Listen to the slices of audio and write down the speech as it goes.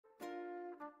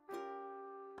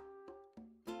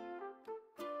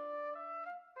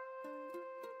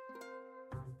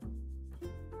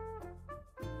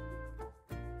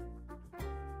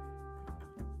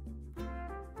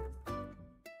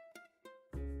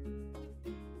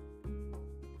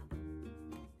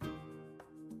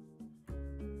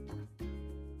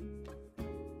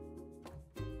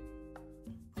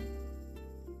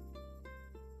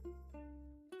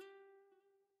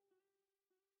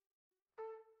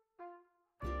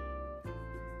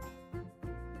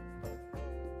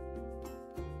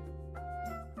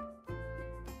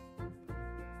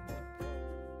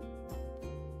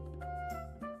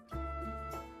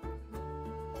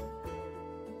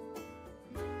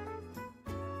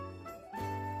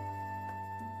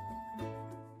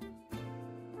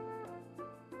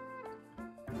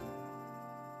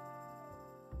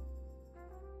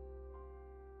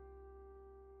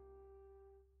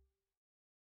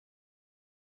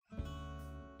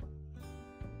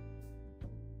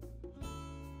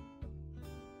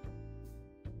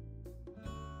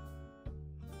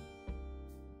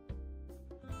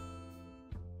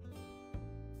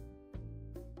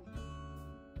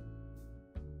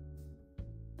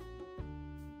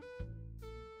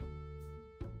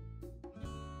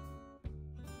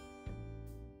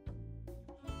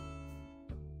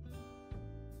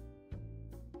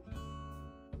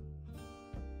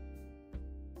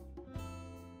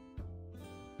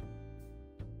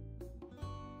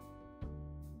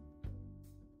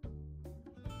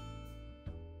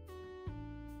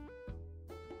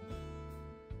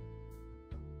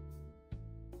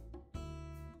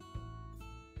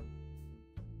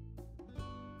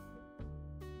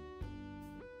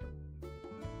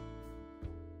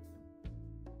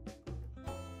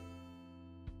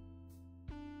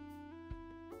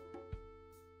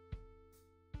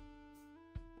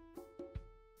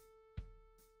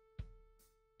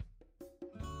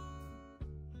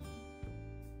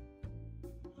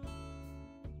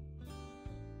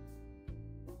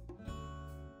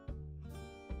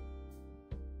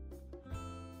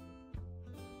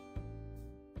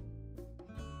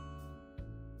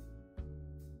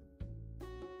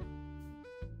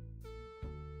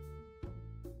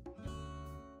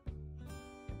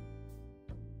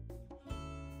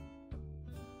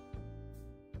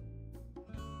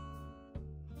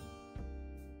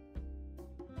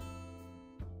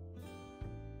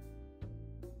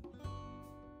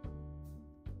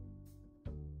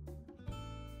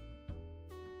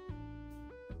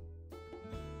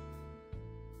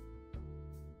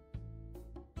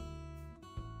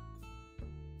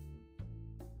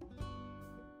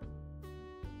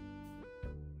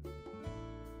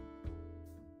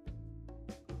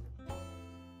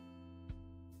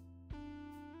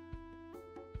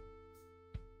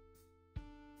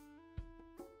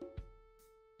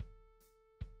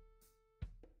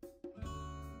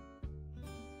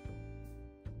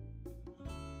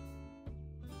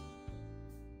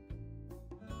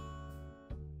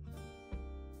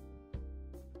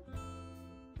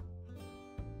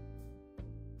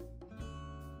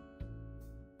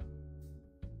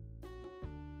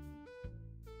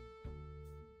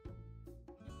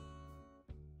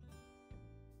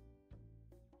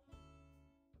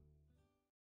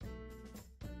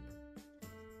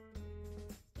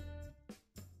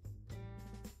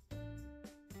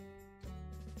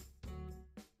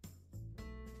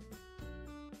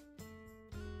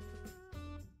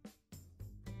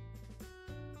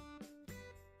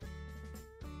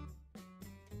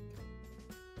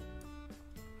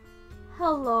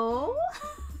Hello?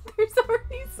 There's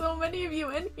already so many of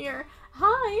you in here.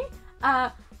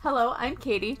 Hi. Hello, I'm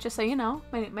Katie, just so you know.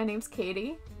 My name's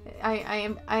Katie.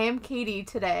 I am Katie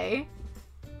today.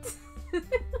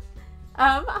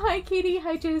 Hi Katie,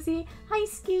 hi Josie, hi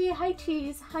Ski, hi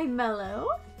Cheese, hi Mellow.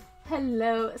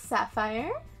 Hello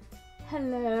Sapphire.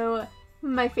 Hello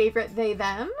my favorite they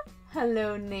them.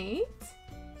 Hello Nate.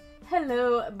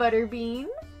 Hello Butterbean.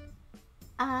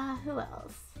 Who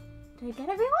else? Did I get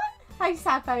everyone? Hi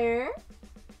Sapphire.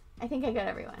 I think I got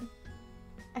everyone.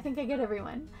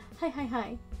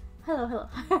 Hi. Hello.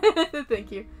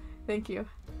 Thank you. Thank you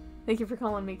for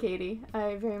calling me Katie.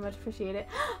 I very much appreciate it.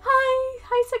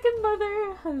 Hi second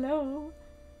mother. Hello.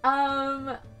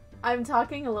 I'm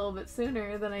talking a little bit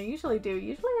sooner than I usually do.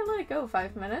 Usually I let it go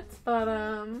 5 minutes, but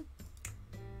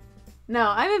no,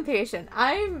 I'm impatient.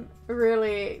 I'm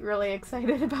really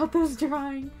excited about this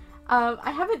drawing. I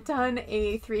haven't done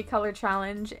a 3-color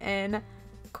challenge in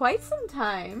quite some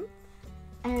time,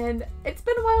 and it's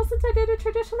been a while since I did a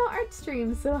traditional art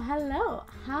stream, so hello.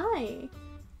 Hi.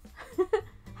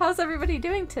 How's everybody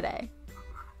doing today?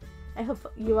 I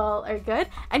hope you all are good.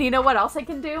 And you know what else I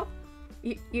can do?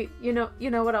 You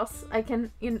know what else I can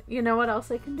you know what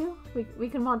else I can do? We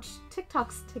can watch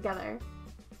TikToks together.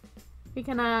 We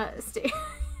can stay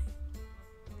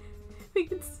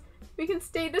we can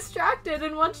stay distracted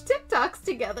and watch TikToks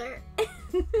together.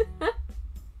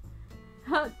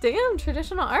 Damn,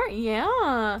 traditional art.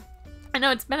 Yeah. I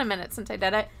know it's been a minute since I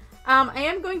did it. I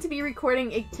am going to be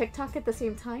recording a TikTok at the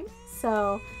same time,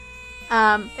 so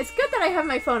it's good that I have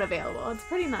my phone available. It's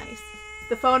pretty nice.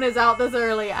 The phone is out this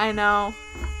early, I know.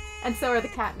 And so are the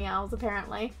cat meows,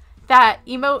 apparently. That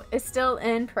emote is still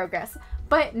in progress.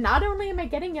 But not only am I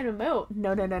getting an emote,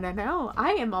 no.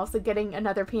 I am also getting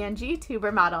another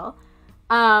PNGTuber model.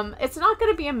 It's not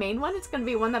going to be a main one. It's going to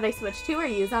be one that I switch to or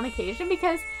use on occasion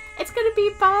because it's going to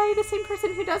be by the same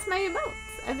person who does my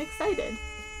emotes. I'm excited.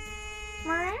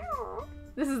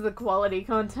 This is the quality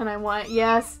content I want.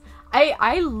 Yes,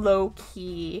 I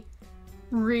low-key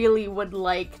really would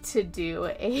like to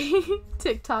do a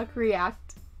TikTok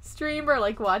react stream or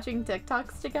like watching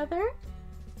TikToks together.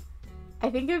 I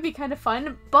think it would be kind of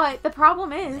fun, but the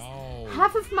problem is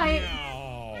half of my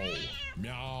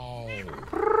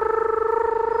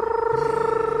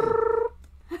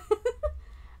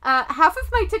half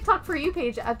of my TikTok For You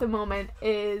page at the moment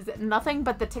is nothing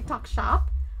but the TikTok shop,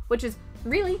 which is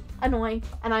really annoying,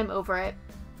 and I'm over it.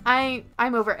 I'm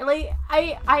over it. Like,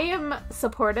 I am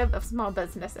supportive of small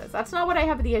businesses. That's not what I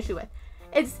have the issue with.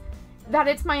 It's that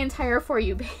it's my entire For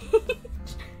You page.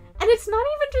 And it's not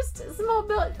even just small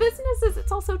businesses,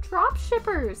 it's also drop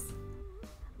shippers.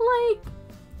 Like,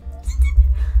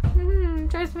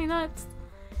 drives me nuts.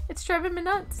 It's driving me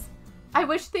nuts. I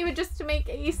wish they would just make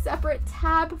a separate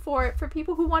tab for it for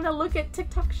people who want to look at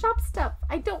TikTok shop stuff.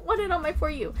 I don't want it on my For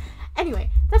You.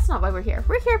 Anyway, that's not why we're here.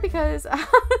 We're here because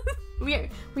we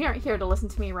aren't here to listen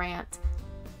to me rant.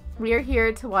 We are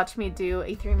here to watch me do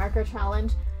a 3-marker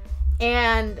challenge.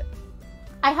 And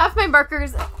I have my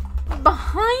markers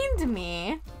behind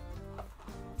me,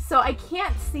 so I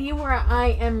can't see where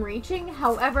I am reaching.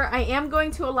 However, I am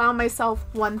going to allow myself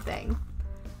one thing.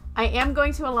 I am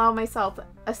going to allow myself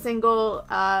a single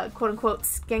quote-unquote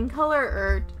skin color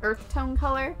or earth tone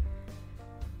color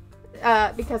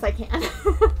because I can.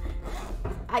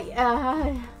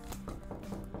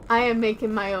 I am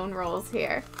making my own rules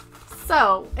here.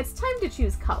 So it's time to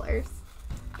choose colors.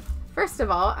 First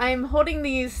of all, I'm holding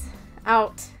these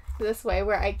out this way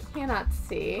where I cannot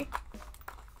see.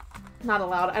 Not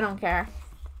allowed, I don't care.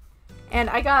 And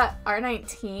I got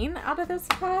R19 out of this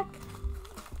pack.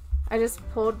 I just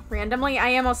pulled randomly. I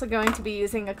am also going to be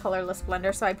using a colorless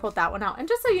blender, so I pulled that one out. And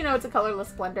just so you know, it's a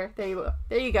colorless blender. There you go.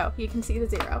 There you go. You can see the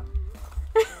 0.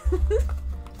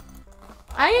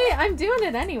 I'm doing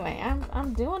it anyway.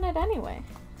 I'm doing it anyway.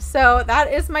 So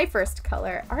that is my first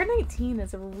color. R19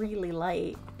 is really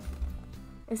light,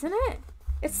 isn't it?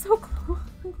 It's so close.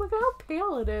 Look how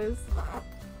pale it is.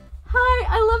 Hi,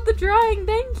 I love the drawing.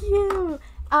 Thank you.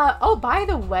 Oh, by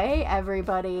the way,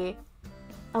 everybody,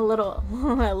 a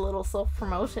little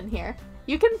self-promotion here.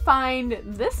 You can find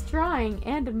this drawing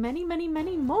and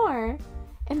many more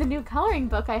in the new coloring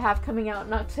book I have coming out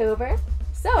in October.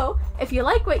 So, if you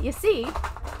like what you see,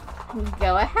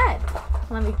 go ahead.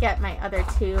 Let me get my other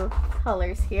 2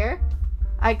 colors here.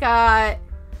 I got,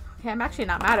 okay, I'm actually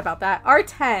not mad about that.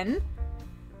 R10.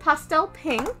 Pastel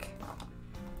pink,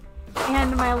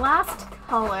 and my last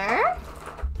color,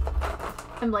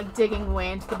 I'm like digging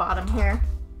way into the bottom here.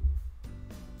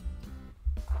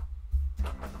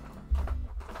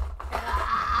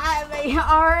 My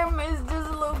arm is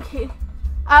dislocated.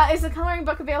 Is the coloring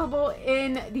book available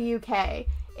in the UK?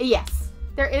 Yes.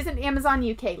 There is an Amazon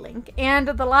UK link. And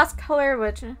the last color,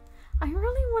 which I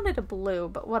really wanted a blue,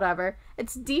 but whatever.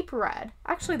 It's deep red.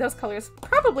 Actually, those colors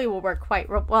probably will work quite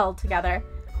well together.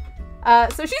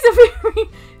 So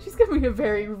she's gonna be a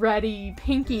very reddy,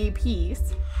 pinky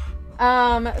piece.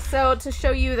 So to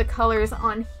show you the colors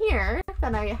on here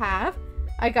that I have,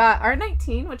 I got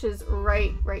R19, which is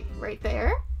right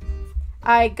there.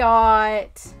 I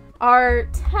got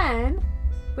R10,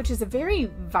 which is a very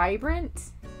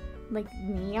vibrant, like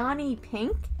neon-y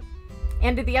pink.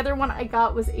 And the other one I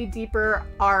got was a deeper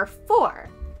R4.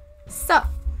 So,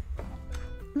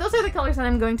 those are the colors that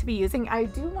I'm going to be using. I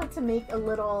do want to make a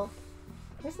little...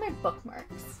 Where's my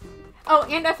bookmarks? Oh,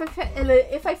 and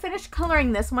if I finish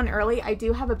coloring this one early, I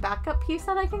do have a backup piece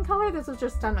that I can color. This was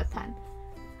just done with pen.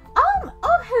 Oh,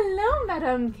 hello,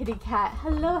 Madam Kitty Cat.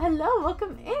 Hello,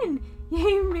 welcome in. Yay,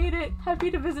 you made it.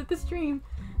 Happy to visit the stream.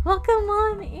 Welcome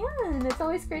on in. It's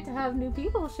always great to have new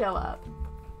people show up.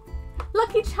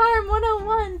 Lucky Charm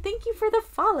 101, thank you for the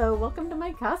follow. Welcome to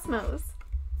my cosmos.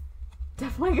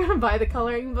 Definitely gonna buy the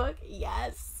coloring book.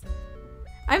 Yes.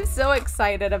 I'm so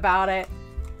excited about it.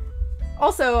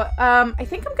 Also, I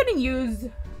think I'm gonna use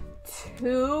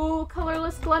 2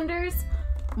 colorless blenders.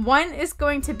 One is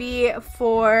going to be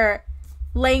for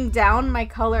laying down my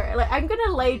color. Like, I'm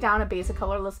gonna lay down a basic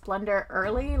colorless blender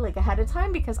early, like ahead of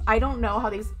time, because I don't know how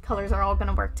these colors are all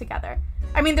gonna work together.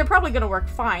 I mean, they're probably gonna work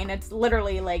fine. It's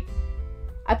literally like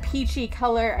a peachy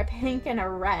color, a pink and a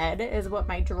red is what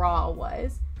my draw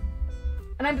was.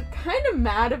 And I'm kind of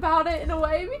mad about it in a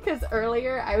way because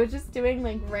earlier I was just doing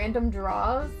like random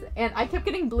draws and I kept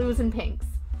getting blues and pinks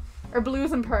or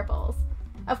blues and purples.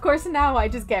 Of course now I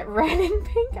just get red and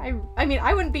pink. I mean,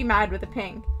 I wouldn't be mad with the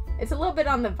pink. It's a little bit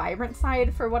on the vibrant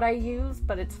side for what I use,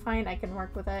 but it's fine. I can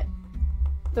work with it.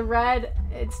 The red,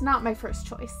 it's not my first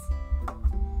choice.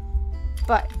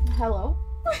 But, hello.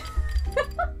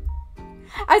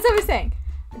 As I was saying,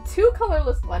 2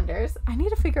 colorless blenders. I need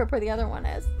to figure out where the other one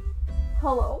is.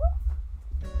 Hello?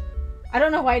 I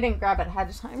don't know why I didn't grab it ahead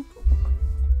of time.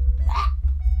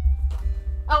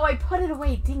 Oh, I put it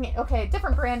away. Dang it. Okay,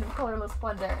 different brand of colorless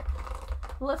blender.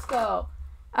 Let's go.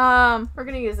 We're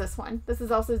gonna use this one. This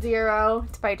is also 0.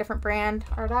 It's by a different brand,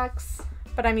 Ardex.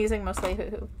 But I'm using mostly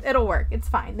Hoo-Hoo. It'll work. It's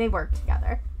fine. They work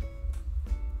together.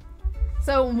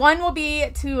 So one will be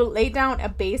to lay down a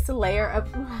base layer of...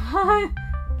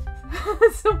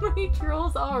 So many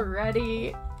trolls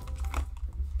already.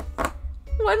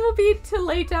 One will be to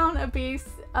lay down a base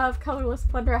of colorless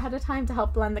blender ahead of time to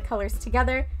help blend the colors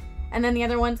together. And then the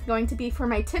other one's going to be for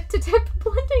my tip-to-tip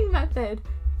blending method.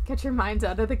 Get your minds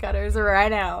out of the gutters right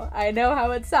now. I know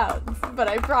how it sounds, but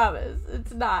I promise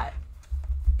it's not.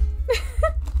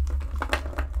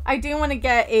 I do want to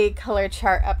get a color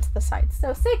chart up to the side.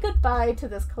 So say goodbye to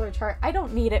this color chart. I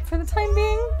don't need it for the time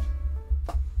being.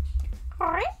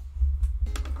 Alright.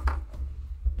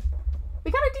 We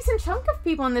got a decent chunk of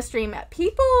people in the stream.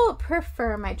 People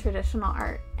prefer my traditional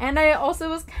art. And I also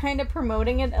was kind of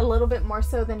promoting it a little bit more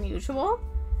so than usual.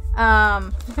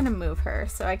 I'm going to move her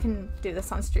so I can do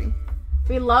this on stream.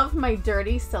 We love my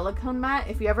dirty silicone mat.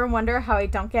 If you ever wonder how I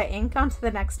don't get ink onto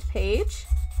the next page,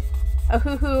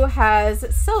 Hoo-Hoo has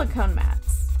silicone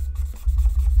mats.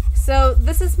 So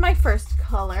this is my first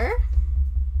color.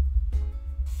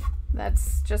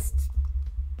 That's just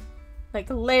like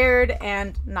layered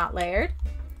and not layered.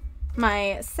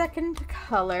 My second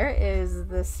color is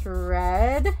this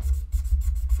red,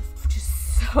 which is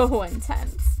so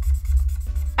intense.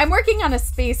 I'm working on a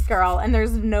space girl and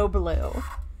there's no blue.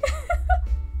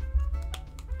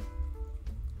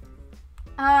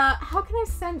 How can I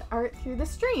send art through the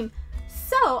stream?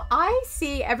 So I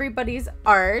see everybody's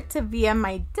art via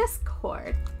my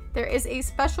Discord. There is a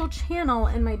special channel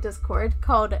in my Discord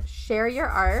called Share Your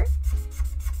Art.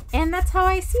 And that's how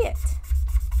I see it.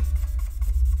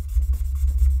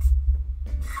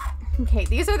 Okay,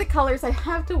 these are the colors I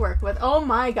have to work with. Oh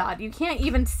my god, you can't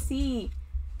even see.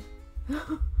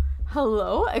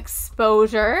 Hello,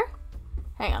 exposure.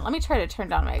 Hang on, let me try to turn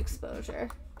down my exposure.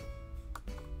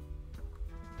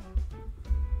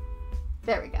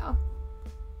 There we go.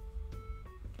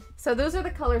 So those are the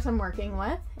colors I'm working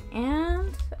with.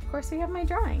 And of course we have my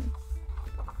drawing.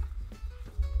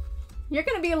 You're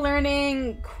going to be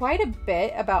learning quite a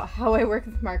bit about how I work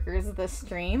with markers this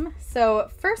stream. So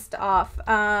first off,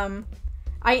 I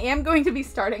am going to be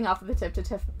starting off with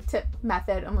the tip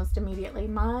method almost immediately.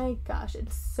 My gosh,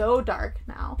 it's so dark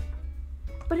now.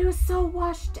 But it was so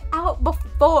washed out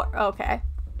before. Okay.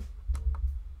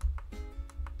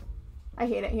 I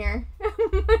hate it here.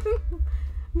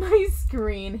 My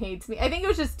screen hates me. I think it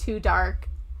was just too dark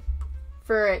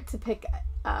for it to pick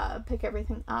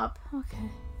everything up. Okay.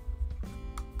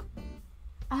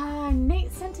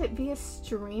 Nate sent it via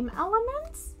Stream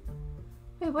Elements?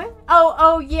 Wait, what?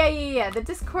 Oh, yeah. The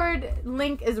Discord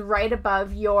link is right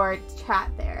above your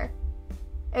chat there.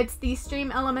 It's the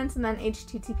Stream Elements and then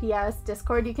HTTPS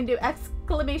Discord. You can do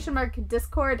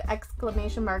 !Discord,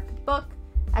 !book,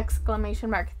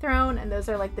 !throne, and those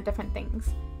are like the different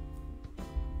things.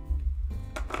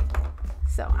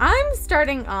 So I'm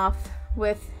starting off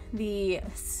with the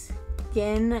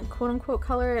skin, quote unquote,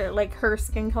 color, like her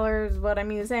skin color is what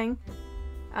I'm using.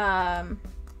 And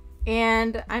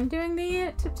I'm doing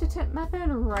the tip to tip method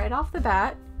right off the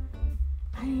bat.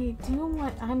 I'm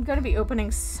going to be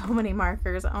opening so many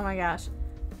markers. Oh my gosh.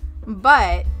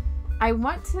 But I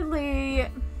want to lay...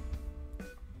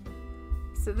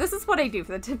 So this is what I do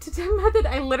for the tip to tip method.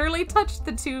 I literally touch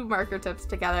the two marker tips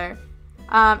together.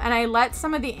 And I let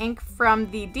some of the ink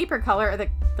from the deeper color,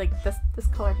 like this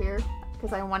color here,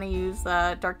 because I want to use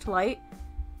dark to light.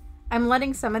 I'm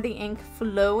letting some of the ink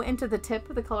flow into the tip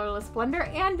of the colorless blender,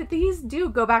 and these do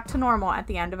go back to normal at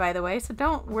the end, by the way, so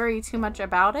don't worry too much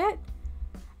about it.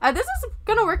 This is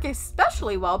going to work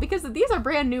especially well because these are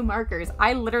brand new markers.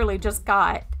 I literally just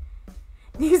got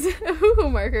these Hoo-Hoo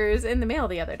markers in the mail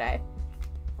the other day.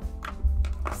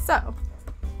 So,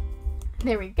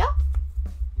 there we go.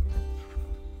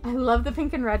 I love the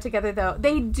pink and red together though.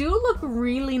 They do look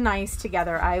really nice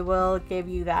together, I will give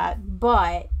you that,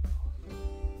 but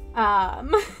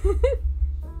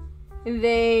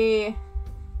they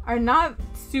are not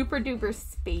super duper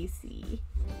spacey.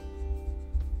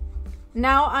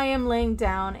 Now I am laying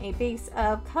down a base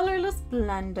of colorless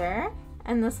blender,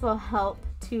 and this will help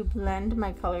to blend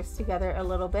my colors together a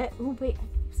little bit. Oh wait, I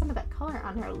have some of that color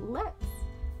on her lips.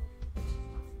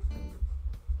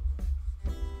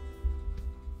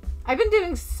 I've been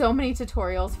doing so many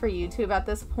tutorials for YouTube at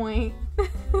this point.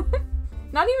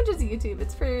 Not even just YouTube,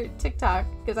 it's for TikTok,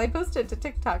 because I post it to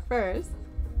TikTok first,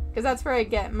 because that's where I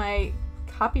get my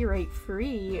copyright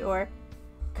free or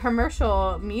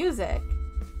commercial music.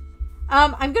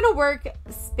 I'm gonna work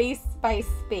space by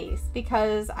space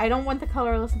because I don't want the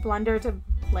colorless blender to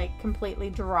like completely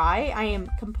dry. I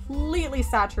am completely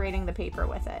saturating the paper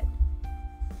with it.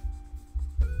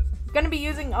 Gonna be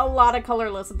using a lot of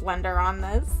colorless blender on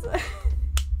this.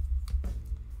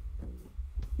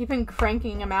 You've been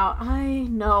cranking them out. I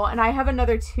know, and I have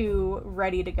another 2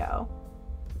 ready to go.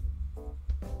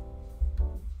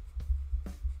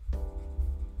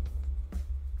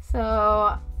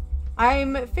 So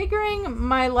I'm figuring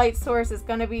my light source is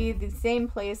gonna be the same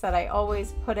place that I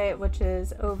always put it, which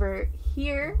is over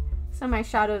here. So my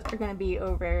shadows are gonna be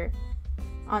over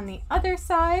on the other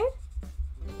side.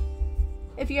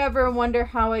 If you ever wonder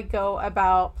how I go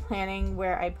about planning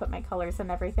where I put my colors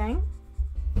and everything,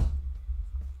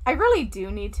 I really do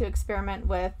need to experiment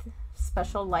with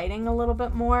special lighting a little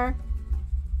bit more.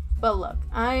 But look,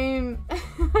 I'm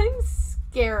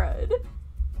scared.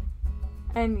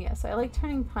 And yes, I like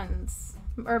turning puns,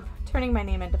 or turning my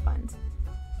name into puns.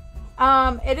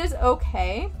 It is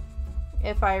okay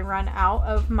if I run out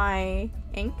of my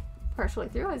ink partially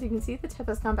through. As you can see, the tip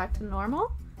has gone back to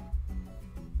normal.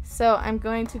 So I'm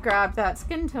going to grab that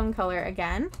skin tone color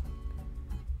again,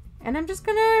 and I'm just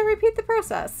gonna repeat the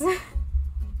process.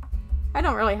 I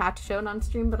don't really have to show it on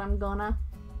stream, but I'm gonna.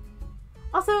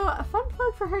 Also, a fun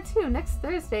plug for her too. Next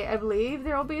Thursday, I believe,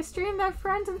 there will be a stream that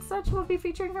friends and such will be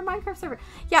featuring her Minecraft server.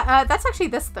 Yeah, that's actually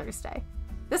this Thursday.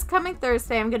 This coming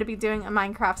Thursday, I'm going to be doing a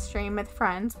Minecraft stream with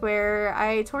friends where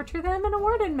I torture them in a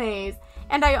warden maze.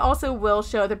 And I also will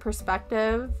show the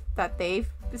perspective that they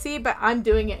see, but I'm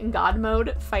doing it in God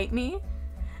mode. Fight me.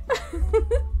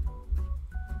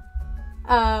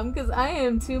 Because I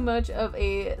am too much of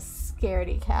a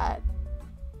scaredy cat.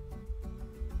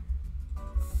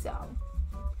 So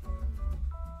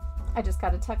I just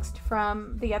got a text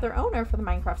from the other owner for the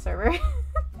Minecraft server.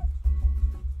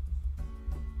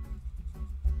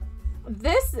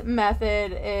 This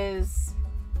method is...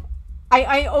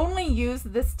 I only use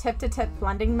this tip-to-tip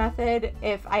blending method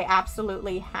if I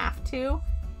absolutely have to.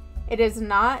 It is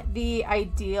not the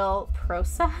ideal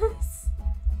process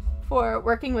for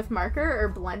working with marker or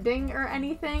blending or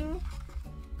anything.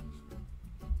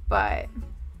 But...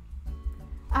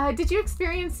 did you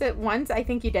experience it once? I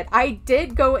think you did. I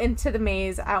did go into the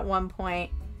maze at one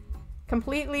point.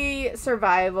 Completely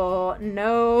survival,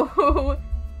 no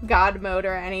God mode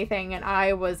or anything, and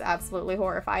I was absolutely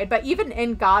horrified. But even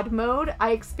in God mode,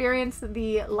 I experienced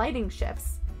the lighting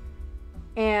shifts.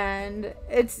 And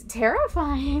it's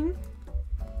terrifying.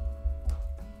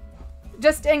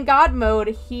 Just in God mode,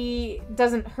 he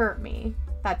doesn't hurt me.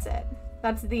 That's it.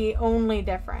 That's the only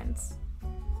difference.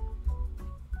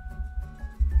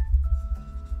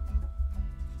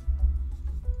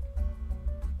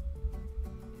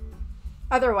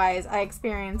 Otherwise, I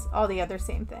experience all the other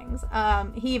same things.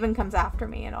 He even comes after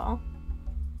me and all.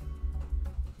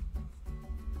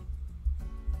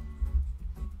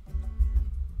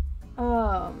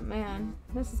 Oh man,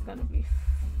 this is gonna be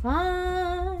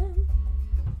fun.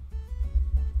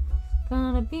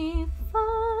 Gonna be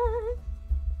fun.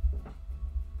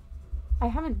 I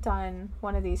haven't done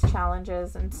one of these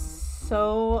challenges in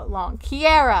so long.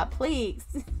 Kiara, please.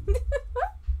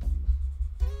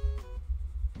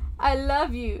 I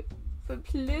love you, but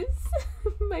please.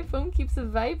 My phone keeps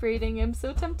vibrating. I'm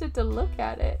so tempted to look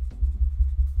at it.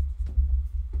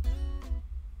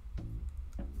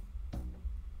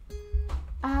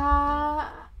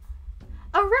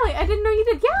 Oh really? I didn't know you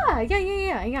did.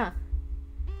 Yeah.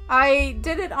 I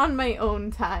did it on my own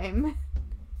time.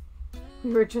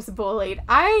 We were just bullied.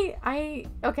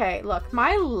 Okay, look,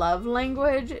 my love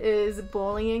language is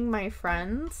bullying my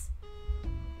friends.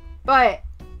 But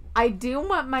I do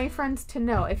want my friends to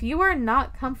know, if you are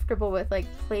not comfortable with, like,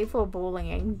 playful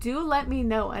bullying, do let me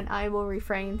know and I will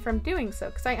refrain from doing so.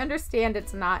 Because I understand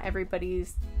it's not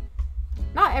everybody's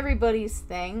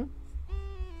thing.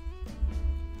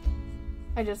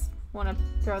 I just want to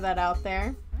throw that out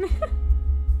there.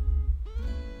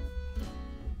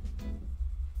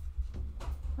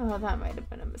 Oh, that might have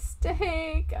been a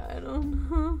mistake. I don't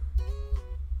know.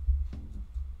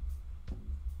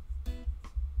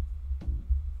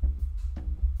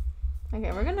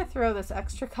 Okay, we're gonna throw this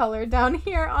extra color down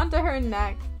here onto her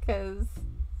neck because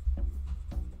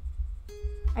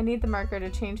I need the marker to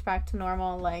change back to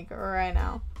normal, like, right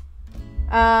now.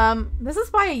 This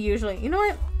is why I usually, you know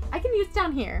what? I can use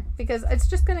down here because it's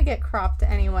just gonna get cropped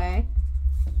anyway.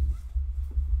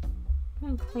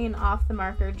 I'm gonna clean off the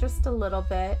marker just a little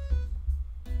bit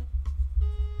to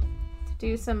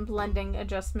do some blending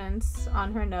adjustments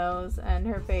on her nose and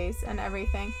her face and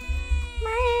everything.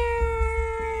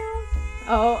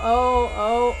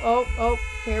 Oh,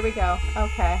 here we go.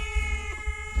 Okay.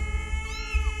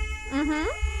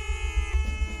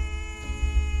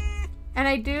 And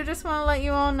I do just want to let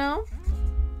you all know,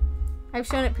 I've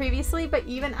shown it previously, but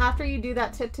even after you do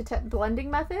that tip-to-tip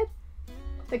blending method,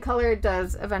 the color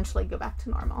does eventually go back to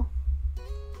normal.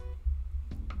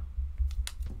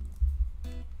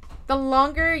 The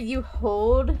longer you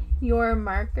hold your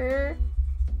marker,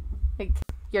 like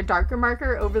your darker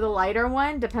marker over the lighter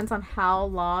one, depends on how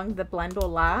long the blend will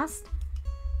last.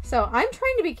 So I'm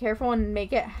trying to be careful and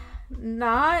make it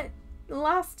not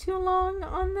last too long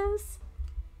on this,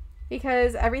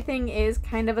 because everything is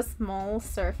kind of a small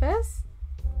surface.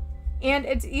 And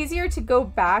it's easier to go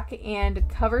back and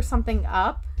cover something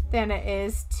up than it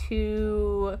is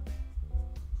to,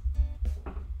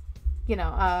 you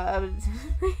know,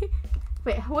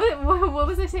 wait, what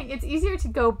was I saying? It's easier to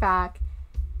go back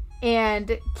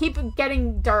and keep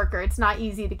getting darker. It's not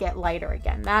easy to get lighter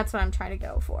again. That's what I'm trying to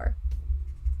go for.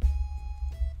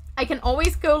 I can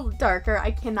always go darker.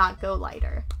 I cannot go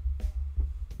lighter.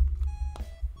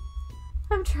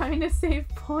 I'm trying to save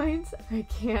points. I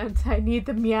can't. I need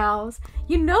the meows.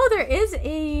 You know, there is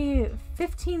a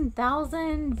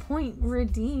 15,000 point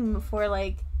redeem for,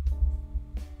 like,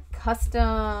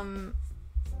 custom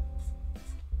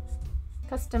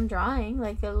drawing,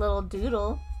 like a little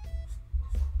doodle.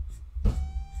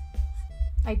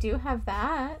 I do have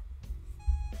that.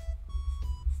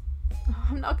 Oh,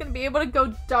 I'm not gonna be able to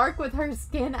go dark with her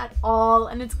skin at all,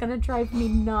 and it's gonna drive me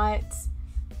nuts.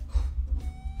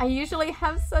 I usually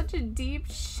have such deep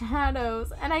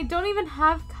shadows, and I don't even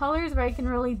have colors where I can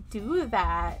really do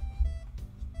that.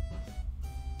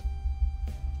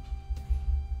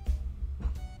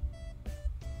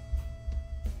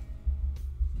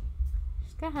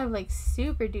 She's gonna have, like,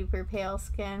 super duper pale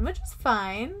skin, which is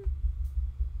fine.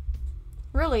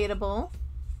 Relatable.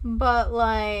 But,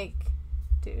 like,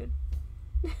 dude.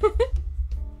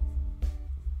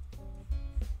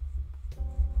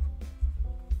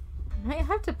 I might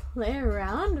have to play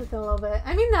around with it a little bit.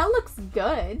 I mean, that looks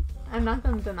good. I'm not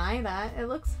going to deny that. It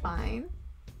looks fine.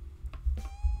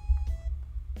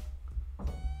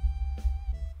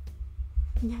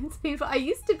 Yeah, it's painful. I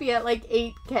used to be at like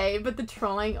 8K, but the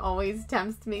trolling always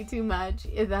tempts me too much.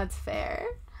 That's fair.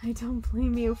 I don't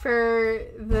blame you for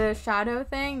the shadow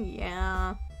thing.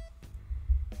 Yeah.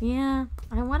 Yeah,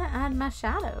 I want to add my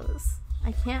shadows.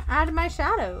 I can't add my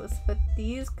shadows with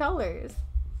these colors.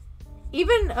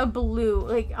 Even a blue,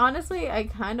 like, honestly, I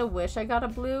kind of wish I got a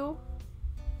blue,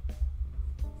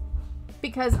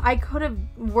 because I could have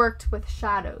worked with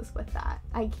shadows with that.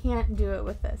 I can't do it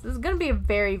with this. This is going to be a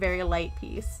very, very light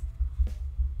piece.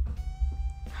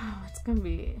 Oh, it's going to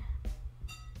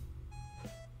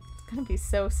be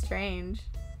so strange.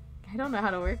 I don't know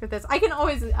how to work with this. I can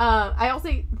always, I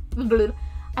also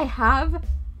I have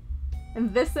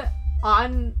this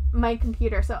on my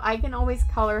computer, so I can always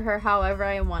color her however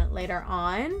I want later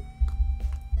on.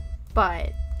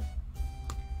 But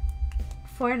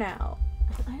for now,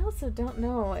 I also don't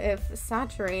know if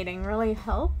saturating really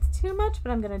helped too much,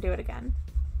 but I'm gonna do it again.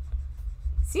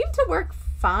 Seemed to work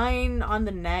fine on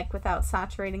the neck without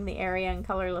saturating the area in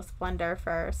Colorless Blender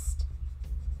first.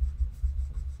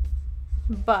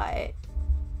 But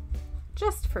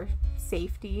just for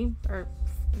safety, or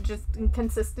just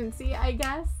consistency, I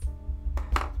guess.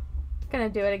 Gonna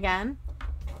do it again.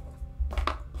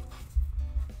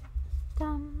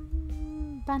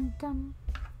 Dum, bum, dum.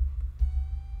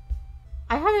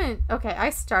 I haven't, okay, I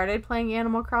started playing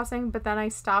Animal Crossing, but then I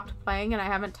stopped playing and I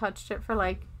haven't touched it for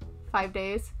like 5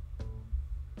 days.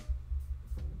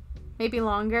 Maybe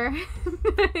longer.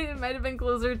 It might have been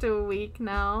closer to a week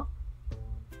now.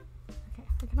 Okay,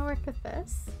 we're gonna work with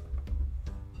this.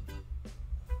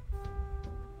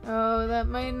 Oh, that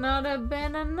might not have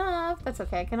been enough. That's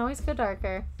okay, I can always go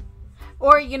darker.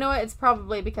 Or, you know what, it's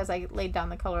probably because I laid down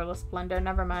the Colorless Blender.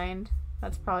 Never mind.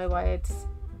 That's probably why it's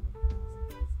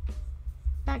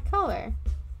that color.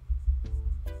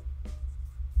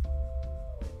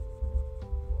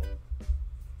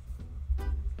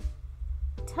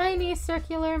 Tiny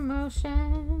circular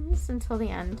motions until the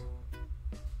end.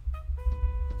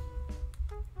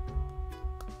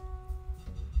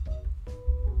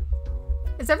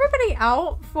 Is everybody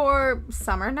out for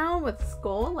summer now with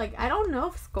school? Like, I don't know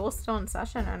if school's still in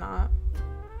session or not.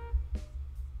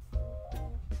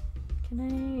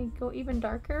 Can I go even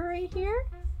darker right here?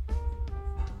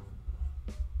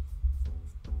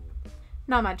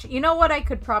 Not much. You know what I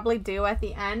could probably do at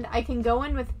the end? I can go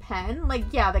in with pen. Like,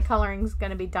 yeah, the coloring's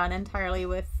gonna be done entirely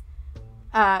with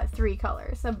 3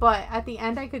 colors. But at the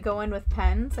end, I could go in with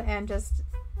pens and just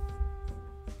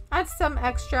add some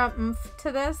extra oomph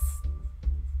to this.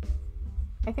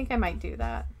 I think I might do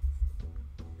that.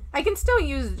 I can still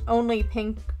use only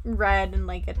pink, red, and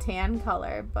like a tan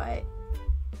color, but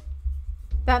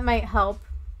that might help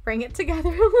bring it together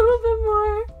a little bit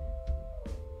more.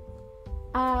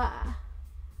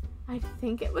 I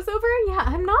think it was over. Yeah,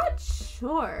 I'm not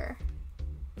sure.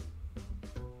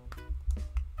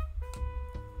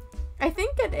 I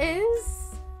think it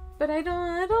is, but I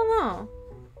don't know.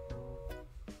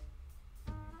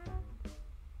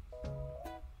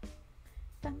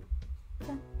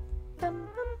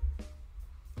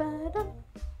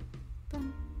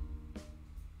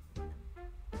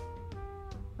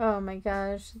 Oh my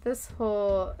gosh, this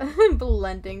whole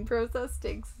blending process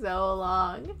takes so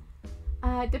long.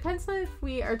 Depends on if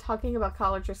we are talking about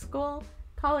college or school.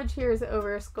 College here is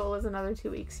over, school is another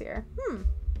 2 weeks here.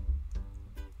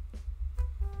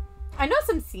 I know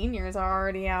some seniors are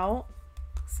already out.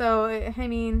 So, I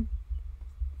mean,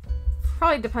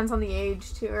 probably depends on the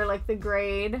age too, or like the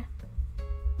grade.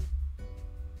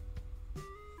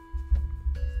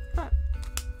 But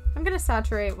I'm gonna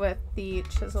saturate with the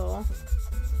chisel.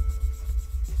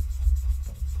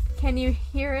 Can you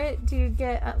hear it? Do you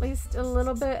get at least a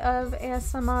little bit of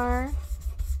ASMR?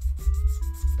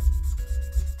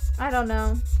 I don't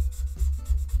know.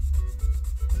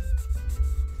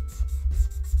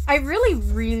 I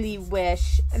really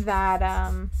wish that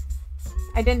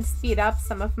I didn't speed up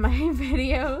some of my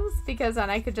videos, because then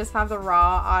I could just have the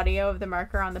raw audio of the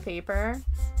marker on the paper.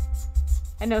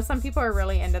 I know some people are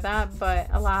really into that, but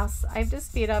alas, I have to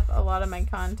speed up a lot of my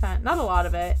content. Not a lot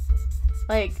of it.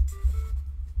 Like,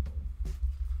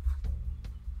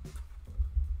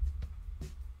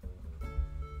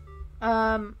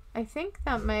 I think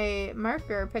that my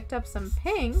marker picked up some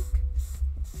pink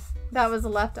that was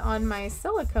left on my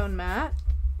silicone mat,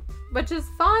 which is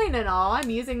fine and all. I'm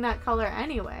using that color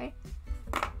anyway.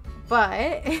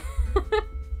 But,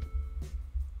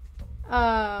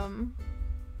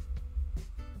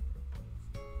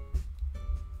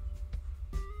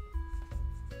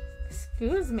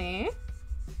 excuse me.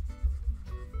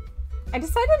 I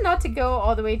decided not to go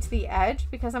all the way to the edge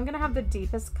because I'm going to have the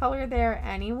deepest color there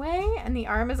anyway, and the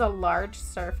arm is a large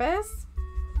surface.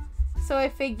 So I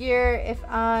figure if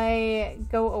I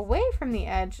go away from the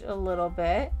edge a little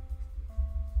bit,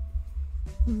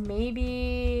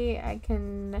 maybe I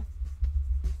can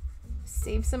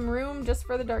save some room just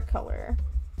for the dark color.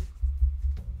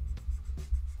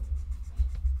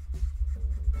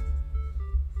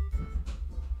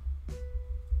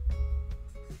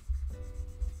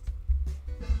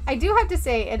 I do have to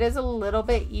say, it is a little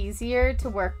bit easier to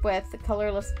work with the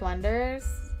colorless blenders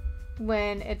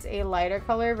when it's a lighter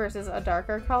color versus a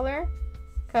darker color.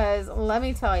 Because let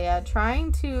me tell you,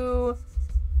 trying to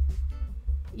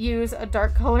use a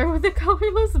dark color with a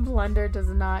colorless blender does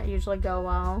not usually go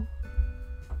well.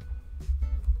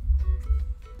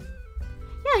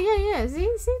 Yeah. See,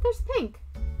 there's pink.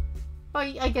 Well,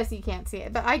 I guess you can't see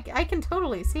it, but I can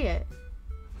totally see it.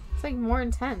 It's like more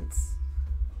intense.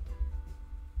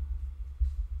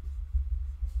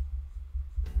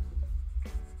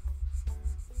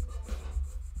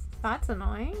 That's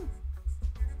annoying.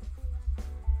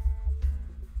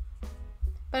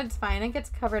 But it's fine, it gets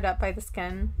covered up by the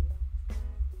skin.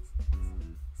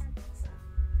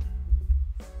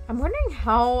 I'm wondering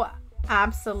how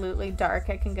absolutely dark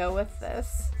I can go with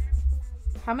this.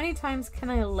 How many times can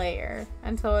I layer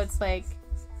until it's like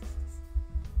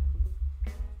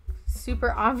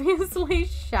super obviously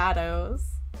shadows?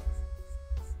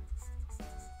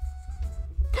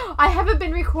 I haven't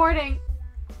been recording.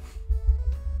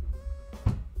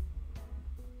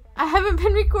 I haven't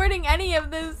been recording any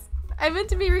of this. I meant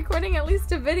to be recording at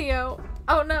least a video.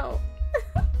 Oh no.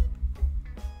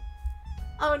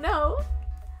 Oh no.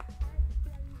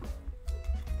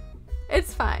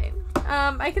 It's fine.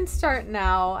 I can start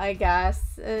now, I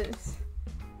guess. It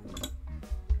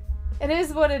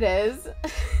is what it is.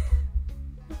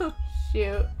 Oh,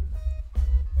 shoot.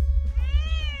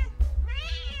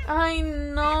 I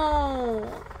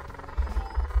know.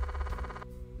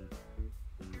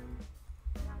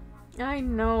 I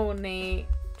know, Nate.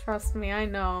 Trust me, I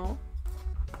know.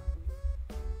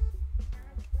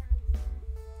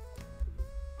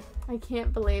 I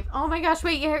can't believe. Oh my gosh,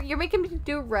 wait, you're making me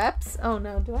do reps? Oh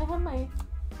no, do I have my...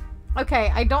 Okay,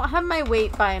 I don't have my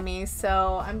weight by me,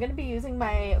 so I'm gonna be using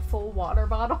my full water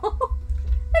bottle.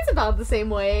 It's about the same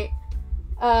weight.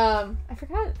 I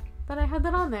forgot that I had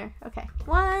that on there. Okay,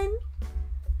 1,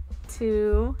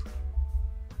 2,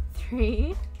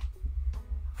 3,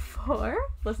 4.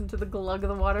 Listen to the glug of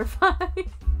the water. 5,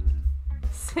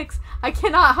 6. I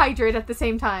cannot hydrate at the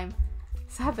same time.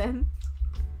 7,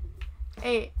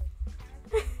 8.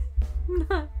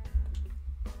 9,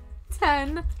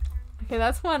 10. Okay,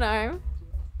 that's one arm.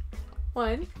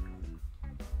 1,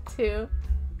 2,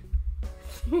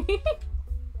 3,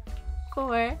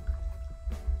 4,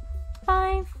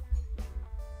 5,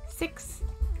 6,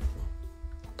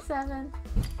 7,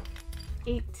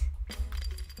 8,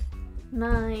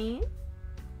 9,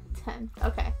 10.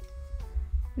 Okay.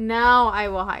 Now I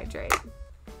will hydrate.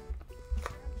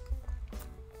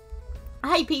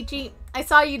 Hi, Peachy. I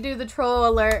saw you do the troll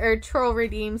alert or troll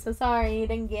redeem, so sorry you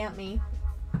didn't get me.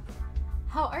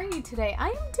 How are you today? I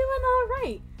am doing all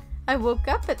right. I woke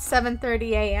up at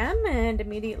 7:30 a.m. and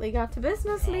immediately got to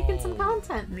business making some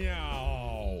content.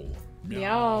 Meow.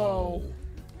 Meow.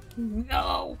 No.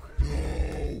 No.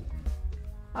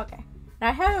 Okay. Now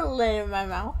I have a lid in my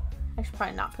mouth. I should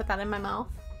probably not put that in my mouth.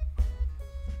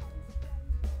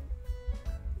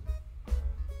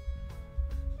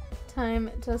 Time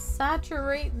to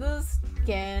saturate the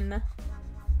skin.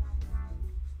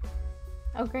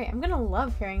 Oh great, I'm gonna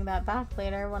love hearing that back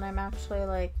later when I'm actually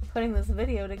like putting this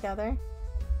video together.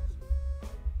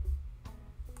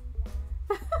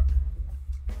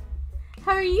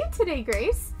 How are you today,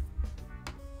 Grace?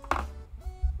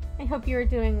 I hope you are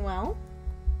doing well.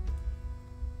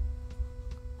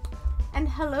 And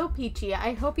hello, Peachy.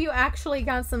 I hope you actually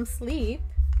got some sleep.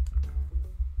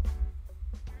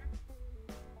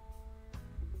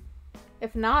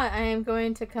 If not, I am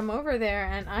going to come over there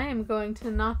and I am going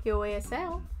to knock you away a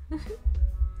sail.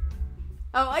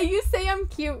 Oh, you say I'm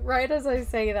cute right as I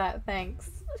say that.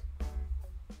 Thanks.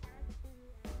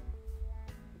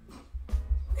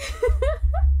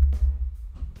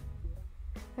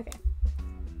 Okay.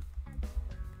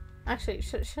 Actually,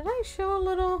 should I show a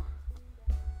little...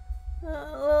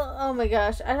 oh my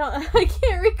gosh, I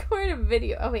can't record a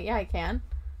video. Oh wait, yeah I can.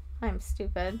 I'm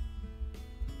stupid.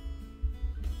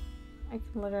 I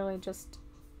can literally just...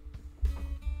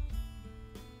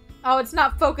 Oh, it's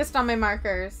not focused on my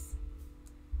markers.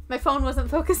 My phone wasn't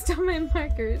focused on my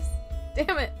markers.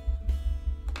 Damn it.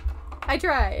 I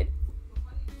tried.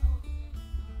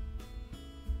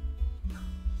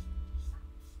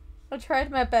 I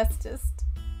tried my bestest.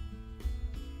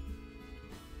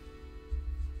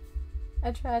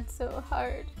 I tried so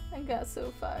hard. I got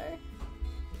so far.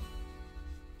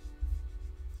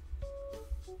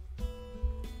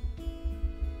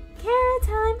 Carrot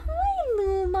time! Hi,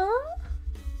 Luma!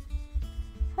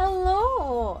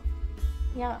 Hello!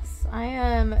 Yes, I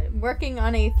am working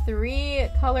on a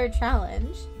 3-color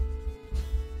challenge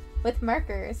with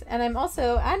markers, and I'm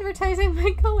also advertising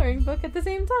my coloring book at the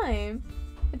same time.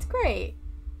 It's great.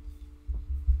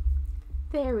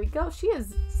 There we go. She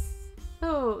is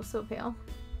so pale.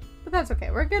 But that's okay.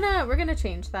 We're gonna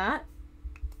change that.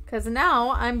 Because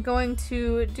now I'm going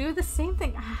to do the same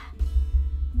thing. I'm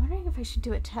wondering if I should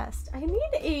do a test. I need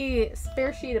a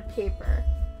spare sheet of paper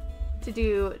to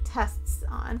do tests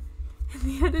on. In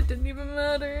the end, it didn't even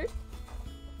matter.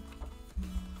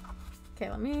 Okay,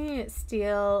 let me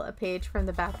steal a page from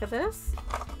the back of this.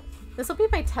 This will be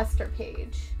my tester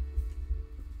page.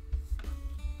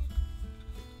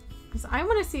 Because I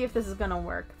want to see if this is going to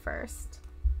work first.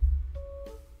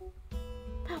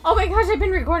 Oh my gosh, I've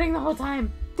been recording the whole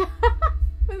time.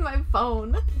 With my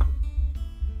phone.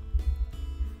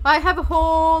 I have a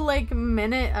whole, like,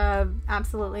 minute of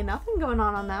absolutely nothing going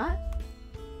on that.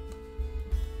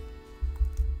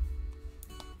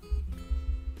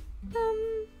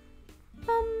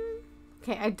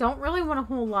 Okay, I don't really want a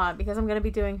whole lot because I'm going to be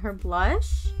doing her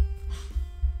blush.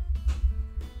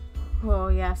 Oh,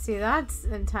 yeah, see, that's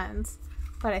intense.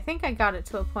 But I think I got it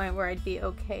to a point where I'd be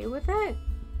okay with it.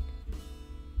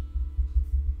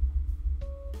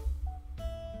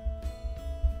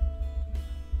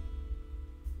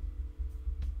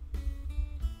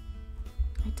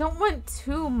 I don't want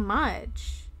too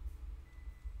much.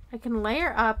 I can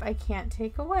layer up, I can't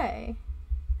take away.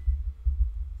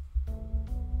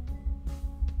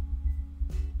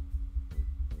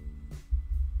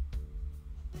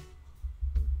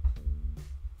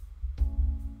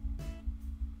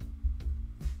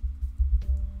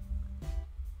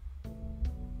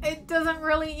 It doesn't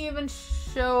really even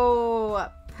show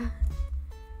up.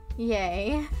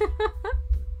 Yay.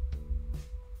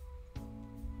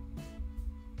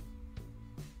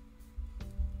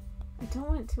 I don't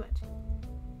want too much.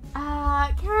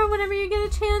 Kara, whenever you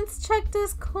get a chance, check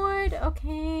Discord.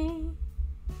 Okay.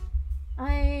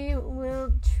 I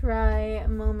will try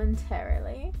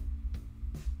momentarily.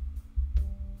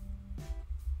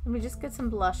 Let me just get some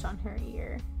blush on her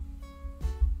ear.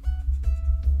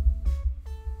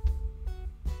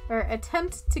 Or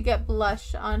attempt to get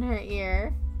blush on her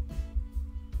ear.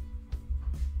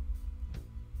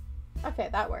 Okay,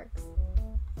 that works.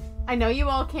 I know you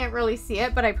all can't really see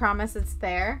it, but I promise it's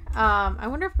there. I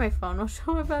wonder if my phone will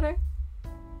show it better.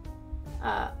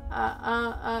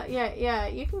 Yeah,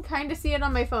 you can kind of see it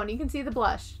on my phone. You can see the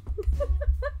blush.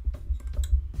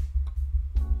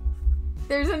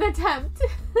 There's an attempt.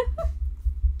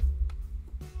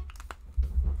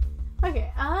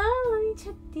 Okay, let me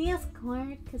check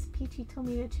Discord, because Peachy told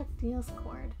me to check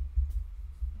Discord.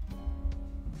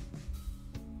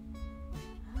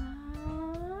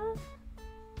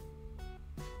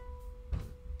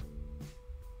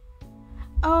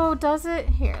 Oh, does it?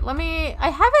 Here, let me... I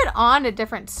have it on a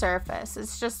different surface.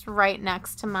 It's just right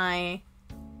next to my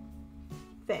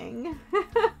thing.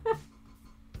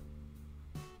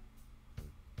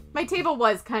 My table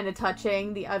was kind of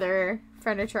touching the other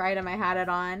furniture item I had it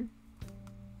on.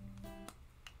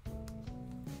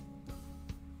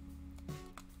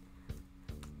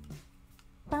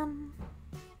 Bum,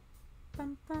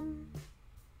 bum, bum,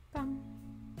 bum.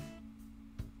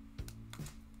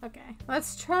 Okay,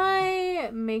 let's try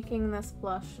making this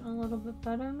blush a little bit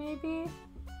better, maybe.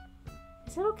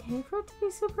 Is it okay for it to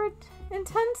be super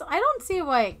intense? I don't see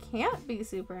why it can't be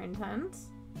super intense.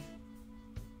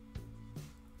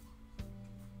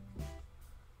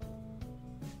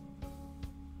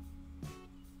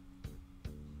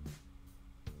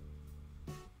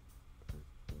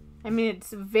 I mean,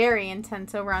 it's very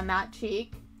intense over on that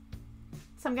cheek.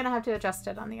 So I'm going to have to adjust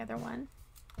it on the other one.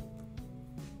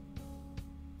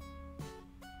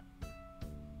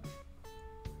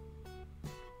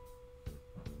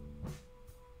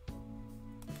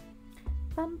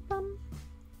 Bum, bum,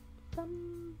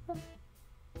 bum, bum.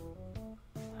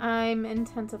 I'm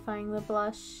intensifying the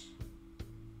blush.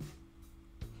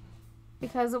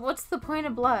 Because what's the point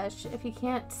of blush if you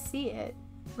can't see it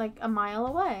like a mile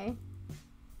away?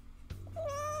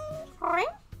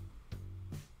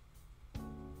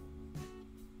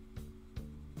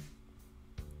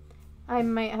 I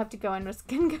might have to go in with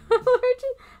skin color,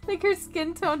 like her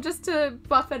skin tone, just to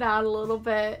buff it out a little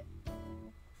bit.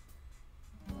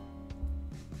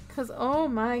 Cause oh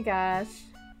my gosh.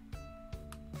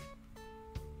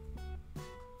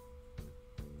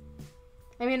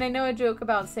 I mean, I know a joke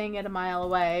about saying it a mile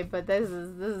away, but this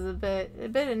is a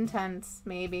bit intense,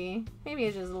 maybe. Maybe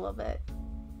it's just a little bit.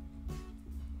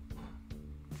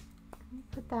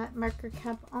 Put that marker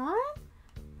cap on.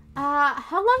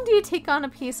 How long do you take on a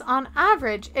piece on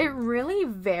average? It really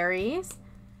varies.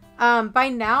 By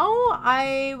now,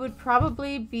 I would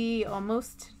probably be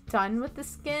almost done with the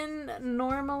skin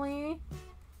normally.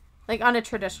 Like on a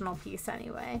traditional piece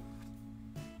anyway.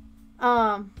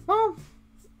 Well,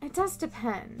 it does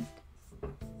depend.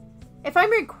 If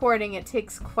I'm recording, it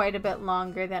takes quite a bit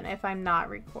longer than if I'm not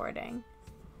recording.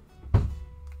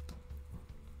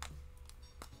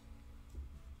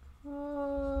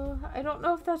 I don't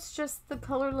know if that's just the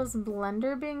colorless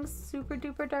blender being super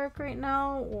duper dark right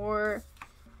now, or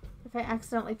if I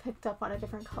accidentally picked up on a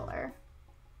different color.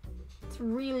 It's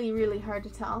really, really hard to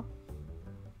tell.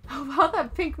 Oh wow,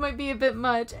 that pink might be a bit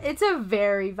much. It's a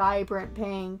very vibrant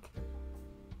pink.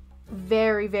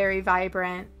 Very, very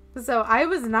vibrant. So I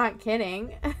was not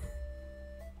kidding.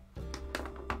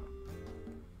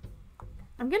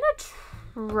 I'm gonna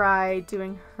try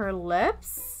doing her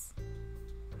lips.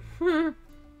 I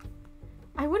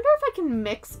wonder if I can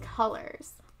mix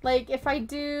colors. Like if I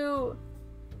do...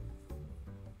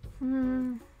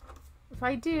 if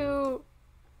I do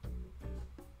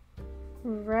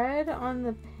red on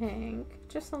the pink,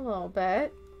 just a little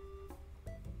bit.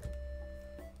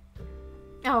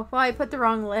 Oh, well, I put the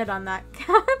wrong lid on that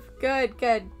cap. Good,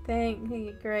 good. Thank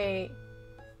you. Great.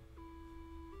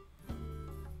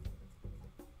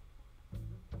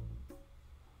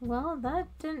 Well, that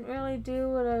didn't really do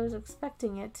what I was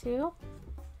expecting it to.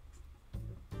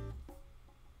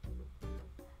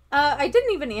 I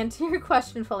didn't even answer your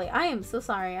question fully. I am so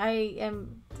sorry. I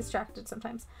am distracted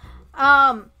sometimes.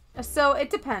 So it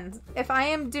depends. If I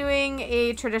am doing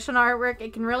a traditional artwork,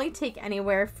 it can really take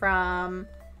anywhere from,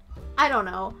 I don't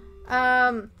know,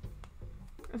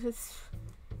 if it's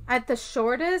at the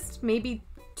shortest, maybe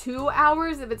 2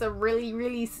 hours if it's a really,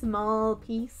 really small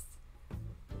piece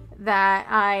that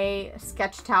I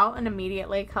sketched out and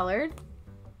immediately colored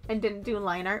and didn't do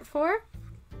line art for.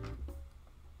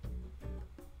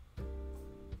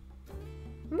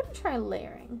 I'm gonna try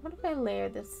layering. What if I layer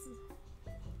this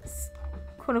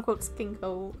quote-unquote skin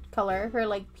color, her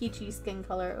like peachy skin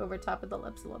color over top of the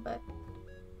lips a little bit.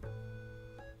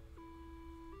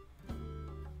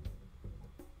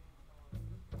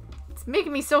 It's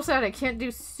making me so sad I can't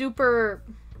do super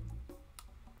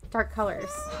dark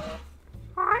colors.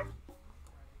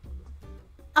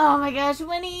 Oh my gosh,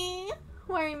 Winnie!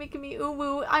 Why are you making me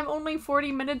ooh-woo? I'm only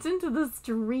 40 minutes into the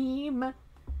stream.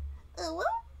 Ooh-woo?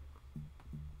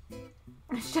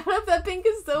 Shut up, that pink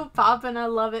is so poppin', I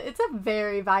love it. It's a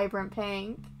very vibrant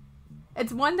pink.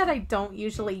 It's one that I don't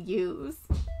usually use.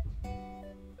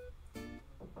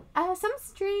 Some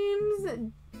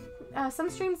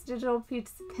streams digital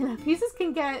pieces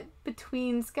can get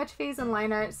between sketch phase and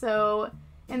line art, so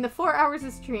in the 4 hours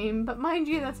of stream, but mind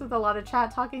you, that's with a lot of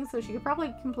chat talking, so she could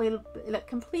probably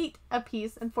complete a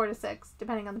piece in 4 to 6,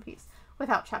 depending on the piece,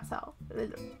 without chat's help.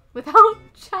 Without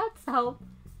chat's help.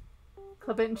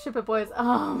 Clip it and ship it, boys.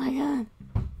 Oh my god.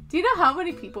 Do you know how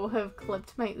many people have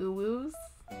clipped my uwoos?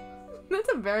 That's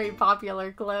a very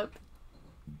popular clip.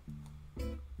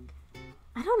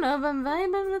 I don't know if I'm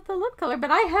vibing with the lip color, but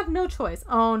I have no choice.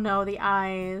 Oh no, the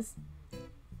eyes.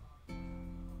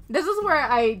 This is where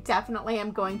I definitely am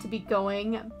going to be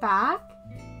going back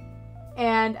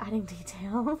and adding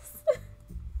details.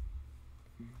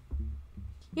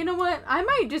 You know what? I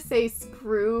might just say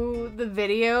screw the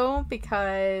video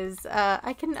because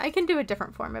I can do a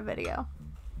different form of video.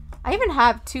 I even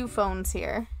have 2 phones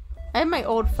here. I have my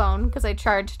old phone because I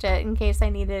charged it in case I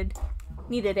needed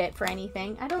it for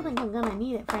anything. I don't think I'm gonna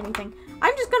need it for anything.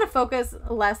 I'm just gonna focus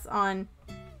less on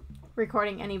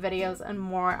recording any videos and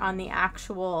more on the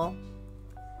actual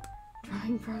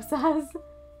drawing process.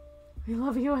 We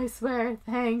love you, I swear.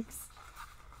 Thanks.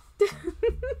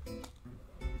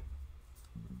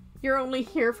 You're only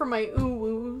here for my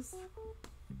ooh-woos.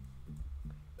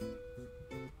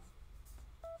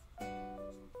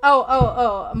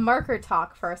 Oh, marker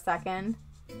talk for a second.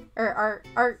 Or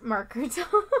art marker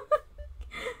talk.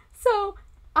 So,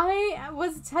 I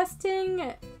was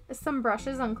testing some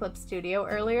brushes on Clip Studio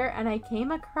earlier, and I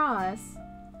came across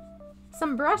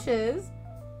some brushes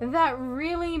that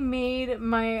really made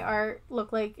my art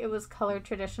look like it was colored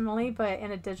traditionally, but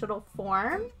in a digital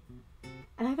form.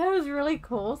 And I thought it was really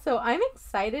cool. So I'm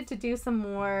excited to do some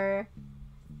more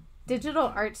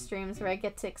digital art streams where I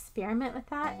get to experiment with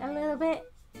that a little bit.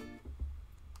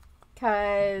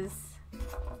 Because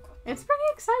it's pretty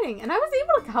exciting. And I was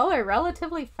able to color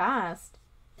relatively fast.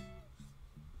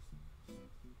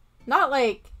 Not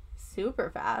like super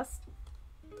fast.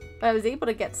 But I was able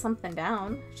to get something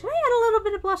down. Should I add a little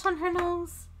bit of blush on her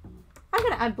nose? I'm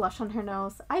going to add blush on her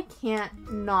nose. I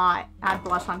can't not add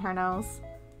blush on her nose.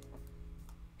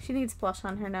 She needs blush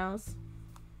on her nose.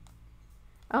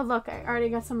 Oh look, I already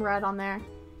got some red on there.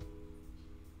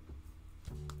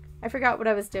 I forgot what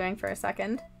I was doing for a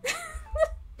second.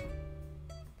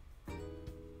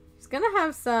 She's gonna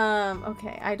have some...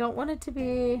 Okay, I don't want it to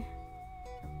be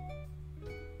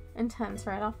intense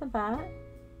right off the bat.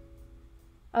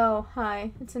 Oh,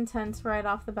 hi. It's intense right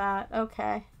off the bat.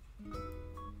 Okay.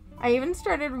 I even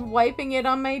started wiping it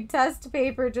on my test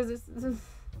paper just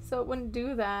so it wouldn't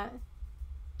do that.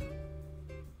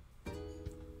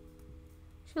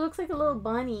 She looks like a little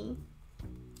bunny.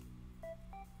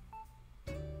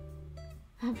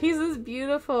 That piece is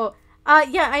beautiful.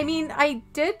 Yeah, I mean, I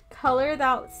did color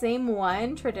that same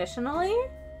one traditionally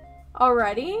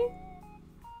already.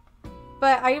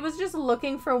 But I was just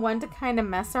looking for one to kind of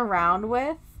mess around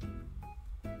with.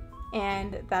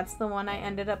 And that's the one I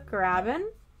ended up grabbing.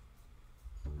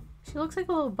 She looks like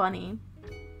a little bunny.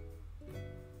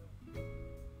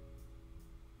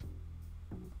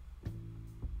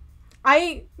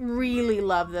 I really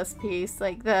love this piece,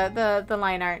 like the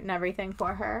line art and everything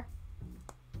for her.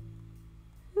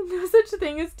 No such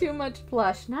thing as too much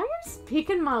blush. Now you're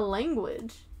speaking my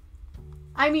language.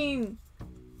 I mean,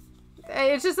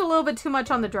 it's just a little bit too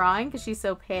much on the drawing because she's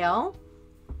so pale.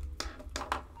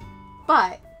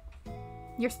 But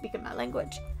you're speaking my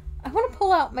language. I want to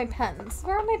pull out my pens.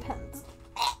 Where are my pens?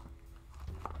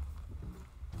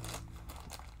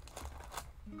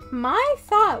 My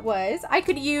thought was I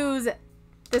could use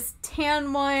this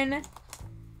tan one,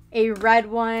 a red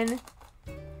one,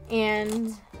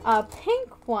 and a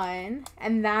pink one,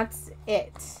 and that's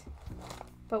it.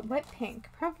 But what pink?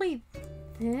 Probably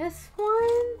this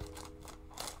one?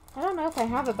 I don't know if I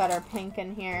have a better pink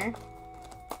in here.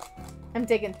 I'm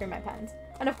digging through my pens.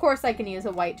 And of course I can use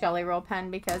a white Jelly Roll pen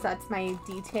because that's my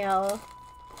detail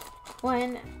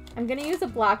one. I'm going to use a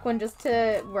black one just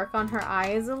to work on her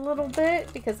eyes a little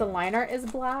bit because the line art is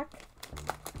black.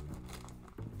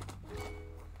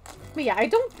 But yeah, I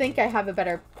don't think I have a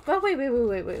better... Oh,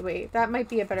 wait. That might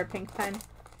be a better pink pen.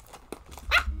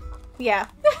 Yeah.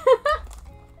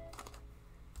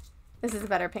 This is a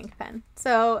better pink pen.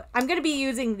 So I'm going to be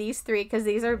using these three because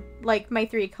these are like my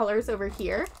three colors over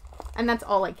here. And that's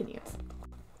all I can use.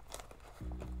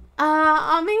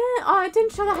 Oh man, oh, it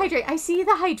didn't show the hydrate. I see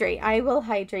the hydrate. I will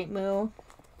hydrate, Moo.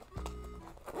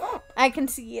 I can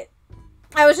see it.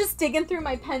 I was just digging through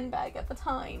my pen bag at the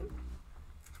time.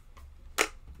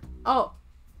 Oh.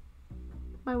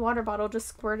 My water bottle just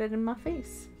squirted in my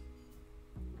face.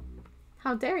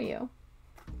 How dare you?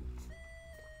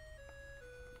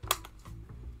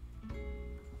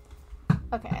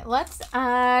 Okay, let's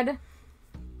add...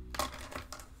 I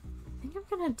think I'm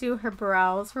gonna do her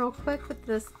brows real quick with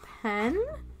this pen.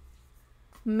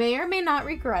 May or may not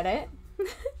regret it.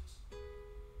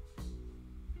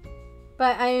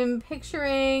 But I'm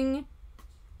picturing,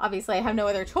 obviously I have no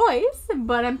other choice,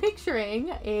 but I'm picturing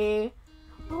a,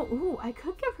 oh, ooh, I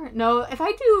could give her, no, if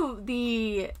I do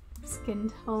the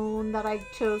skin tone that I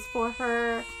chose for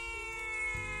her.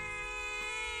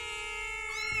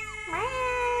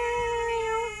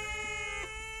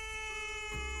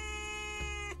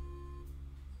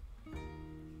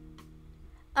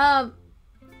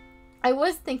 I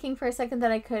was thinking for a second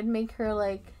that I could make her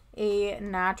like a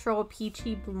natural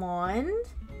peachy blonde.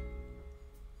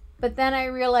 But then I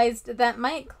realized that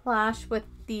might clash with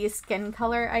the skin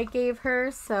color I gave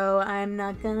her, so I'm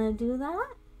not gonna do that.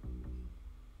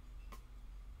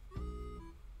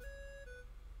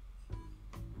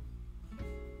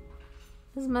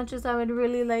 As much as I would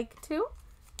really like to.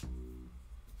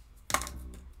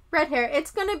 Red hair.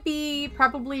 It's gonna be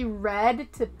probably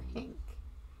red to pink.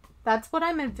 That's what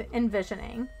I'm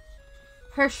envisioning.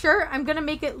 Her shirt, I'm going to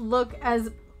make it look as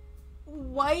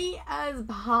white as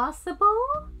possible.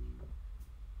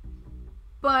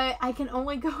 But I can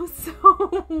only go so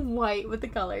white with the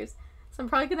colors. So I'm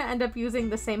probably going to end up using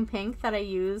the same pink that I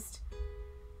used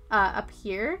up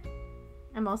here.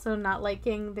 I'm also not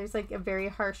liking, there's like a very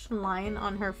harsh line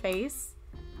on her face.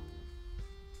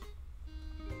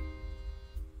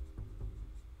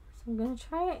 So I'm going to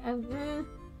try it.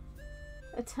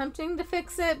 Attempting to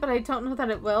fix it, but I don't know that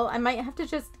it will. I might have to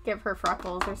just give her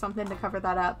freckles or something to cover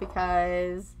that up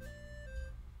because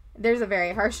there's a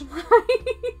very harsh line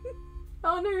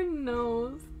on her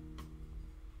nose.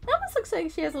 It almost looks like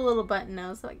she has a little button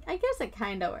nose, so I guess it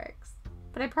kind of works.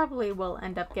 But I probably will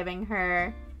end up giving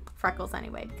her freckles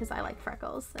anyway because I like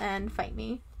freckles and fight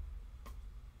me.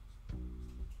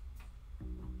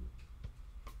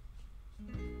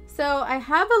 So I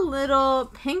have a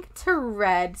little pink to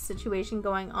red situation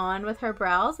going on with her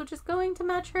brows, which is going to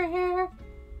match her hair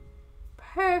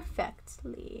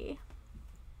perfectly.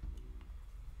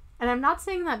 And I'm not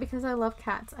saying that because I love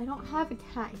cats. I don't have a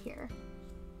cat here.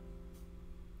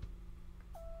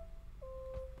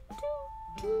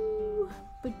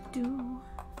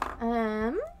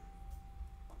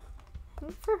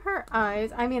 For her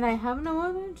eyes, I mean, I have no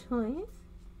other choice.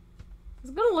 It's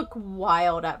gonna look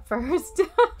wild at first.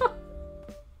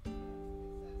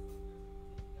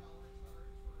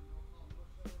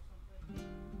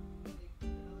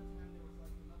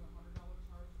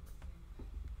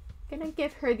 Gonna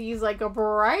give her these like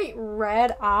bright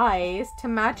red eyes to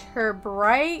match her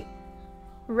bright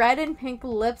red and pink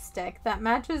lipstick that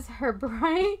matches her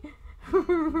bright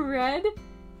red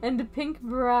and pink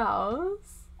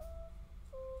brows.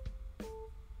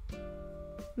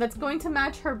 That's going to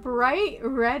match her bright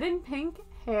red and pink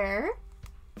hair.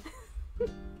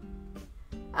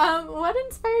 What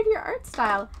inspired your art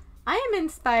style? I am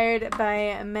inspired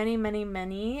by many, many,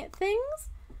 many things.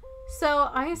 So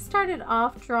I started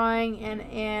off drawing in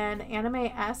an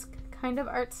anime-esque kind of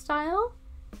art style.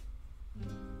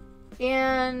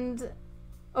 And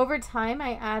over time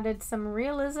I added some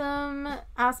realism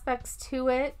aspects to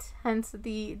it, hence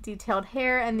the detailed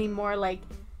hair and the more like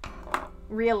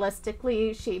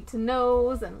realistically shaped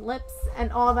nose and lips and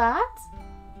all that.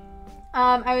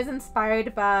 I was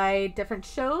inspired by different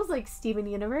shows like Steven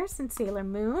Universe and Sailor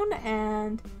Moon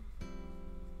and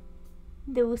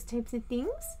those types of things,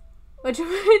 which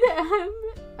would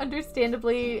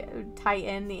understandably tie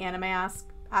in the anime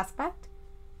aspect.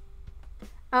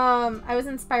 I was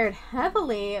inspired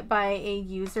heavily by a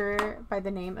user by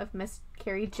the name of Miss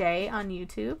Carrie J on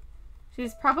YouTube.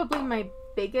 She's probably my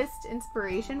biggest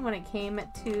inspiration when it came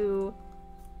to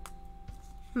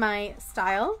my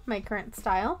style, my current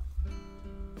style.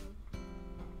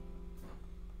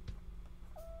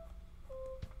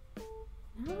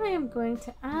 Now I am going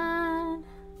to add,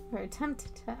 or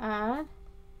attempt to add,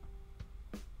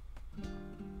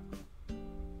 a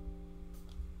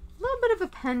little bit of a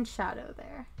pen shadow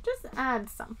there. Just add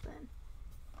something.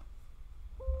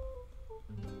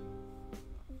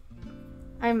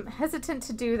 I'm hesitant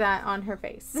to do that on her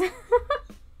face.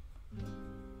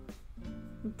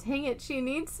 Dang it, she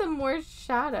needs some more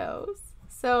shadows.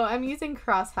 So I'm using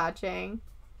cross-hatching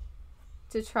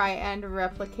to try and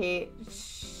replicate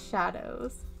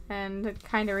shadows, and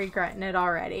kind of regretting it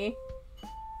already.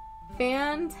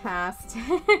 Fantastic.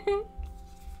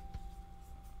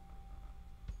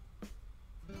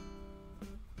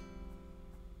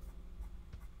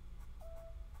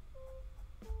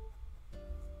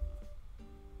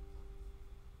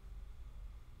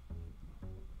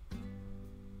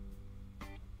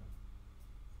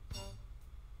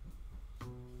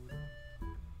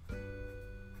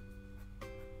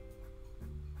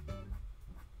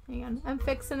 Hang on, I'm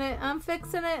fixing it, I'm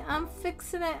fixing it, I'm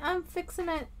fixing it, I'm fixing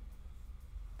it.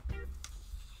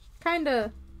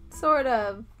 Kinda, sort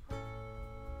of,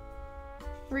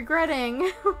 regretting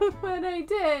what I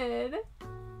did.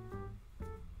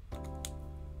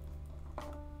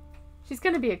 She's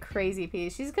gonna be a crazy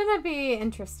piece. She's gonna be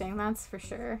interesting, that's for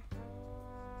sure.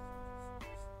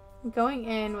 I'm going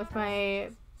in with my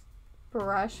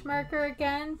brush marker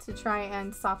again to try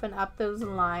and soften up those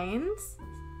lines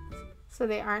so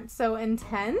they aren't so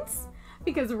intense,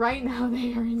 because right now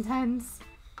they are intense.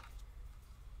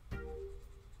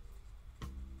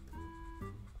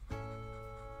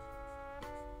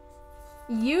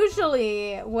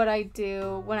 Usually what I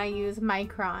do when I use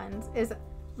microns is,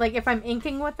 like, if I'm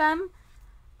inking with them,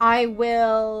 I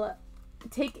will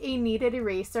take a kneaded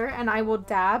eraser and I will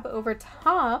dab over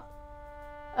top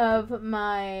of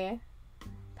my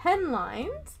pen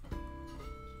lines.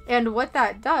 And what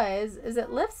that does is it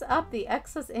lifts up the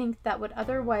excess ink that would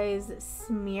otherwise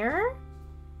smear.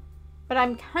 But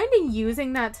I'm kind of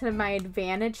using that to my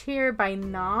advantage here by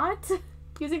not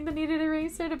using the kneaded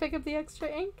eraser to pick up the extra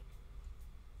ink.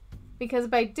 Because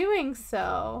by doing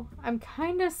so, I'm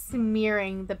kind of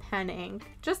smearing the pen ink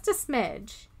just a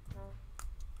smidge.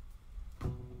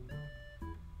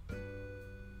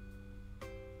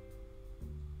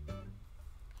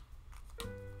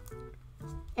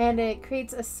 And it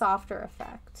creates a softer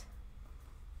effect.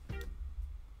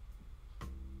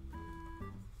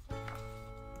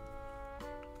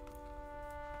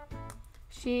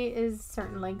 She is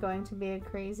certainly going to be a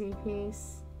crazy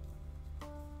piece.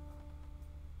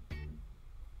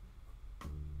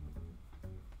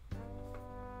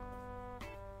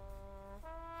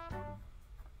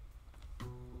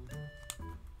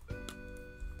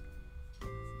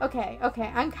 Okay,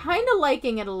 I'm kind of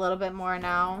liking it a little bit more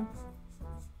now.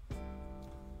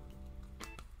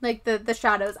 Like the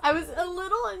shadows. I was a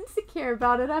little insecure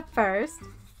about it at first.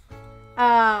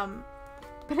 But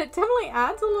it definitely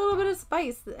adds a little bit of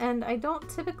spice, and I don't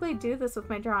typically do this with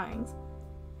my drawings.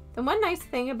 The one nice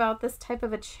thing about this type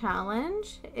of a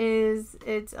challenge is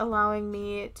it's allowing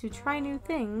me to try new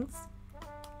things.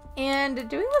 And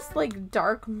doing this like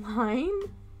dark line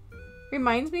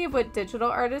reminds me of what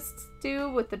digital artists do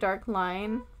with the dark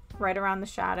line right around the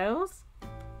shadows.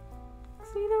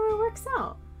 So, you know, it works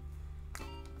out.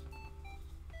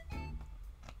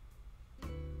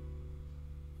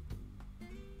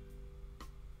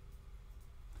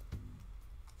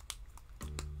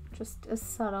 just a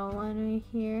subtle one right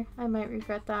here. I might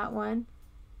regret that one.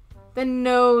 The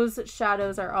nose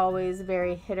shadows are always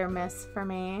very hit or miss for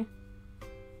me.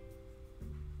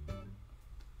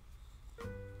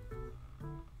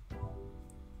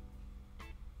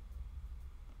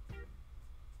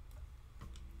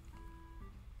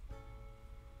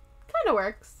 Kind of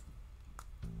works.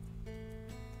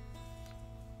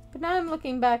 But now I'm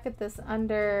looking back at this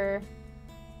under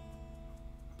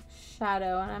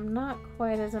shadow and I'm not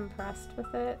quite as impressed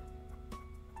with it.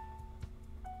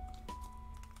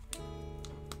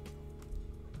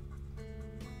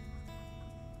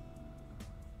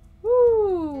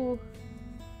 Woo!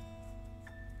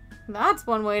 That's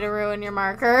one way to ruin your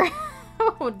marker.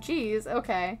 Oh, geez.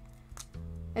 Okay.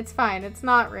 It's fine. It's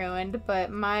not ruined,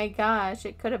 but my gosh,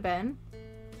 it could have been.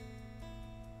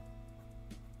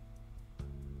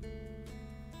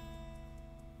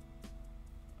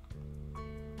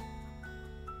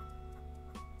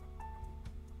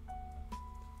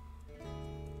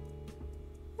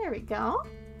 There we go.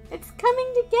 It's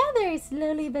coming together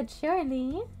slowly but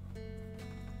surely.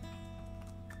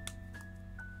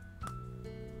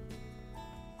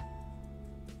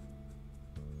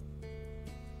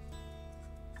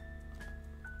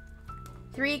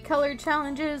 Three color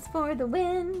challenges for the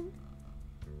win.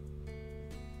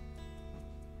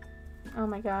 Oh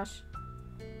my gosh.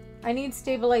 I need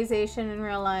stabilization in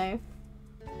real life.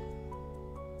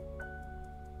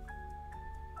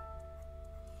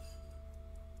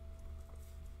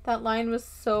 That line was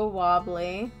so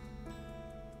wobbly.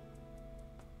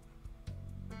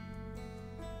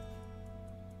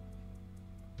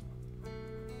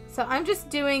 So I'm just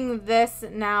doing this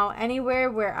now anywhere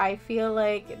where I feel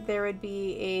like there would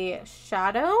be a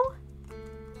shadow.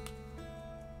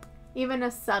 Even a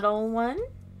subtle one.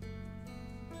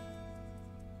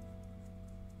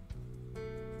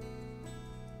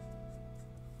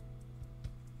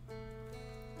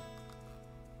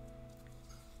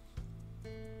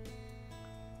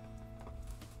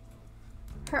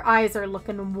 Her eyes are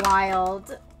looking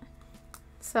wild.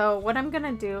 So what I'm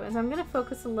gonna do is I'm gonna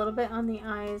focus a little bit on the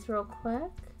eyes real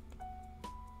quick.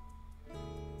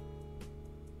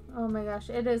 Oh my gosh,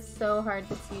 it is so hard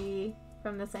to see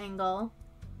from this angle.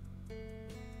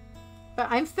 But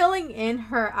I'm filling in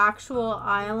her actual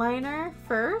eyeliner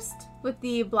first with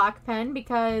the black pen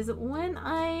because when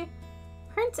I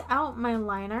print out my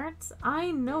line arts,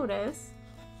 I notice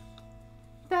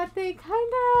that they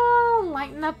kind of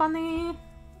lighten up on the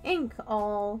ink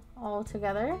all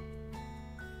together.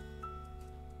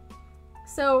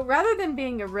 So rather than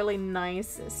being a really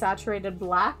nice saturated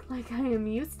black like I am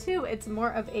used to, it's more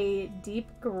of a deep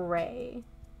gray.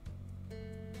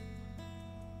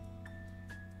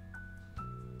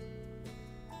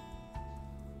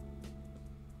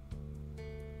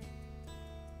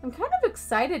 I'm kind of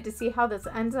excited to see how this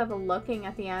ends up looking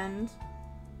at the end.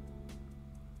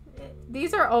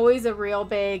 These are always a real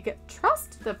big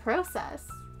trust the process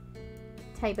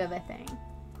type of a thing.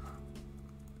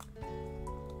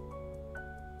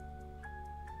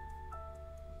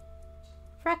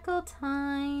 Freckle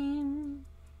time.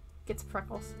 Gets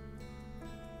freckles.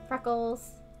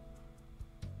 Freckles.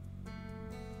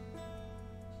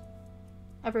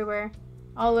 Everywhere.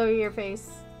 All over your face.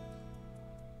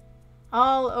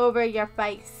 All over your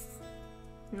face.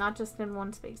 Not just in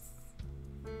one space.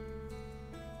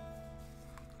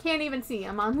 Can't even see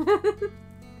them on the...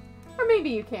 Or maybe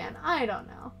you can. I don't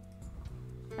know.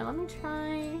 Now let me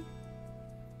try...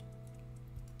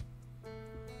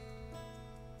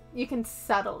 You can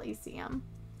subtly see them.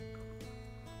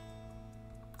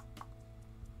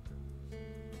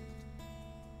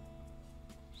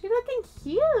 She's looking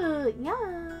cute.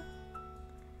 Yeah.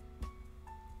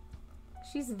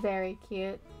 She's very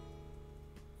cute.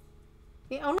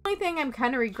 The only thing I'm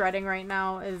kind of regretting right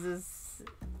now is this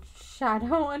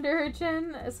shadow under her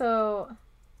chin. So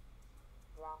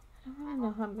I don't really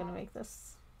know how I'm going to make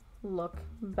this look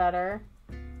better.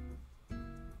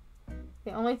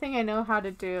 The only thing I know how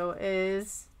to do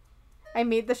is I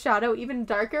made the shadow even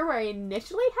darker where I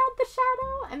initially had the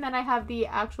shadow, and then I have the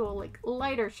actual like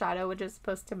lighter shadow which is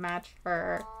supposed to match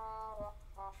her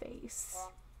face.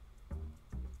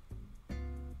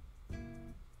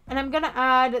 And I'm gonna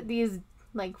add these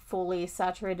like fully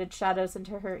saturated shadows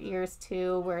into her ears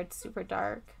too, where it's super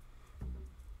dark.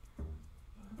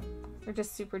 Or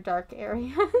just super dark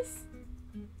areas.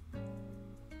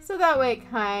 So that way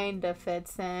it kind of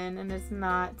fits in and is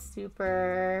not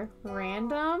super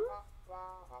random.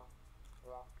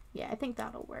 Yeah, I think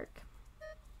that'll work.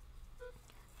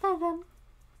 Ta-da.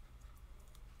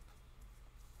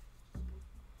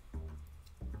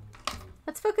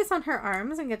 Let's focus on her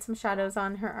arms and get some shadows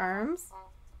on her arms.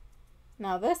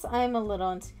 Now this I'm a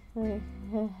little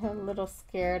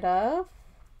scared of.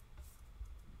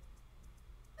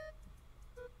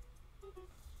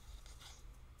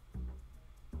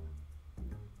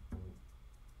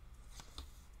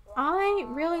 I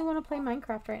really want to play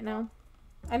Minecraft right now.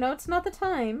 I know it's not the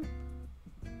time.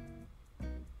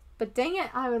 But dang it,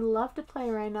 I would love to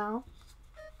play right now.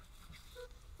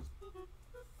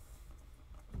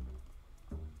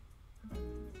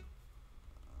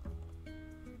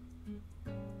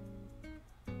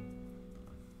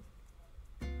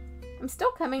 I'm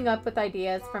still coming up with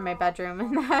ideas for my bedroom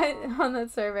and that on that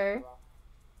server.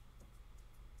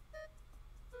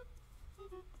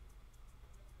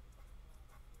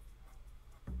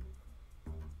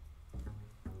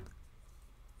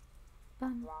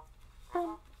 Bum,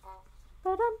 bum,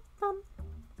 ba-dum, bum.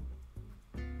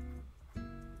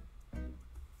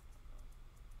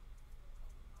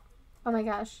 Oh my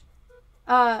gosh.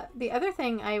 The other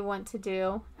thing I want to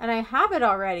do, and I have it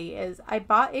already, is I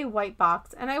bought a white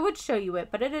box, and I would show you it,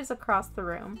 but it is across the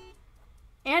room.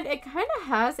 And it kind of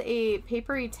has a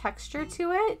papery texture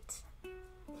to it.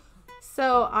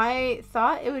 So I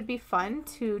thought it would be fun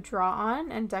to draw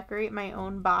on and decorate my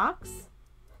own box.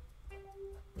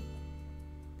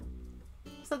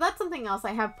 So that's something else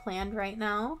I have planned right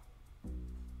now.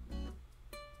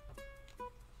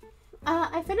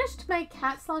 I finished my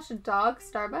cat/dog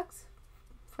Starbucks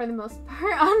for the most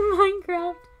part on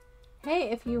Minecraft.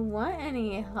 Hey, if you want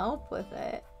any help with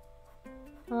it,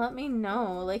 let me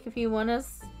know. Like if you want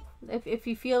us, if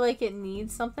you feel like it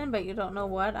needs something but you don't know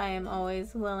what, I am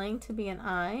always willing to be an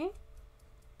eye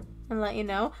and let you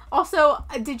know. Also,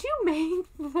 did you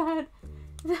make that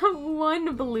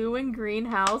one blue and green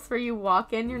house where you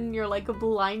walk in and you're like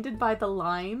blinded by the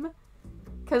lime?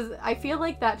 Because I feel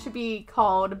like that should be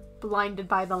called Blinded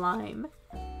by the Lime.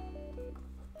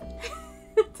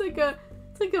 It's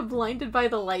like a blinded by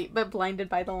the light, but blinded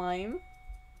by the lime.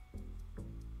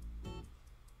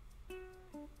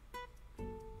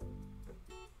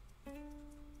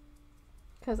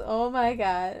 Because, oh my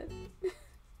god.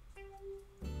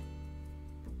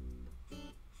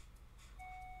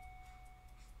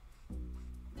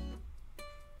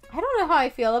 I don't know how I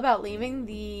feel about leaving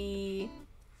the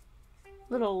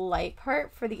little light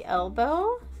part for the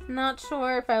elbow. Not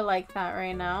sure if I like that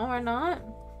right now or not.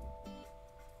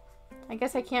 I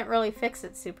guess I can't really fix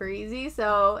it super easy,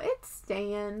 so it's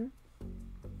staying.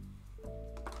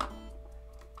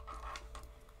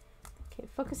 Okay,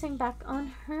 focusing back on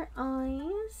her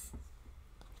eyes.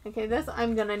 Okay, this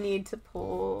I'm gonna need to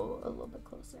pull a little bit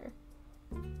closer.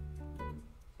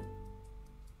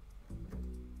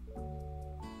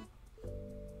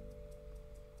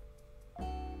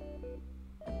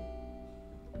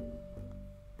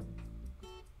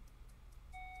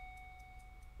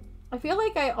 I feel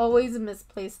like I always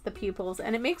misplace the pupils,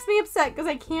 and it makes me upset because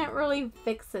I can't really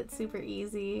fix it super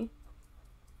easy.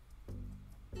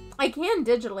 I can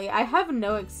digitally. I have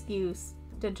no excuse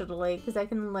digitally because I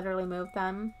can literally move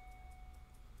them.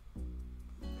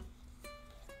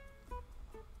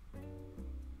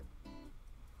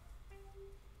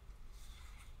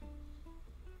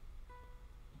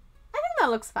 I think that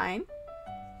looks fine.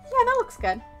 Yeah, that looks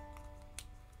good.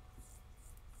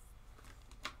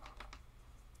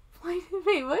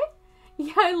 Wait, what?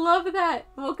 Yeah, I love that.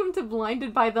 Welcome to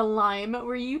Blinded by the Lime,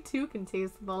 where you too can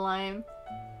taste the lime.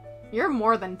 You're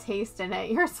more than tasting it.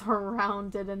 You're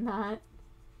surrounded in that.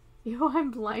 Yo,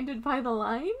 I'm blinded by the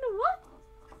lime?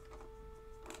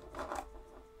 What?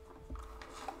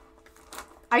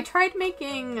 I tried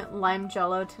making lime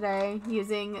jello today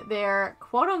using their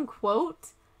quote-unquote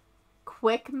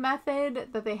quick method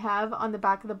that they have on the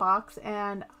back of the box,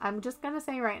 and I'm just gonna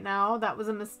say right now that was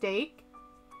a mistake.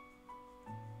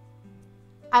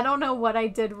 I don't know what I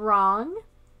did wrong,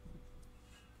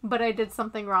 but I did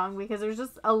something wrong because there's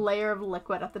just a layer of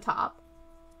liquid at the top.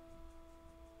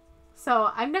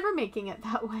 So I'm never making it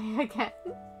that way again.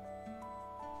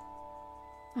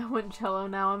 I want Jello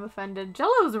now, I'm offended.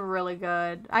 Jello's really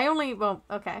good. Well,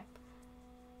 okay.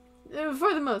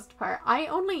 For the most part, I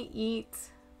only eat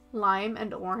lime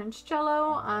and orange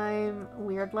Jello. I'm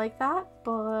weird like that,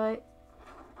 but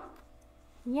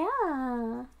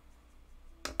yeah.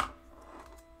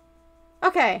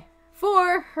 Okay,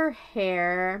 for her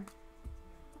hair,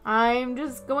 I'm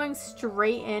just going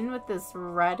straight in with this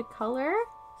red color.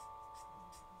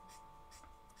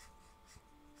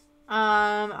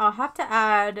 I'll have to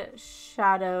add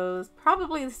shadows,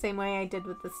 probably the same way I did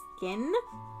with the skin,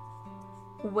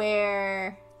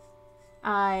 where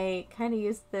I kind of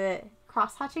used the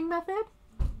cross-hatching method.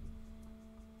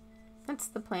 That's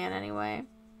the plan anyway.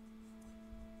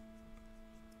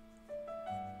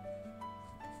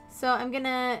 So I'm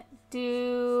gonna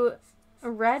do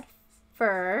red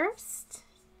first.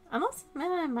 Unless,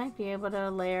 I might be able to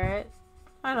layer it.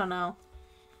 I don't know.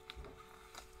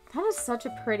 That is such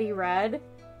a pretty red.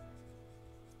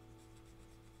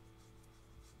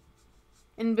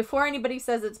 And before anybody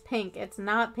says it's pink, it's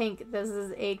not pink. This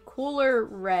is a cooler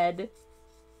red.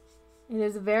 It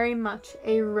is very much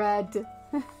a red.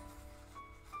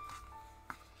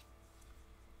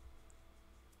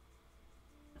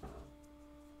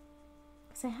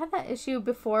 I had that issue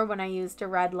before when I used a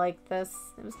red like this.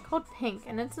 It was called pink,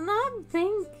 and it's not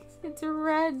pink. It's a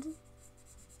red.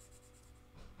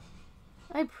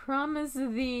 I promise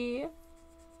thee.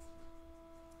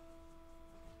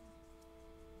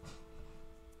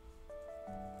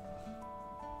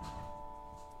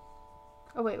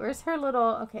 Oh wait, where's her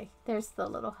little... Okay, there's the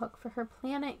little hook for her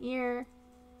planet ear.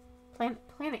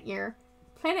 Planet ear?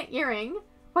 Planet earring?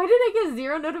 Why did I get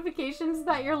 0 notifications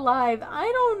that you're live?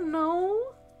 I don't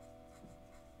know.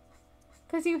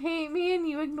 Because you hate me and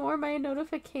you ignore my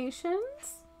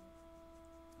notifications?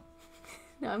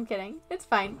 No, I'm kidding. It's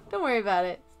fine. Don't worry about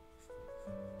it.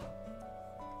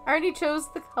 I already chose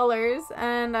the colors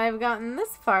and I've gotten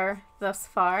this far thus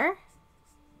far.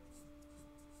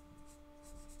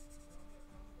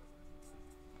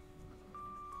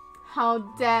 How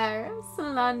dare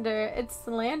slander. It's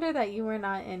slander that you were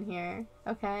not in here,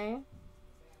 okay?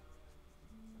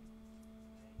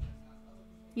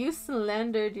 You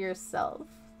slandered yourself.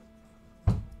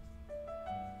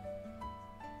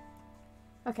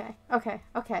 Okay.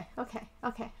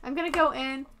 I'm gonna go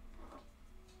in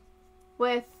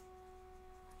with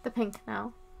the pink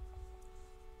now.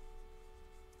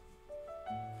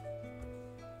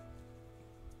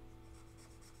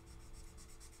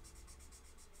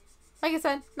 Like I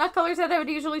said, not colors that I would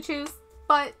usually choose,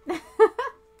 but...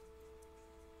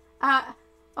 oh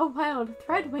wow,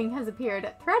 Threadwing has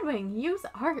appeared. Threadwing, use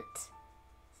art.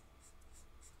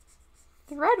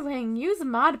 Threadwing, use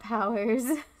mod powers.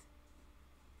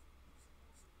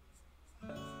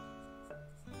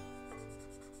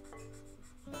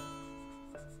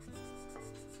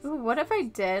 Ooh, what if I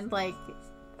did, like...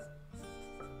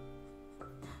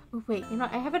 Ooh, wait, you know,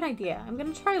 I have an idea. I'm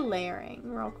gonna try layering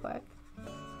real quick.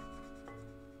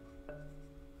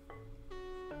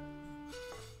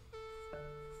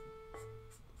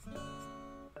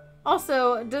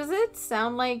 Also, does it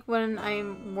sound like when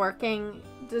I'm working,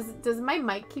 does my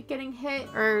mic keep getting hit?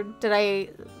 Or did I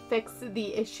fix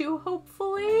the issue,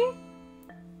 hopefully?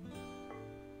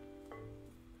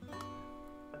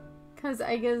 Because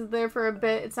I guess there for a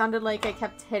bit, it sounded like I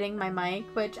kept hitting my mic,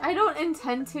 which I don't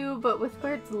intend to, but with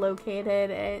where it's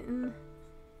located, it...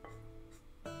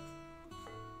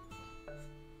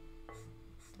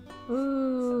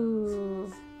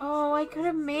 Ooh... Oh, I could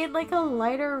have made like a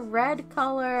lighter red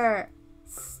color.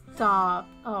 Stop.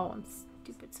 Oh, I'm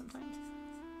stupid sometimes.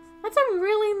 That's a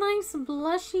really nice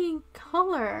blushy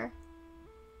color.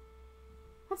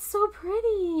 That's so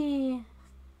pretty.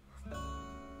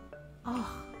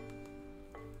 Oh.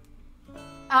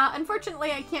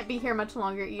 Unfortunately, I can't be here much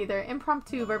longer either.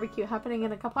 Impromptu barbecue happening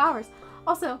in a couple hours.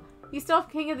 Also, you still have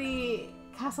King of the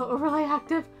Castle overlay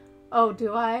active? Oh,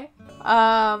 do I?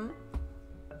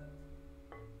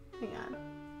 Hang on.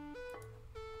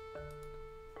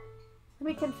 Let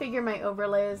me configure my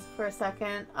overlays for a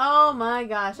second. Oh my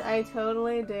gosh, I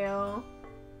totally do.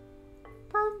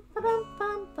 Bum, ba-dum,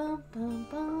 bum, bum, bum,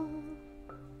 bum.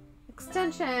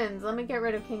 Extensions. Let me get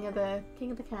rid of King of the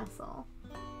Castle.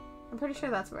 I'm pretty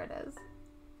sure that's where it is.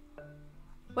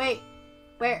 Wait,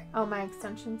 where? Oh, my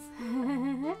extensions.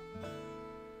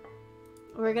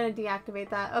 We're gonna deactivate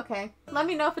that. Okay. Let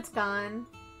me know if it's gone.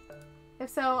 If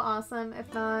so, awesome.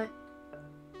 If not,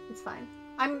 it's fine.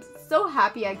 I'm so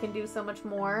happy I can do so much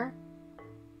more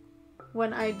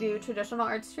when I do traditional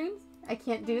art streams. I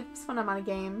can't do this when I'm on a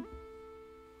game.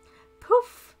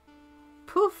 Poof!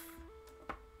 Poof!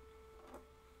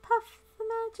 Puff the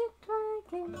magic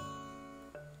dragon.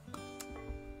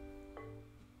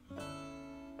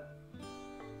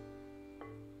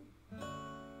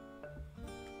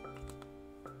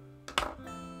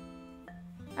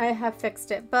 I have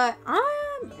fixed it, but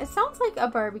it sounds like a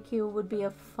barbecue would be a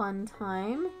fun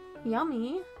time.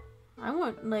 Yummy. I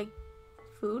want, like,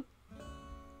 food.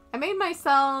 I made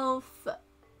myself,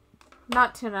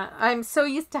 not tuna. I'm so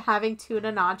used to having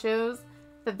tuna nachos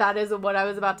that is what I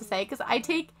was about to say. Because I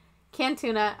take canned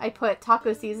tuna, I put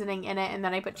taco seasoning in it, and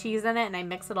then I put cheese in it, and I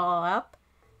mix it all up.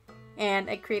 And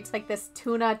it creates, like, this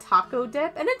tuna taco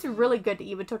dip. And it's really good to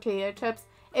eat with tortilla chips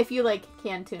if you like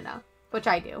canned tuna, which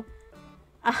I do.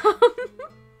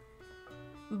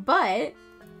 But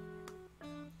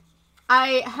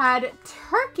I had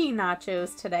turkey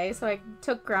nachos today, so I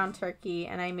took ground turkey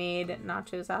and I made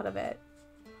nachos out of it.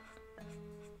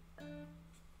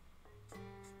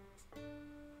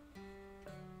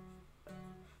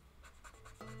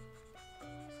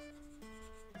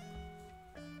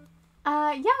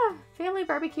 Yeah, family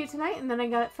barbecue tonight, and then I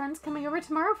got friends coming over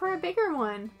tomorrow for a bigger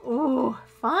one. Ooh,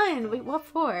 fun. Wait, what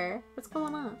for? What's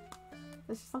going on?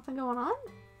 Is there something going on?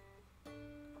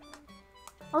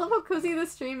 I love how cozy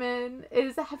this stream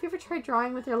is. Have you ever tried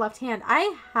drawing with your left hand?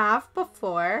 I have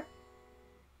before.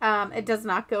 It does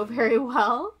not go very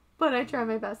well, but I try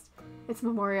my best. It's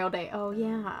Memorial Day. Oh,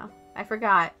 yeah. I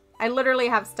forgot. I literally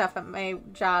have stuff at my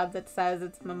job that says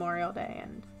it's Memorial Day,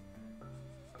 and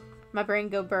my brain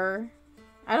go burr.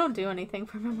 I don't do anything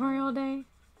for Memorial Day.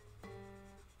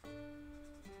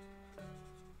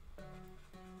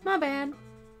 My bad.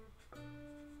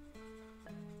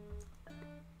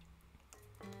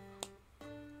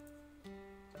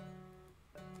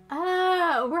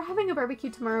 We're having a barbecue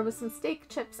tomorrow with some steak,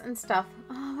 chips, and stuff.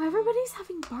 Oh, everybody's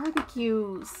having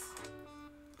barbecues.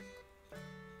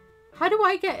 How do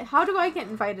I get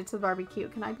invited to the barbecue?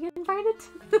 Can I be invited to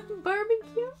the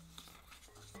barbecue?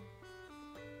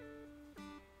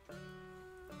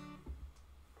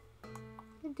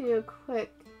 Do a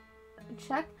quick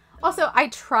check. Also, I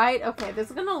tried, okay, this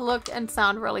is gonna look and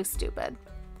sound really stupid,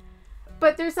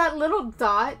 but there's that little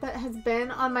dot that has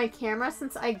been on my camera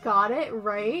since I got it,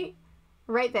 right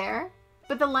there,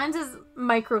 but the lens is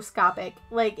microscopic.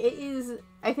 Like, it is,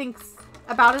 I think,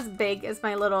 about as big as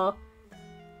my little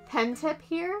pen tip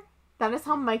here. That is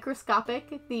how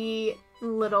microscopic the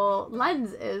little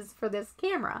lens is for this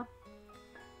camera.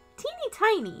 Teeny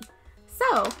tiny.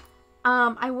 So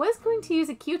I was going to use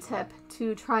a Q-tip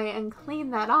to try and clean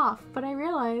that off, but I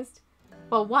realized,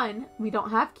 well, one, we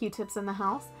don't have Q-tips in the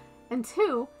house, and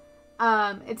two,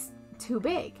 it's too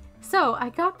big. So I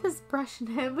got this brush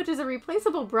nib, which is a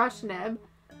replaceable brush nib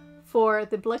for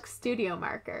the Blick Studio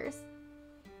markers.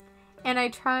 And I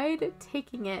tried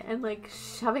taking it and like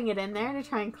shoving it in there to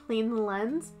try and clean the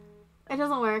lens. It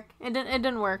doesn't work. It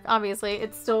didn't work, obviously.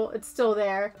 It's still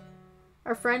there.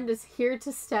 Our friend is here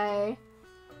to stay.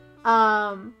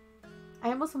 I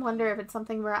almost wonder if it's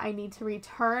something where I need to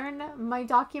return my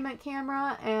document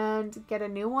camera and get a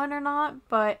new one or not,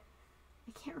 but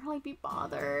I can't really be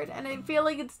bothered, and I feel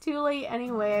like it's too late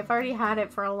anyway. I've already had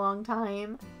it for a long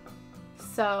time,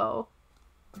 so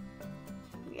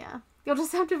yeah. You'll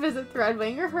just have to visit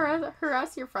Threadwing or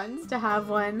harass your friends to have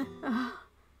one. Ugh.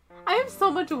 I have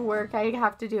so much work I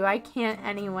have to do. I can't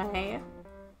anyway.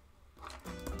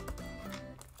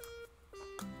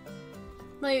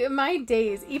 Like, my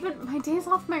days, even my days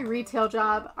off my retail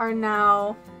job are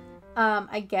now,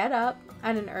 I get up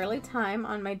at an early time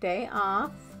on my day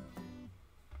off,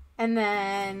 and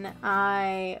then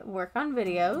I work on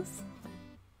videos.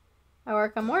 I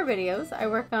work on more videos. I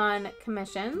work on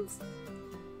commissions.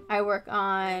 I work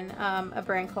on a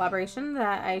brand collaboration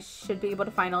that I should be able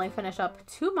to finally finish up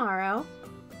tomorrow.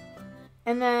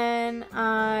 And then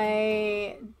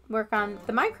I work on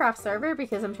the Minecraft server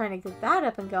because I'm trying to get that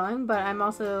up and going, but I'm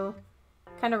also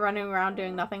kind of running around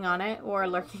doing nothing on it or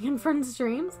lurking in friends'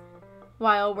 streams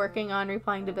while working on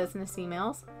replying to business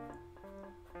emails.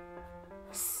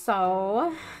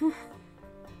 So,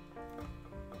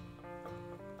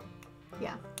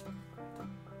 yeah.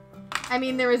 I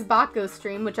mean, there was Bako's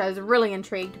stream, which I was really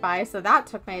intrigued by, so that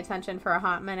took my attention for a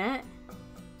hot minute.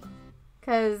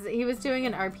 Because he was doing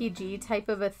an RPG type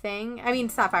of a thing. I mean,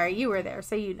 Sapphire, you were there,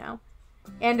 so you know.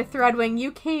 And Threadwing,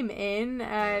 you came in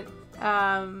at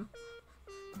a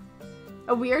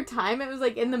weird time. It was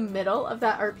like in the middle of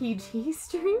that RPG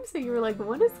stream, so you were like,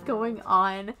 what is going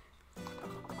on?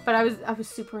 But I was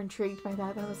super intrigued by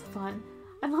that. That was fun.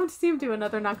 I'd love to see him do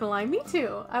another, not gonna lie. Me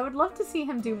too. I would love to see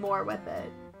him do more with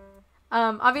it.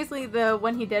 Obviously, the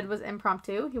one he did was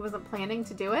impromptu. He wasn't planning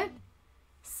to do it.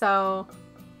 So,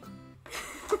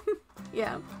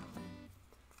 yeah.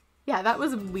 Yeah, that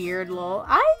was weird, lol.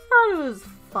 I thought it was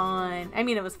fun. I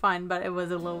mean, it was fun, but it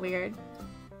was a little weird.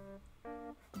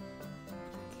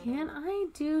 Can I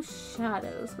do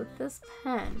shadows with this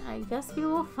pen? I guess we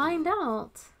will find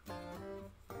out.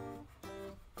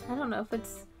 I don't know if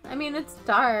it's... I mean, it's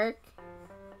dark.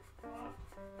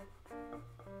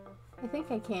 I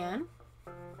think I can.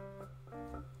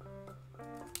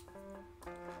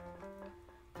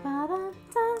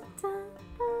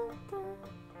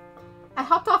 I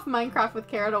hopped off Minecraft with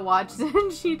Kara to watch,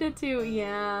 and she did too.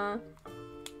 Yeah.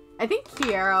 I think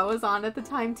Kiara was on at the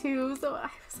time too, so I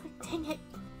was like, dang it.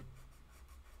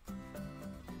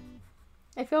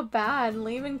 I feel bad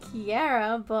leaving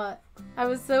Kiara, but I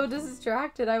was so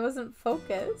distracted I wasn't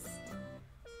focused.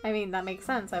 I mean, that makes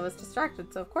sense. I was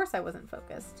distracted, so of course I wasn't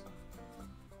focused.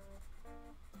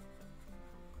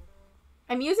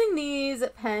 I'm using these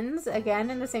pens, again,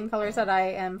 in the same colors that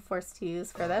I am forced to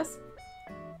use for this,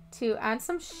 to add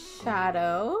some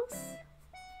shadows.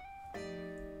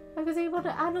 I was able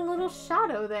to add a little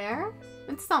shadow there.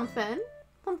 And something.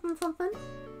 Something.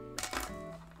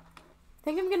 I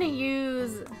think I'm going to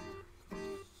use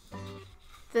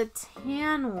the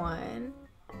tan one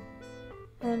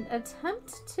and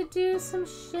attempt to do some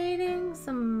shading,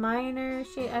 some minor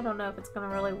shade. I don't know if it's going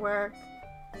to really work.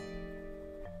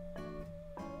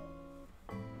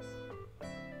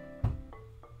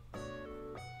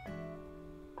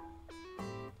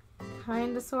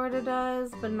 Kind of sort of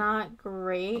does, but not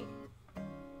great.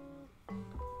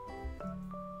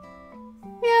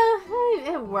 Yeah,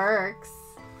 it works.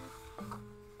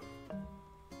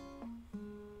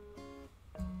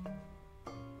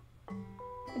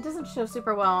 It doesn't show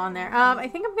super well on there. I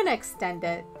think I'm gonna extend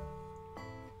it.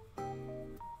 I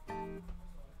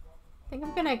think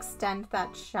I'm gonna extend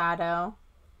that shadow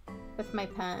with my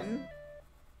pen.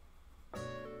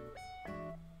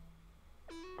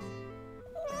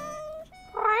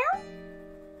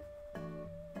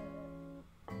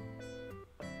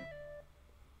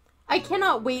 I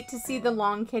cannot wait to see the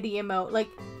long kitty emote. Like,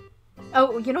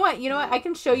 oh, you know what? I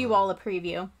can show you all a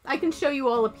preview. I can show you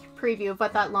all a preview of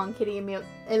what that long kitty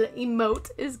emote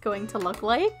is going to look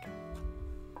like.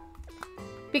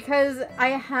 Because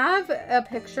I have a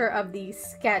picture of the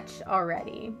sketch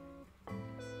already.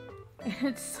 And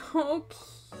it's so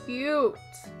cute.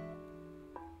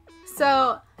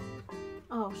 So,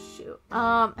 oh shoot.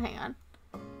 Hang on.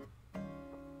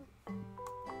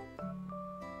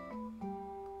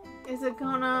 Is it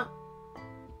gonna...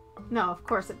 No, of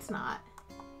course it's not.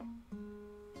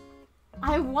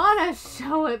 I want to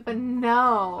show it, but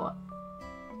no.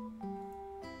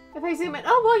 If I zoom in...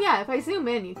 Oh, well, yeah. If I zoom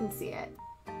in, you can see it.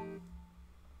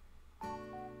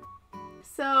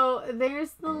 So,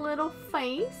 there's the little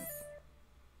face.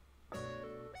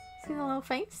 See the little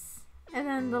face? And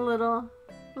then the little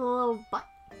butt.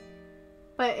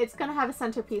 But it's going to have a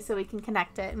centerpiece so we can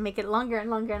connect it and make it longer and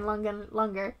longer and longer and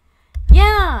longer.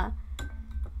 Yeah!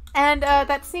 And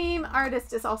that same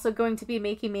artist is also going to be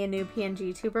making me a new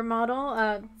PNGTuber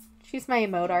model. She's my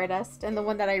emote artist and the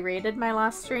one that I rated my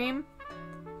last stream.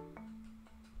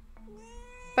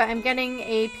 But I'm getting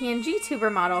a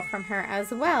PNGTuber model from her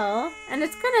as well. And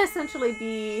it's going to essentially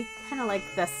be kind of like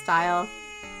this style.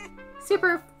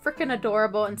 Super freaking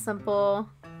adorable and simple.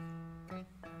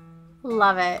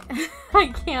 Love it. I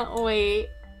can't wait.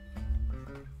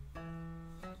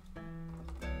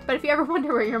 But if you ever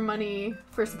wonder where your money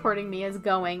for supporting me is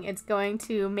going, it's going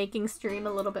to making stream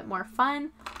a little bit more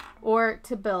fun or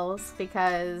to bills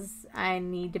because I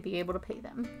need to be able to pay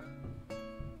them.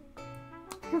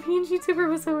 Your PNGTuber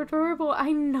was so adorable.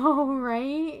 I know,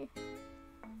 right?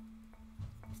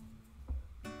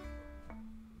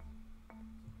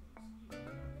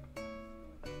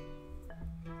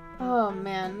 Oh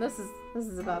man, this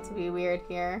is about to be weird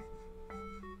here.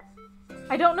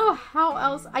 I don't know how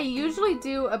else. I usually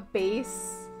do a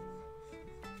base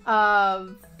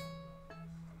of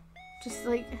just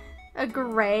like a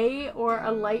gray or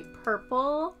a light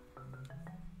purple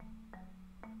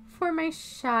for my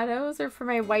shadows or for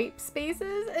my white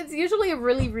spaces. It's usually a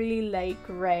really, really light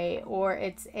gray or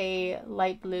it's a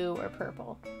light blue or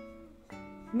purple.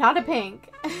 Not a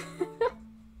pink.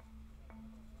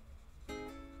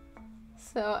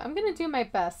 So I'm gonna do my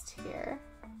best here.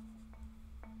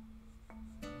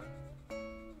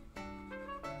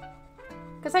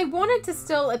 Because I want it to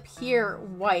still appear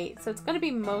white, so it's going to be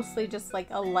mostly just like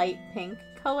a light pink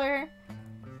color.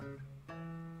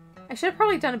 I should have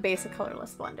probably done a basic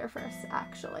colorless blender first,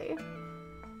 actually.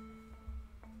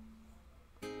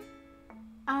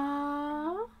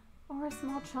 Or a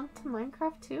small chunk to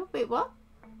Minecraft too? Wait, what?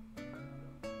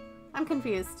 I'm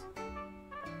confused.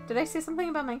 Did I say something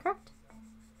about Minecraft?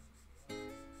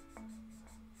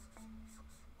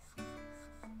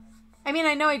 I mean,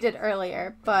 I know I did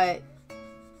earlier, but...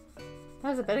 that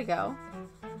was a bit ago.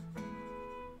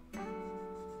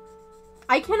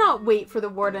 I cannot wait for the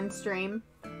Warden stream.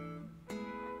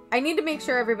 I need to make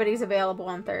sure everybody's available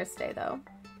on Thursday, though.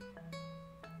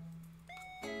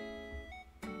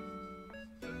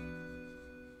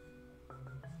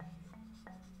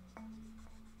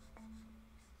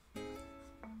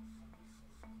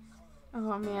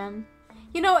 Oh, man.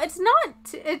 You know, it's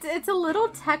not... It's a little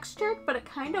textured, but it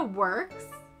kind of works.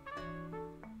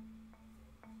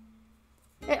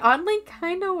 It oddly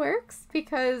kind of works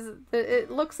because it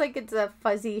looks like it's a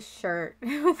fuzzy shirt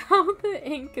without the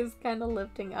ink is kind of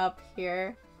lifting up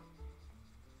here.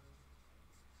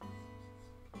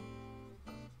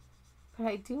 But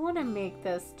I do want to make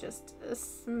this just a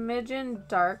smidgen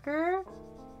darker.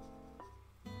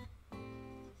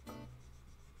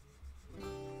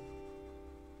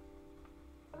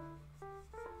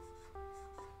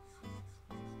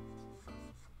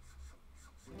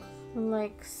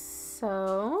 Like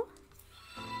so.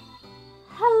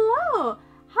 Hello!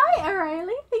 Hi,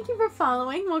 O'Reilly! Thank you for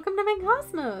following. Welcome to my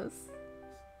cosmos.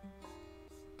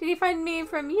 Did you find me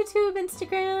from YouTube,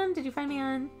 Instagram? Did you find me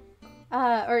on...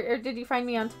 or did you find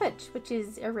me on Twitch? Which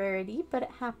is a rarity, but it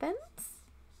happens.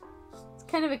 It's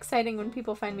kind of exciting when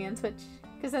people find me on Twitch.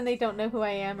 Because then they don't know who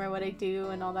I am or what I do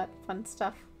and all that fun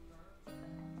stuff.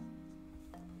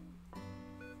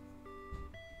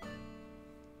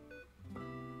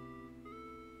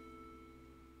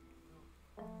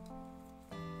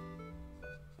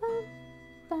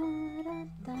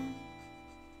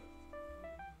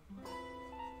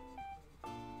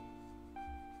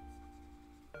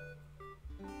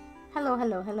 Hello,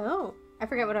 hello, hello. I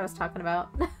forget what I was talking about.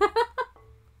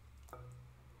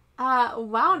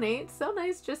 Wow, Nate. So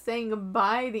nice just saying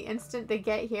goodbye the instant they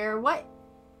get here. What?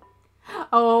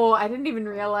 Oh, I didn't even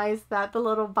realize that. The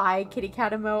little bye kitty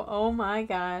cat emote. Oh my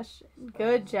gosh.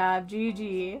 Good job,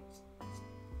 GG.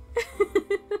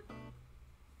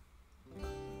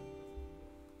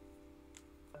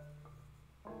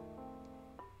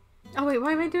 Oh wait,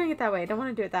 why am I doing it that way? I don't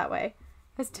want to do it that way.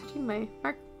 I was touching my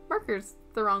markers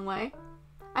the wrong way.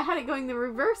 I had it going the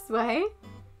reverse way.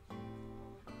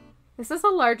 This is a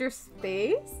larger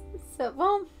space. So,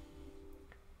 well,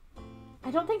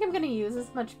 I don't think I'm going to use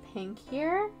as much pink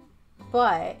here,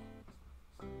 but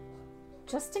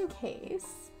just in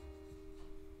case,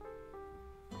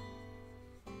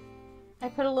 I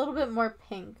put a little bit more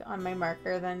pink on my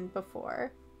marker than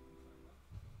before.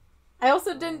 I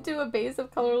also didn't do a base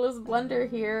of colorless blender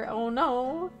here. Oh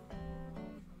no.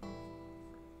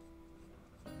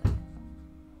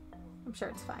 I'm sure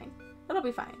it's fine. It'll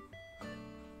be fine.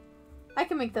 I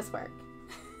can make this work.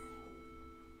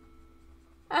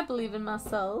 I believe in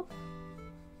myself.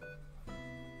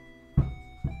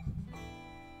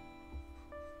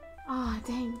 Ah, oh,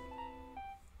 dang.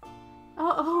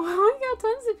 Oh, we got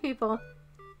tons of people.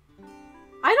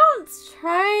 I don't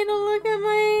try to look at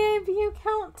my view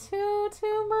count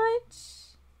too much.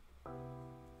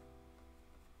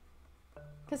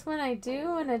 Because when I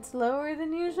do, and it's lower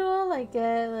than usual, I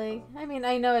get like, I mean,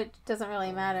 I know it doesn't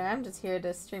really matter. I'm just here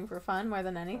to stream for fun more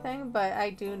than anything. But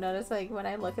I do notice like when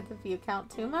I look at the view count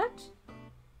too much,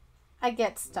 I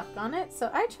get stuck on it. So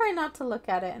I try not to look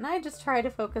at it. And I just try to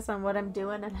focus on what I'm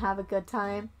doing and have a good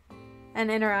time. And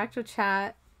interact with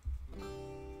chat.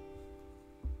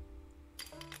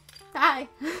 Hi.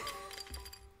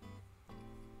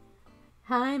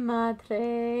 Hi,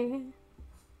 madre.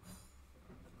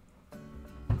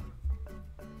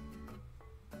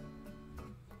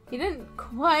 You didn't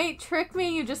quite trick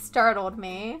me, you just startled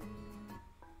me.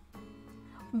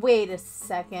 Wait a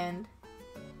second.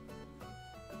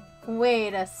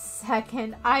 Wait a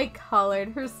second. I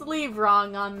colored her sleeve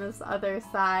wrong on this other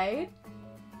side.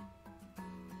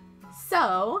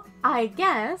 So, I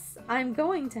guess I'm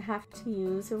going to have to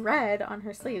use red on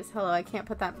her sleeves. Hello, I can't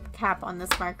put that cap on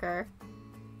this marker.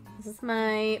 This is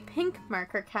my pink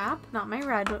marker cap, not my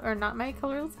red, or not my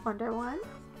colorless blender one.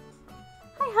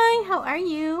 Hi, how are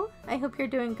you? I hope you're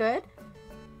doing good.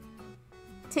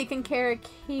 Taking care of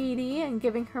Katie and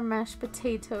giving her mashed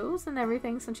potatoes and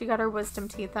everything since she got her wisdom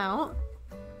teeth out.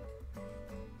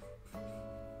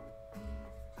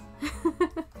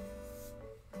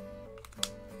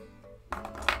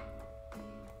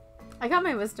 I got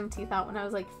my wisdom teeth out when I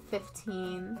was like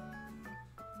 15.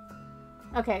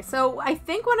 Okay, so I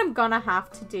think what I'm gonna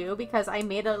have to do, because I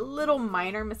made a little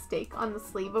minor mistake on the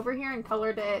sleeve over here and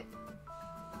colored it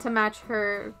to match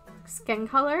her skin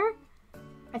color,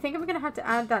 I think I'm gonna have to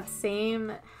add that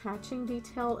same hatching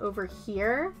detail over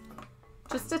here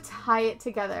just to tie it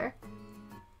together.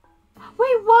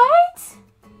 Wait, what?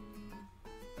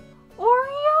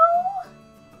 Oreo?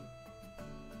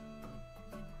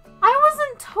 I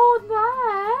wasn't told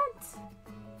that.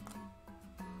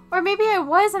 Or maybe I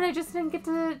was and I just didn't get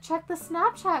to check the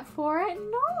Snapchat for it.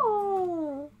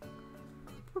 No.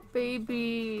 Poor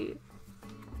baby.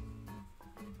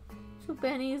 So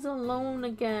Benny's alone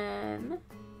again.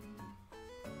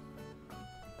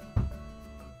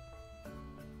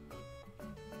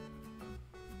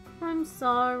 I'm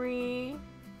sorry.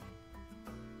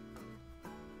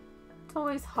 It's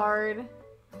always hard.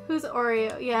 Who's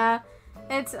Oreo? Yeah.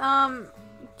 It's,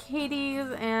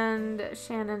 Katie's and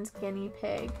Shannon's guinea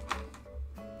pig.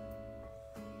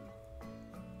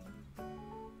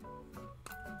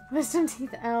 Wisdom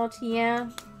teeth out, yeah.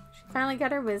 She finally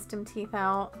got her wisdom teeth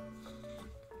out.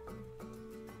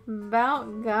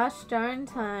 About gosh darn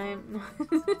time.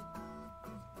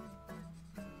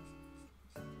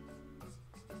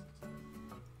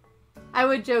 I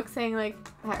would joke saying, like,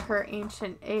 at her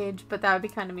ancient age, but that would be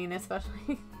kind of mean,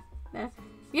 especially.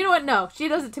 You know what? No, she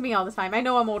does it to me all the time. I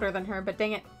know I'm older than her, but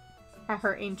dang it. At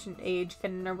her ancient age,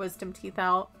 getting her wisdom teeth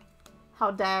out.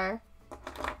 How dare.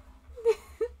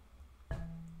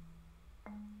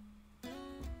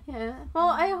 Yeah. Well,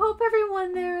 I hope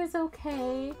everyone there is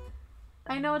okay.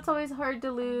 I know it's always hard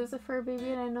to lose a fur baby,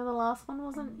 and I know the last one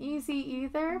wasn't easy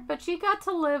either, but she got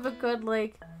to live a good,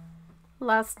 like,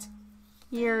 last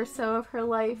year or so of her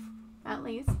life, at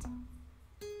least.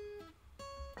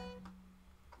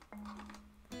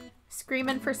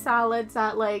 Screaming for salads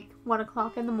at, like, 1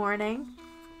 o'clock in the morning.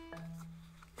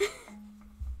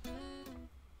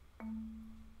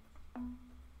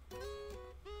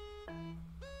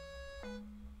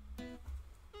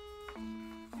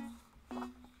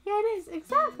 Yeah, it is.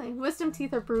 Exactly. Wisdom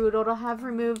teeth are brutal to have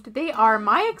removed. They are.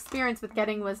 My experience with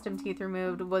getting wisdom teeth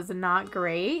removed was not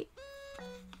great.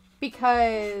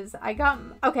 Because I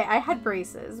had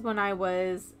braces when I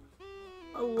was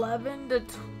 11 to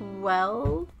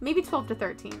 12. Maybe 12 to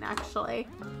 13, actually.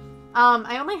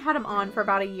 I only had them on for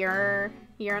about a year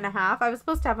and a half. I was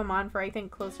supposed to have them on for, I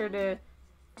think, closer to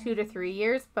 2 to 3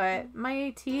 years. But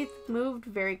my teeth moved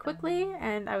very quickly,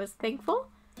 and I was thankful.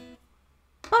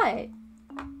 But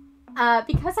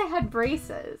because I had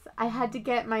braces, I had to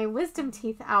get my wisdom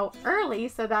teeth out early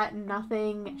so that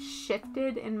nothing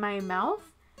shifted in my mouth.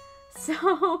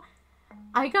 So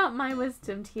I got my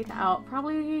wisdom teeth out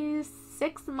probably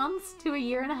 6 months to a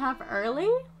year and a half early.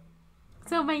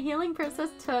 So my healing process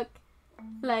took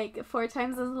like 4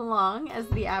 times as long as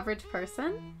the average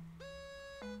person.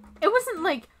 It wasn't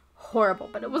like horrible,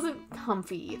 but it wasn't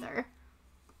comfy either.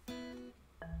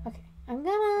 Okay, I'm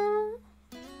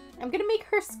gonna make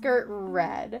her skirt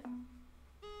red.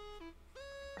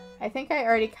 I think I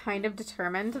already kind of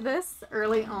determined this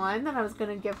early on that I was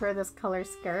gonna give her this color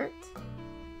skirt.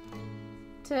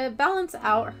 To balance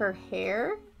out her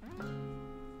hair.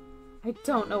 I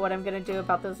don't know what I'm gonna do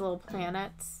about those little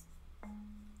planets.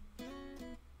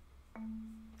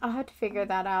 I'll have to figure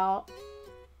that out.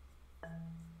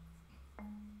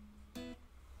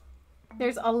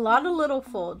 There's a lot of little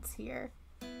folds here.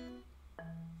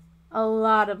 A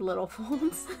lot of little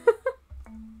folds.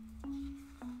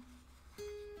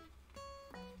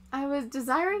 I was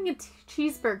desiring a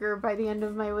cheeseburger by the end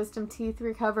of my wisdom teeth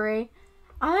recovery.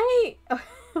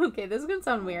 Okay, this is gonna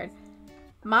sound weird.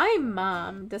 My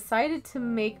mom decided to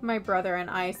make my brother and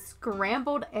I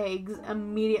scrambled eggs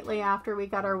immediately after we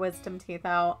got our wisdom teeth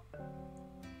out.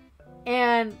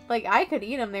 And, like, I could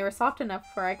eat them. They were soft enough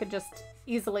where I could just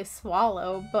easily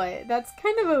swallow, but that's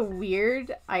kind of a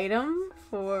weird item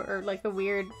or like a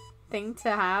weird thing to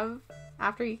have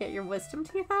after you get your wisdom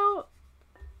teeth out.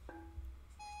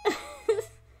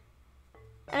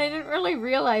 And I didn't really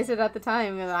realize it at the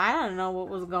time because I don't know what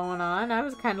was going on. I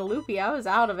was kind of loopy. I was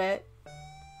out of it.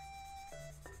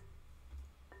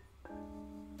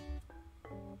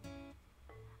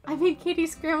 I made Katie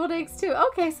scrambled eggs too.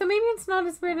 Okay, so maybe it's not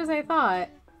as weird as I thought.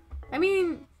 I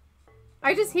mean,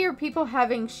 I just hear people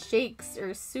having shakes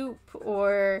or soup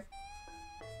or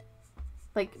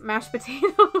like mashed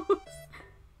potatoes.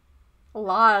 a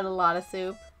lot of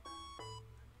soup.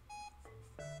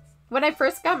 When I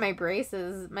first got my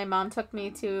braces, my mom took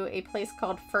me to a place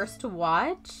called First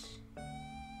Watch.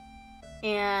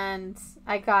 And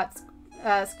I got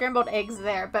scrambled eggs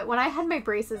there. But when I had my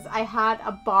braces, I had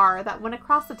a bar that went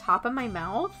across the top of my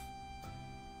mouth.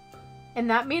 And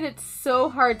that made it so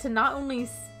hard to not only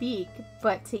speak,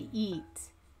 but to eat.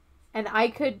 And I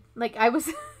could, like, I was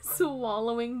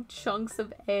swallowing chunks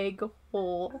of egg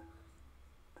whole.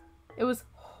 It was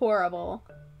horrible.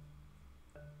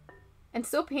 And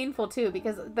so painful, too,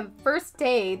 because the first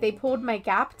day they pulled my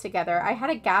gap together. I had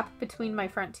a gap between my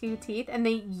front 2 teeth, and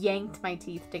they yanked my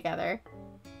teeth together.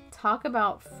 Talk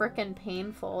about frickin'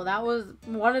 painful. That was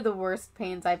one of the worst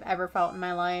pains I've ever felt in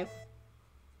my life.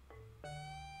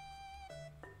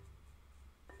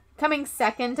 Coming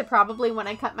second to probably when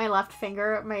I cut my left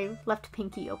finger, my left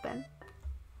pinky open.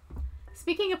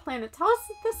 Speaking of planets, how's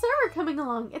the server coming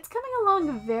along? It's coming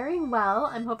along very well.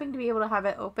 I'm hoping to be able to have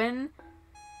it open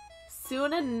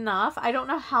soon enough. I don't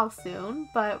know how soon,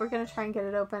 but we're going to try and get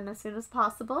it open as soon as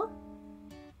possible.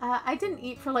 I didn't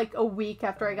eat for like a week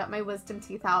after I got my wisdom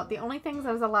teeth out. The only things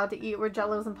I was allowed to eat were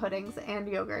jellos and puddings and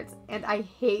yogurts, and I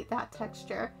hate that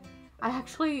texture. I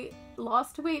actually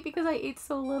lost weight because I ate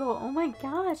so little. Oh my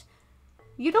gosh.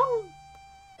 You don't...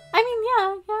 I mean,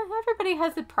 yeah, everybody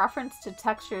has a preference to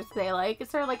textures they like. It's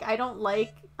sort of like I don't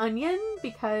like onion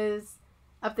because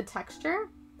of the texture.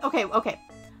 Okay, okay.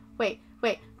 Wait.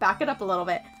 Back it up a little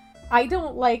bit. I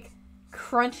don't like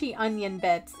crunchy onion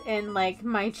bits in like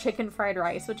my chicken fried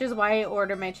rice, which is why I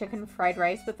order my chicken fried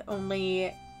rice with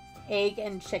only egg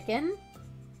and chicken,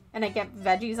 and I get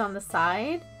veggies on the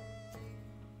side.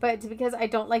 But it's because I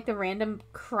don't like the random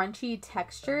crunchy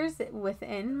textures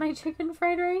within my chicken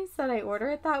fried rice that I order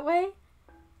it that way.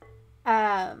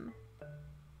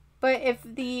 But if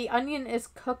the onion is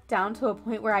cooked down to a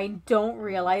point where I don't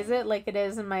realize it, like it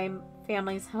is in my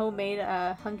family's homemade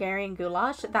Hungarian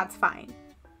goulash, that's fine.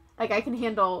 Like, I can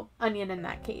handle onion in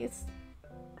that case.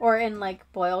 Or in,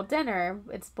 like, boiled dinner,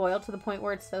 it's boiled to the point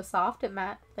where it's so soft it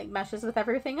meshes with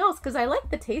everything else. Because I like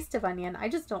the taste of onion, I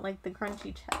just don't like the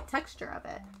crunchy texture of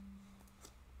it.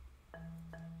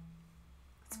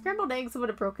 Scrambled eggs would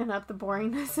have broken up the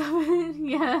boringness of it,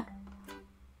 yeah.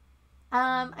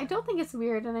 I don't think it's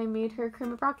weird, and I made her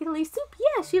cream of broccoli soup.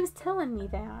 Yeah, she was telling me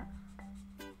that.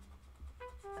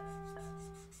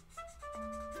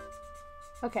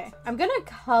 Okay, I'm gonna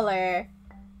color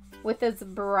with this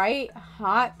bright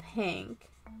hot pink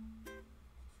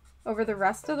over the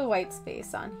rest of the white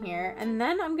space on here, and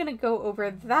then I'm gonna go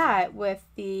over that with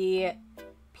the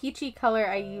peachy color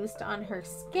I used on her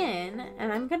skin,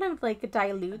 and I'm gonna like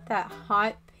dilute that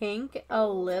hot pink a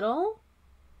little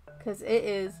because it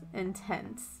is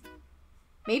intense.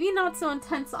 Maybe not so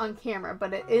intense on camera,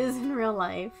 but it is in real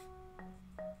life.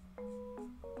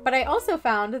 But I also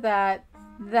found that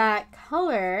that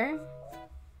color,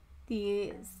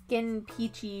 the skin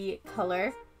peachy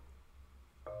color,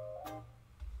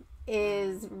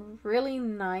 is really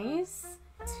nice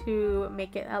to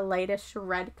make it a lightish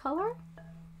red color.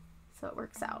 So it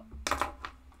works out.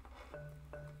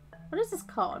 What is this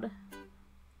called?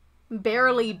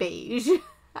 Barely beige.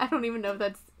 I don't even know if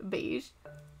that's beige.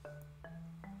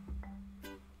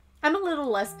 I'm a little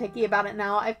less picky about it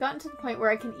now. I've gotten to the point where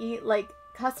I can eat like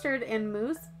custard and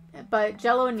mousse, but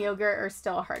Jell-O and yogurt are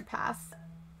still a hard pass.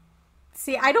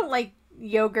 See, I don't like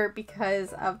yogurt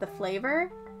because of the flavor,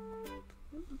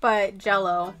 but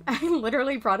Jell-O. I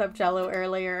literally brought up Jell-O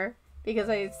earlier because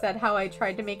I said how I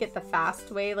tried to make it the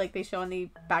fast way like they show on the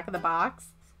back of the box,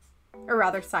 or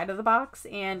rather side of the box,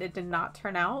 and it did not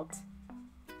turn out.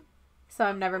 So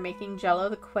I'm never making Jell-O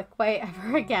the quick way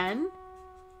ever again.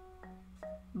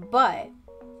 But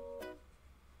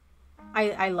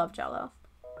I love Jell-O.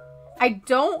 I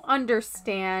don't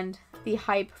understand the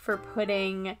hype for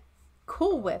putting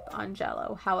Cool Whip on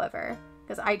Jell-O, however,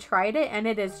 because I tried it and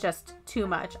it is just too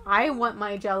much. I want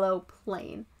my Jell-O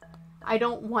plain. I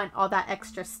don't want all that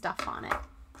extra stuff on it.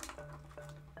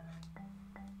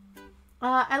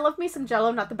 I love me some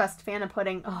Jell-O, not the best fan of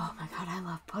pudding. Oh my god, I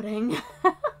love pudding.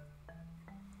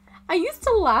 I used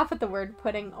to laugh at the word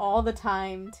pudding all the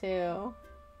time too.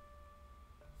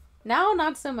 Now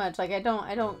not so much. Like I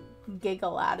don't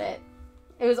giggle at it.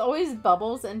 It was always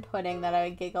bubbles and pudding that I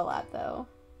would giggle at though.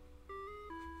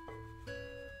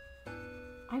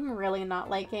 I'm really not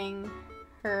liking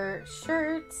her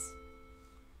shirts.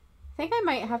 I think I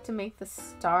might have to make the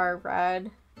star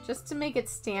red just to make it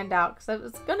stand out, because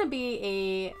it's gonna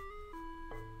be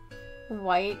a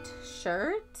white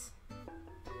shirt.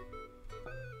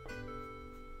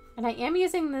 And I am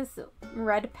using this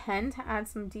red pen to add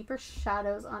some deeper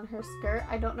shadows on her skirt.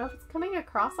 I don't know if it's coming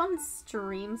across on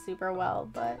stream super well,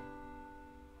 but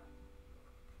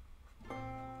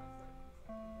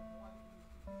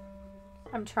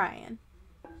I'm trying.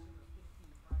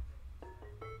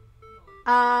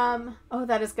 Oh,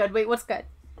 that is good. Wait, what's good?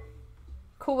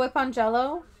 Cool Whip on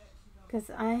Jell-O? Because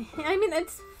I mean,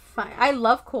 it's fine. I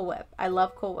love Cool Whip. I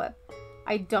love Cool Whip.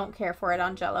 I don't care for it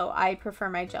on Jell-O. I prefer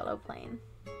my Jell-O plain.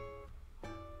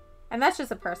 And that's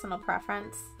just a personal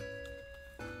preference.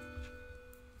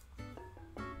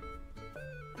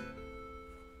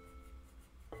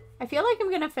 I feel like I'm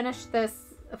going to finish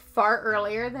this far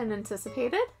earlier than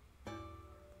anticipated.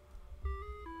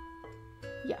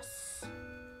 Yes.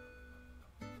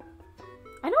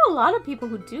 I know a lot of people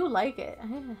who do like it.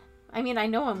 I mean, I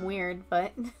know I'm weird,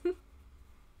 but...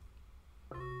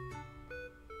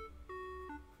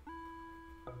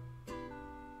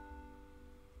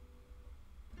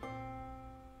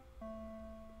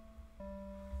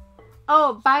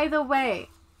 Oh, by the way,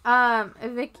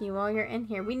 Vicky, while you're in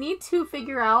here, we need to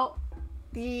figure out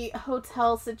the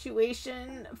hotel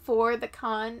situation for the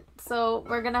con. So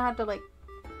we're gonna have to, like,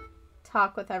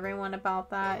 talk with everyone about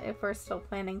that if we're still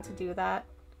planning to do that.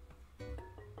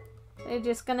 They're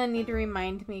just gonna need to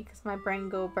remind me because my brain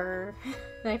go burr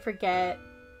and I forget.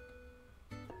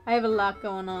 I have a lot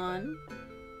going on.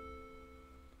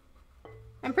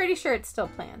 I'm pretty sure it's still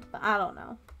planned, but I don't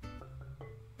know.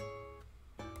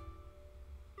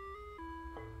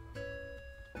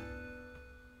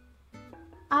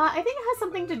 I think it has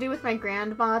something to do with my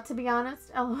grandma, to be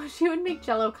honest. Oh, she would make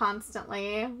Jell-O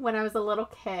constantly when I was a little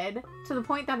kid, to the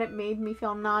point that it made me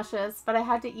feel nauseous, but I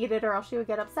had to eat it or else she would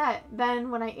get upset.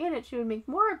 Then when I ate it, she would make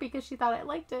more because she thought I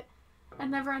liked it. A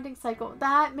never-ending cycle.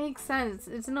 That makes sense.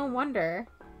 It's no wonder.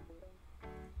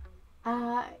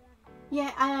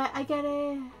 Yeah, I get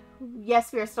it.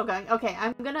 Yes, we are still going. Okay,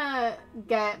 I'm gonna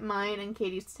get mine and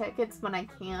Katie's tickets when I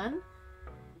can.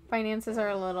 Finances are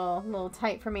a little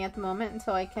tight for me at the moment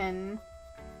until I can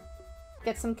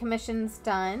get some commissions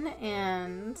done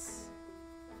and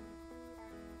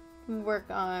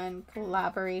work on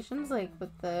collaborations, like with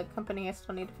the company I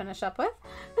still need to finish up with.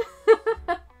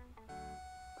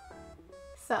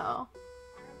 So,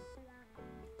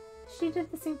 she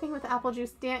did the same thing with apple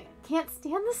juice. Can't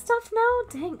stand this stuff now?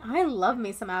 Dang, I love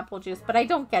me some apple juice, but I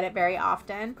don't get it very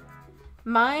often.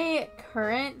 My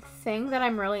current thing that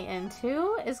I'm really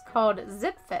into is called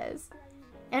Zip Fizz.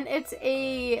 And it's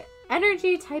a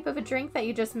energy type of a drink that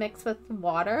you just mix with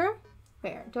water.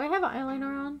 Where? Do I have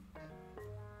eyeliner on?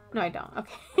 No, I don't.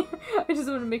 Okay. I just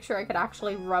wanted to make sure I could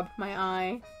actually rub my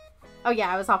eye. Oh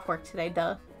yeah, I was off work today,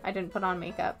 duh. I didn't put on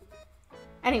makeup.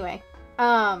 Anyway,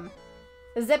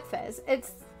 Zip Fizz.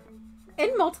 It's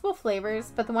in multiple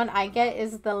flavors, but the one I get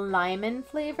is the lemon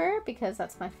flavor because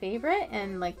that's my favorite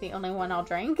and like the only one I'll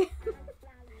drink.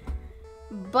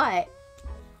 But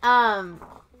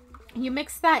you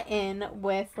mix that in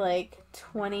with like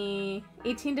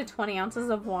 18 to 20 ounces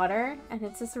of water, and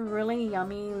it's this really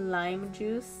yummy lime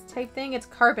juice type thing. It's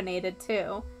carbonated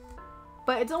too,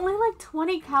 but it's only like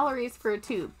 20 calories for a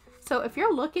tube. So if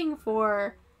you're looking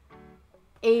for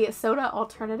a soda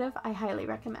alternative, I highly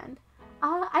recommend.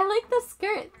 I like the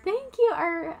skirt. Thank you.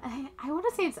 I want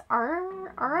to say it's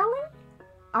Arlie?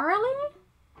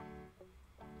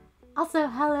 Also,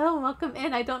 hello, welcome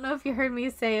in. I don't know if you heard me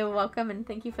say welcome and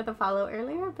thank you for the follow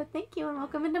earlier, but thank you and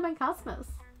welcome into my cosmos.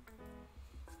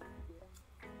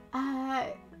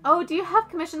 Oh, do you have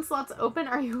commission slots open?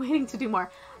 Are you waiting to do more?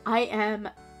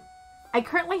 I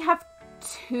currently have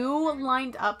 2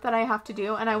 lined up that I have to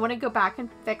do, and I want to go back and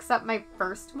fix up my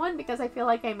first one because I feel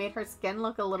like I made her skin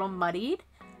look a little muddied,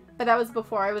 but that was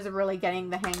before I was really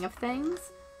getting the hang of things.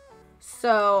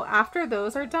 So after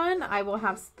those are done, I will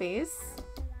have space.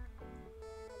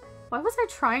 Why was I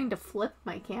trying to flip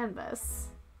my canvas?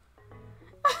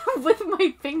 With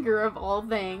my finger of all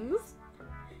things.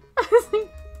 I was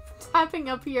like tapping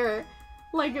up here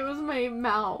like it was my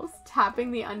mouse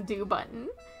tapping the undo button.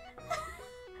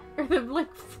 Or the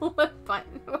like flip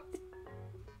button.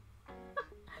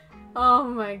 Oh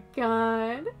my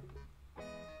god.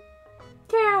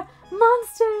 Kara,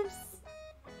 monsters!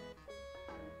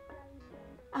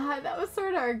 That was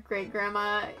sort of our great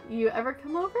grandma. You ever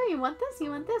come over? You want this?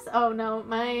 You want this? Oh no,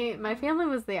 my family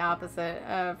was the opposite.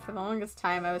 For the longest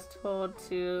time I was told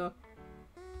to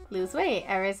lose weight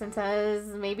ever since I was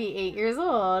maybe 8 years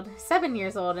old. 7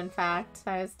 years old, in fact.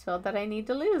 I was told that I need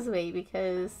to lose weight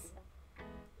because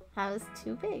I was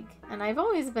too big. And I've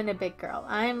always been a big girl.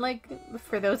 I'm like,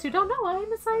 for those who don't know,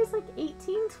 I'm a size like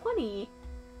 18, 20.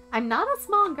 I'm not a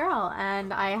small girl,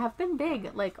 and I have been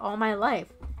big like all my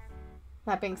life.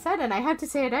 That being said, and I have to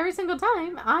say it every single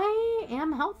time, I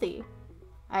am healthy.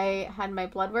 I had my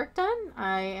blood work done.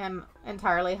 I am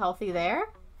entirely healthy there.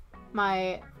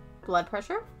 My blood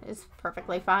pressure is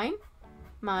perfectly fine.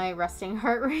 My resting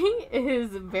heart rate is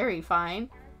very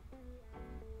fine.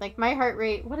 Like my heart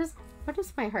rate, what is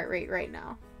my heart rate right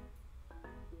now?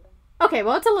 Okay,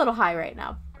 well, it's a little high right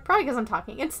now. Probably because I'm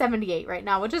talking. It's 78 right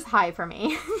now, which is high for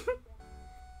me.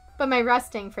 But my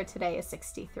resting for today is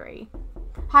 63.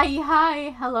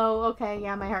 Hi, hello. Okay,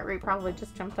 yeah, my heart rate probably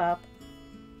just jumped up.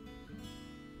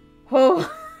 Oh,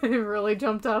 it really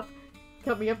jumped up.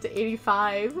 Got me up to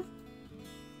 85.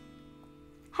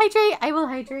 Hydrate, I will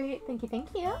hydrate. Thank you, thank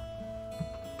you.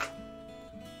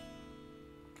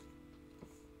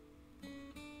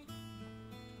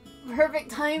 Perfect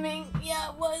timing.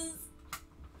 Yeah, it was.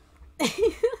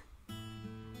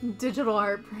 Digital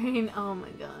art brain. Oh my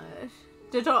gosh.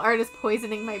 Digital art is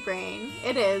poisoning my brain.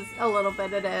 It is. A little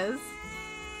bit it is.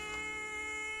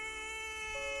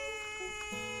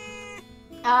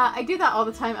 I do that all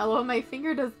the time. Although my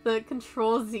finger does the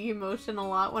Control-Z motion a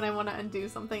lot when I want to undo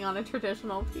something on a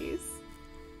traditional piece.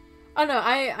 Oh no,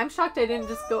 I'm shocked I didn't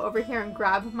just go over here and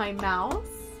grab my mouse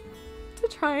to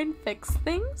try and fix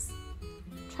things.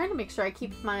 I'm trying to make sure I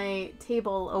keep my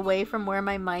table away from where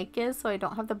my mic is so I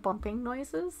don't have the bumping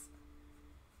noises.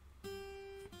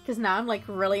 Because now I'm like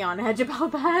really on edge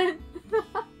about that.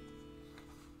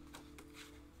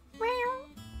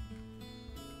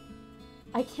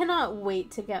 I cannot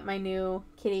wait to get my new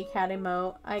kitty cat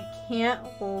emote. I can't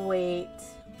wait.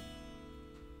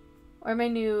 Or my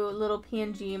new little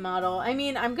PNG model. I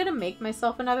mean, I'm gonna make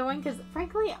myself another one because,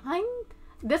 frankly,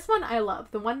 this one I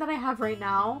love. The one that I have right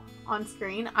now on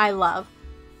screen, I love.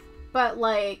 But,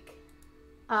 like,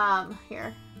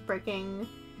 here, breaking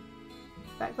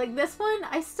back. Like, this one,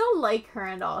 I still like her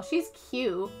and all. She's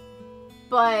cute.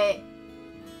 But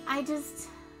I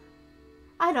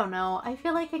don't know. I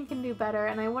feel like I can do better,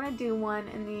 and I want to do one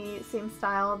in the same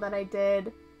style that I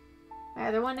did my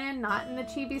other one in, not in the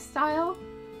chibi style.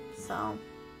 So, I'm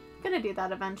gonna do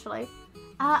that eventually.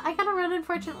 I gotta run,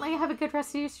 unfortunately. Have a good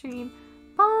rest of your stream.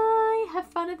 Bye! Have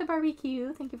fun at the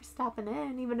barbecue. Thank you for stopping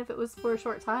in, even if it was for a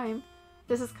short time.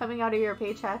 This is coming out of your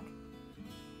paycheck.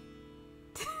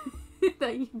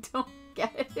 That you don't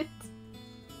get it.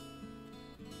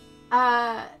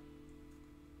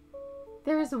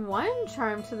 There's one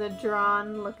charm to the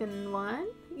drawn looking one.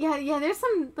 Yeah, there's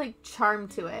some, like, charm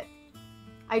to it.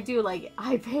 I do like it.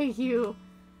 I pay you.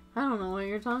 I don't know what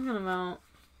you're talking about.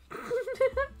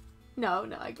 No,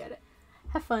 I get it.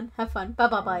 Have fun.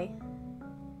 Bye.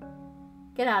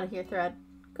 Get out of here, Thread.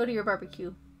 Go to your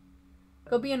barbecue.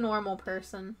 Go be a normal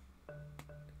person.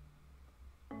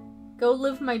 Go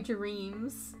live my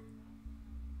dreams.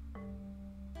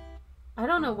 I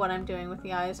don't know what I'm doing with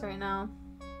the eyes right now.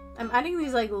 I'm adding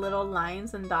these, like, little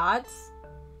lines and dots.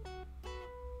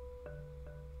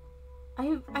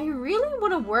 I really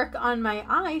want to work on my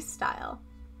eye style.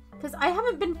 Because I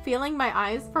haven't been feeling my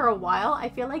eyes for a while. I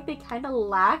feel like they kind of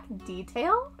lack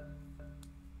detail.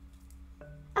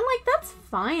 And, like, that's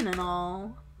fine and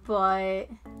all. But,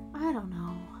 I don't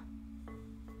know.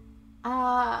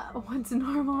 What's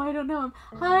normal? I don't know.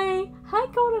 Hi,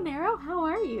 Golden Arrow. How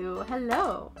are you?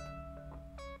 Hello.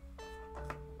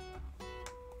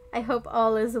 I hope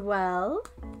all is well.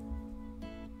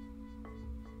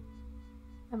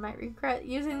 I might regret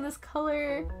using this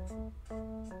color.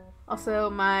 Also,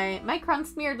 my crown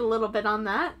smeared a little bit on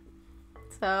that.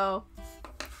 So,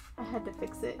 I had to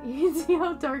fix it. You can see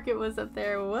how dark it was up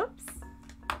there. Whoops.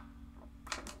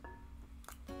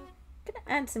 Gonna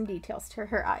add some details to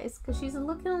her eyes because she's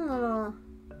looking a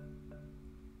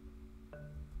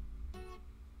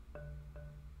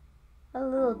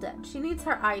little dead. She needs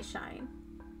her eye shine.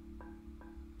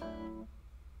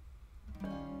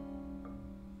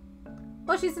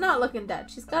 Well, she's not looking dead.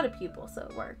 She's got a pupil, so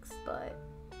it works, but...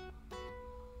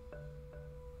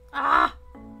 Ah!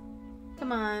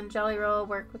 Come on, Jelly Roll,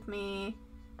 work with me.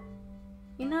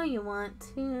 You know you want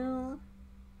to.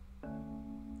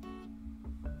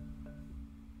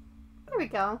 There we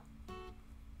go.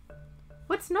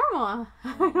 What's normal?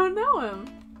 I don't know him.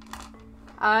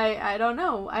 I don't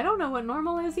know. I don't know what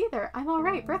normal is either. I'm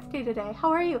alright. Birthday today.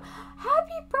 How are you?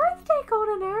 Happy birthday,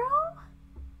 Golden Arrow!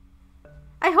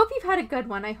 I hope you've had a good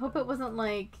one. I hope it wasn't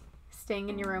like staying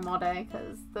in your room all day,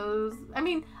 because those, I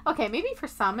mean, okay, maybe for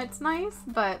some it's nice,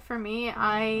 but for me,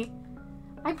 I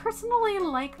personally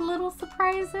like little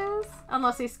surprises,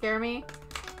 unless they scare me.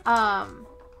 But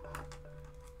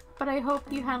I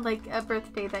hope you had like a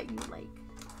birthday that you like.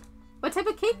 What type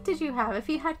of cake did you have, if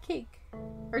you had cake?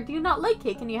 Or do you not like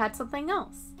cake and you had something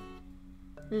else?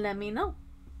 Let me know.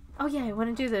 Oh yeah, I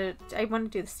want to do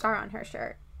the star on her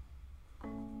shirt.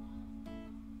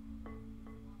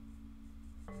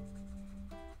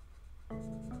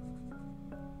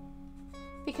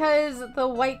 Because the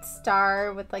white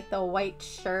star with like the white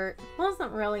shirt,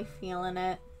 wasn't really feeling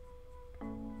it.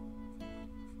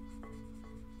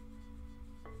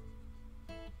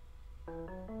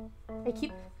 I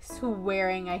keep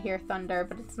swearing I hear thunder,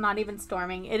 but it's not even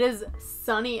storming. It is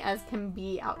sunny as can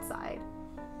be outside.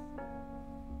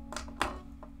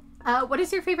 What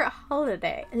is your favorite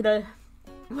holiday?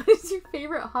 What is your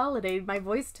favorite holiday? My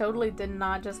voice totally did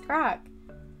not just crack.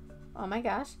 Oh my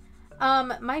gosh.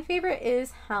 My favorite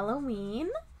is Halloween.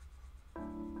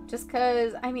 Just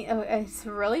cause, I mean, it's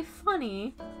really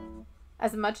funny.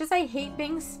 As much as I hate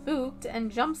being spooked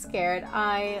and jump scared,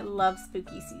 I love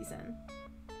spooky season.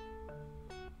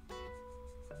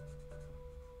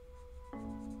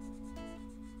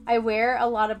 I wear a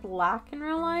lot of black in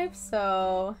real life,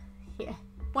 so yeah.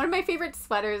 One of my favorite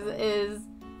sweaters is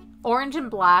orange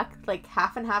and black, like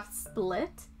half and half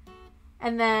split.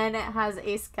 And then it has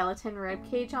a skeleton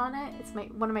ribcage on it. It's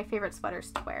one of my favorite sweaters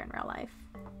to wear in real life.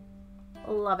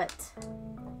 Love it.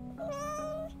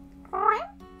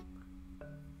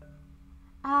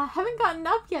 Haven't gotten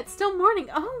up yet. Still morning.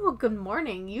 Oh, well, good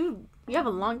morning. You have a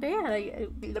long day ahead of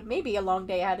you. Maybe a long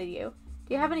day ahead of you.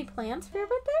 Do you have any plans for your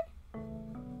birthday?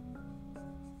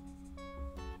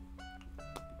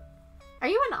 Are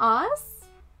you in Oz?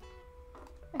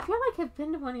 I feel like I've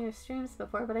been to one of your streams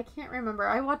before, but I can't remember.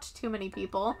 I watch too many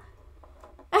people.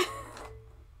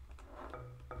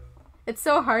 It's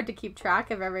so hard to keep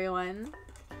track of everyone.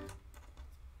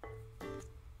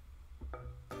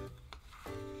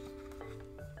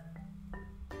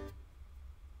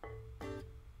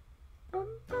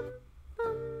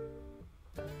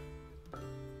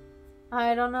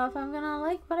 I don't know if I'm gonna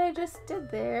like what I just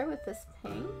did there with this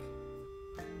pink.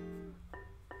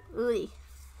 Ooh.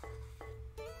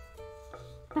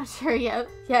 Not sure yet.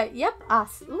 Yeah, yep,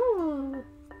 us. Ooh.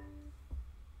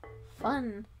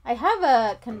 Fun. I have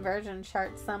a conversion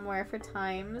chart somewhere for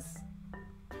times.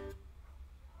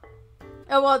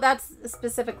 Oh, well, that's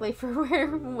specifically for where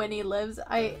Winnie lives.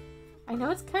 I know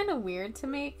it's kind of weird to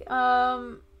make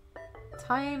time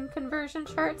conversion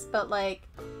charts, but like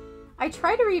I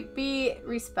try to be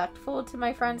respectful to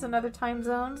my friends in other time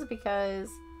zones because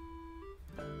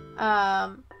you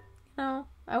know,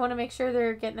 I want to make sure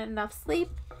they're getting enough sleep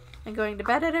and going to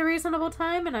bed at a reasonable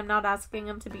time, and I'm not asking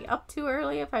them to be up too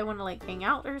early if I want to like hang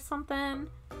out or something.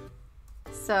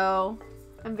 So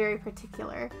I'm very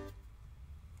particular.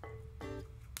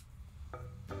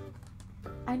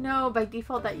 I know by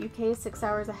default that UK is 6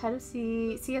 hours ahead of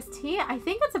CST. I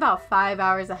think it's about 5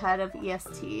 hours ahead of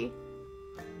EST.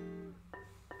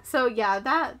 So yeah,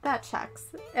 that checks.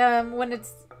 When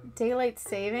it's daylight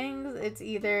savings, it's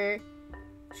either...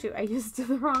 Shoot, I used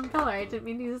the wrong color. I didn't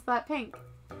mean to use that pink.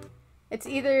 It's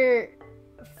either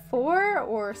 4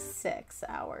 or 6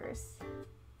 hours.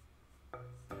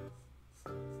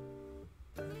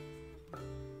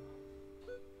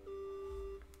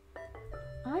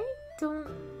 I don't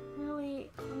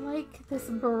really like this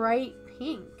bright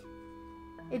pink.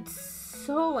 It's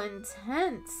so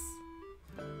intense.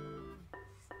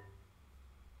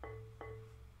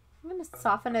 I'm going to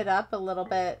soften it up a little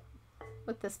bit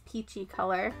with this peachy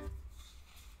color.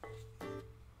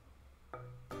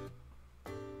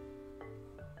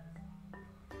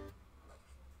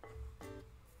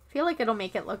 I feel like it'll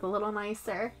make it look a little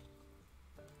nicer.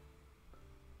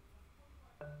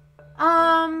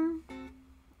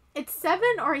 It's 7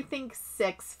 or I think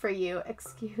 6 for you.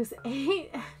 Excuse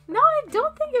 8. No, I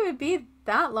don't think it would be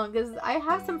that long because I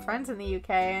have some friends in the UK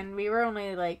and we were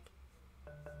only like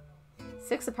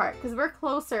 6 apart because we're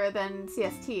closer than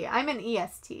CST. I'm in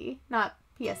EST, not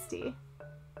PST.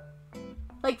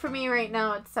 Like for me right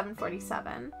now, it's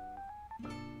 7:47.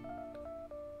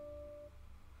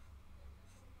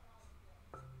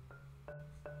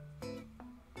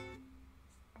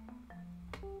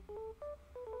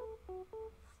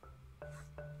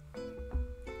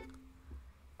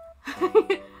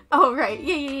 Oh, right.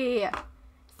 Yeah.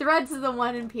 Threads is the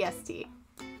one in PST.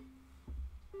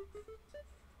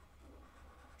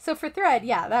 So for Thread,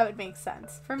 yeah, that would make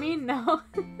sense. For me, no.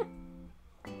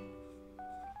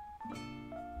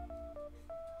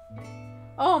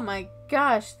 Oh my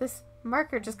gosh, this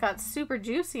marker just got super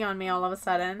juicy on me all of a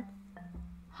sudden.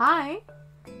 Hi.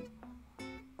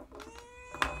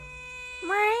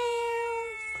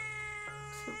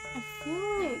 I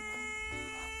feel like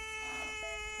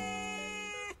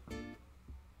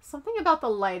something about the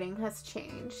lighting has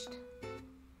changed.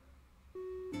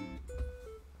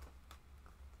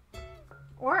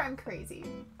 Or I'm crazy.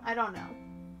 I don't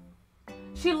know.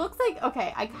 She looks like,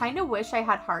 okay, I kind of wish I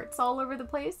had hearts all over the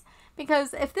place.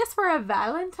 Because if this were a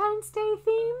Valentine's Day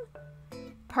theme,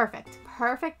 perfect.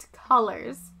 Perfect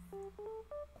colors.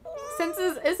 Since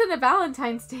this isn't a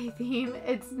Valentine's Day theme,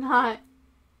 it's not...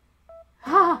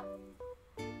 I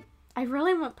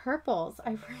really want purples.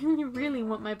 I really, really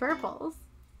want my purples.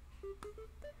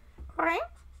 Right?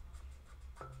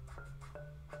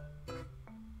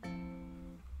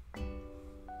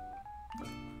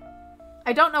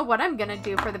 I don't know what I'm gonna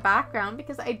do for the background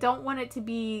because I don't want it to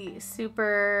be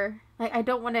super... Like, I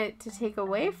don't want it to take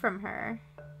away from her.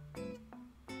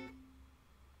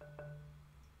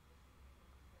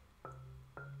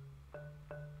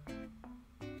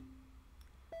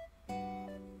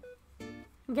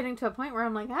 I'm getting to a point where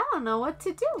I'm like, I don't know what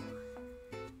to do.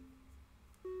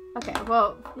 Okay,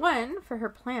 well, one, for her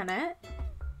planet, I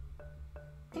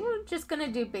think I'm just gonna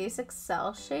do basic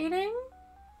cell shading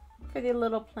for the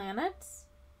little planets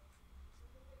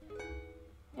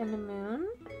and the moon.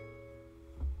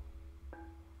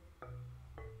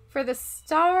 For the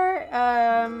star,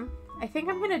 I think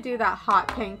I'm gonna do that hot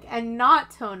pink and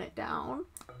not tone it down.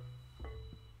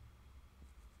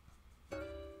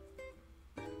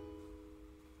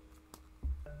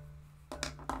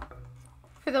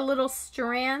 For the little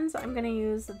strands, I'm going to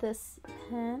use this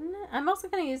pen. I'm also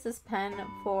going to use this pen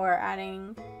for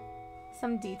adding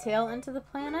some detail into the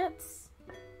planets.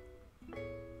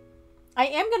 I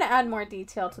am going to add more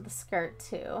detail to the skirt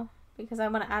too, because I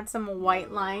want to add some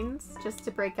white lines just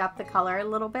to break up the color a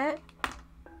little bit.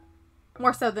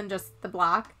 More so than just the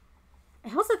black.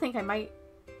 I also think I might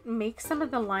make some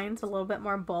of the lines a little bit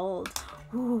more bold.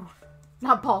 Ooh,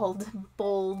 not bald,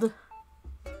 bold.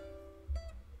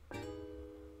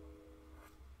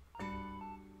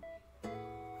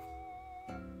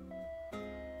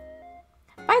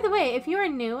 By the way, if you are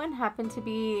new and happen to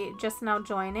be just now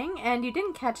joining and you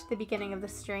didn't catch the beginning of the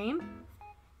stream,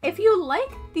 if you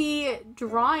like the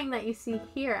drawing that you see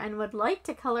here and would like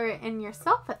to color it in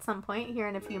yourself at some point here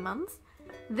in a few months,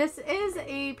 this is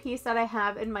a piece that I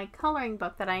have in my coloring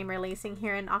book that I'm releasing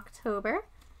here in October.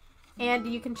 And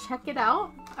you can check it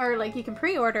out, or like you can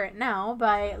pre-order it now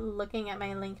by looking at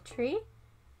my link tree.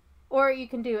 Or you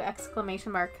can do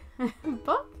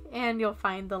 !book and you'll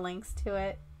find the links to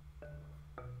it.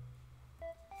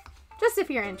 Just if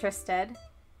you're interested.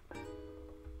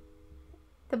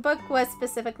 The book was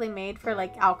specifically made for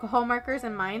like alcohol markers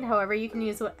in mind. However, you can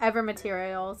use whatever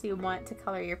materials you want to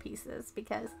color your pieces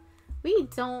because we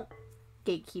don't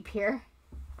gatekeep here.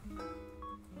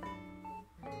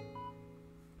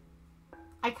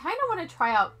 I kind of want to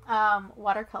try out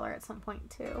watercolor at some point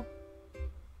too.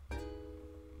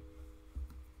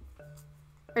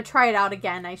 Or try it out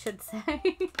again, I should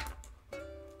say.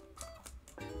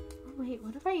 Wait,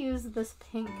 what if I use this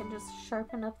pink and just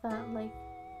sharpen up that, like...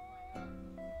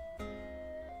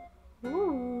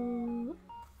 Ooh.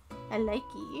 I like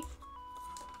it.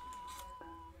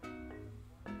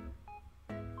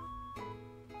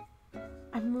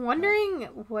 I'm wondering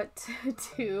what to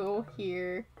do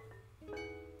here.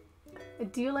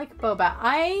 Do you like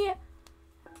boba?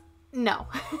 No.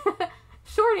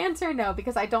 Short answer, no,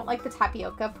 because I don't like the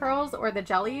tapioca pearls or the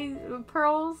jelly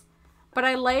pearls. But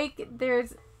I like,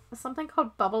 there's something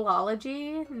called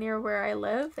Bubbleology near where I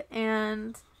live,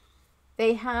 and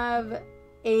they have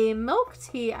a milk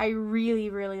tea I really,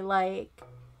 really like.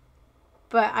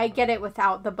 But I get it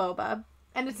without the boba.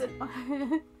 And it's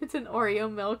an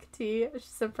Oreo milk tea.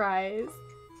 Surprise.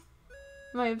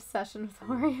 My obsession with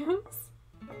Oreos.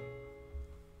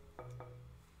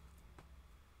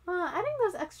 Adding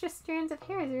those extra strands of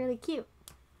hair is really cute.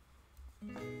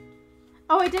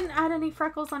 Oh, I didn't add any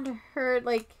freckles onto her,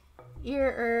 like, ear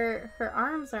or her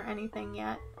arms or anything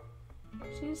yet.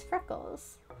 She used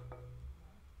freckles.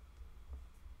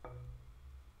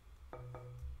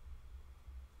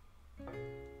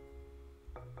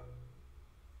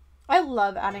 I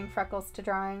love adding freckles to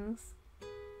drawings.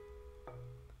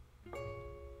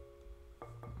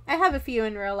 I have a few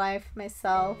in real life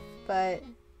myself, but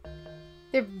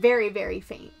they're very, very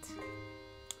faint.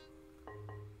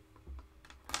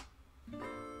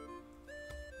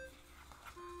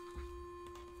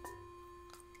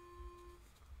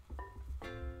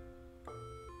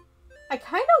 I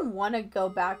kind of want to go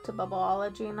back to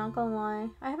Bubbleology, not gonna lie.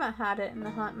 I haven't had it in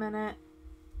a hot minute.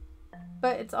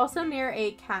 But it's also near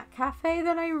a cat cafe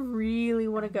that I really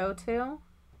want to go to.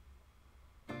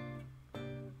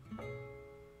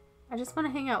 I just want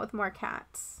to hang out with more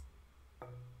cats.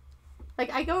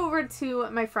 Like, I go over to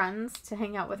my friend's to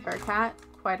hang out with her cat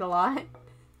quite a lot.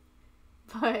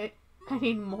 But I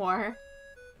need more.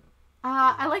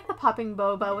 I like the popping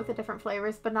boba with the different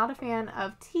flavors, but not a fan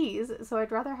of teas, so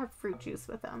I'd rather have fruit juice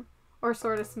with them. Or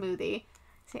sort of smoothie.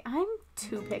 See, I'm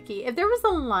too picky. If there was a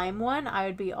lime one, I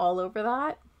would be all over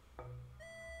that.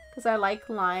 Because I like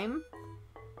lime.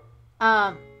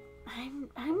 I'm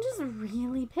just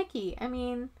really picky. I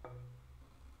mean,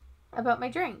 about my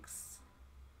drinks.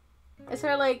 Is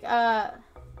there like, I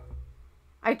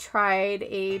tried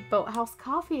a Boathouse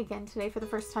coffee again today for the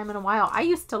first time in a while. I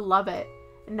used to love it.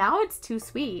 Now it's too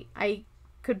sweet. I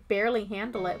could barely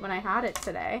handle it when I had it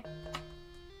today.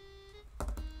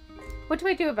 What do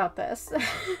I do about this? I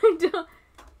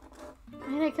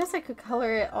mean, I guess I could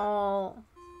color it all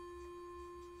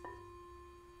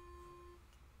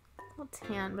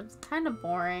tan, but it's kind of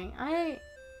boring. I'm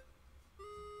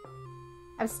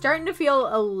starting to feel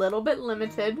a little bit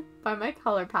limited by my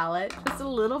color palette. Just a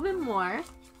little bit more.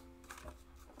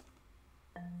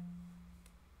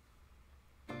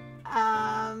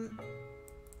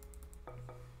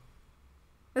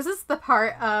 This is the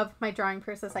part of my drawing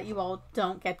process that you all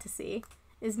don't get to see,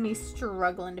 is me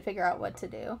struggling to figure out what to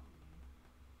do.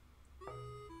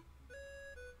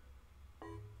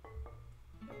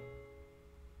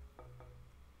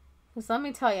 Because let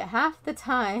me tell you, half the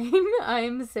time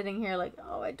I'm sitting here like,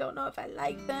 oh, I don't know if I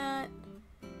like that.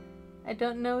 I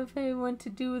don't know if I want to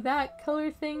do that color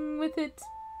thing with it.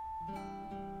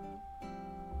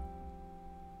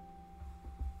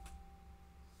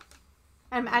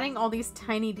 I'm adding all these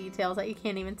tiny details that you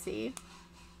can't even see.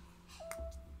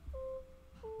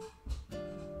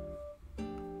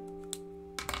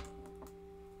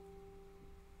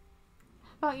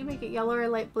 about you make it yellow or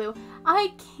light blue.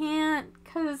 I can't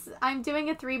because I'm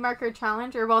doing a 3-marker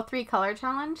challenge, or well, 3-color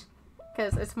challenge,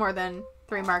 because it's more than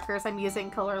 3 markers. I'm using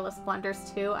colorless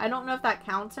blenders too. I don't know if that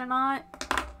counts or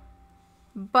not,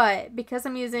 but because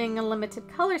I'm using a limited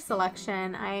color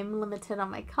selection, I'm limited on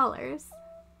my colors.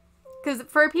 Because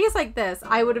for a piece like this,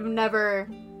 I would have never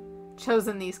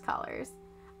chosen these colors.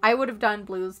 I would have done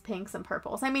blues, pinks, and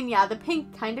purples. I mean, yeah, the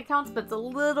pink kind of counts, but it's a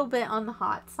little bit on the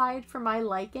hot side for my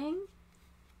liking.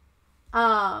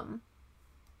 I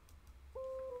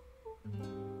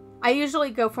usually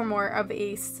go for more of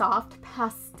a soft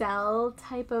pastel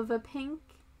type of a pink.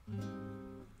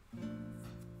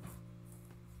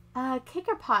 Cake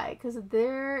or pie, because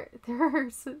there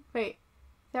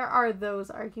are those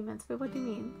arguments. But what do you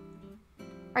mean?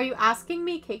 Are you asking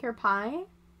me cake or pie?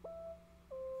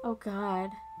 Oh,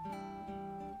 God.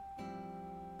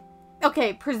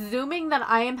 Okay, presuming that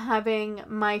I am having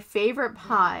my favorite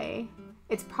pie,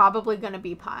 it's probably going to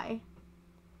be pie.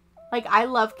 Like, I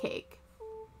love cake.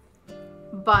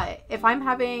 But if I'm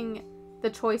having the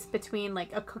choice between, like,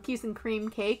 a cookies and cream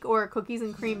cake or a cookies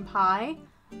and cream pie,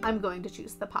 I'm going to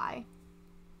choose the pie.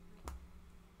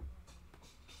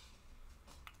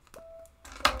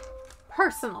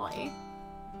 Personally.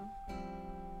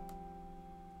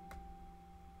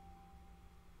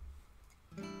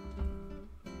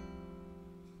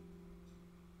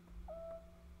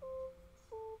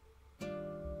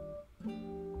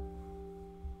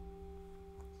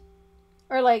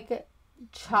 Or like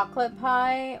chocolate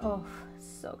pie. Oh,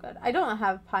 so good. I don't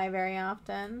have pie very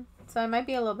often, so I might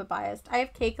be a little bit biased. I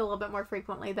have cake a little bit more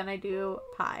frequently than I do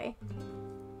pie.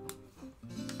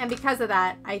 And because of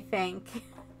that, I think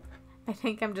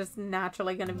I'm just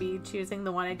naturally going to be choosing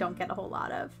the one I don't get a whole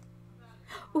lot of.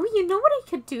 Oh, you know what I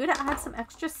could do to add some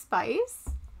extra spice?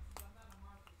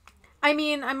 I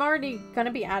mean, I'm already going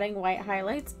to be adding white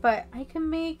highlights, but I can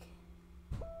make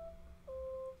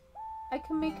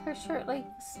her shirt, like,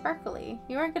 sparkly.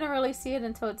 You aren't going to really see it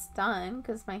until it's done,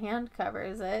 because my hand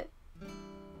covers it.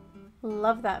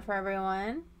 Love that for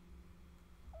everyone.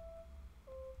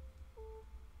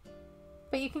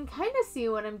 But you can kind of see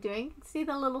what I'm doing. You can see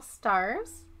the little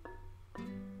stars.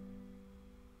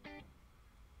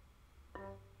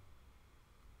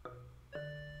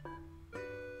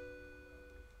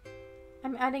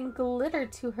 I'm adding glitter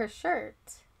to her shirt.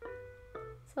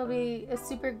 So it'll be a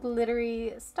super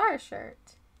glittery star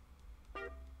shirt.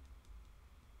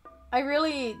 I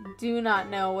really do not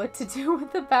know what to do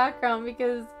with the background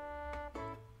because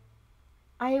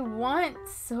I want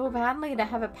so badly to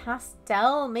have a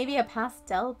pastel, maybe a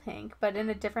pastel pink, but in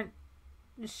a different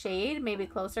shade, maybe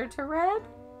closer to red.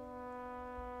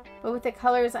 But with the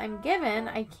colors I'm given,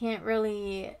 I can't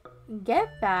really get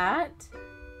that.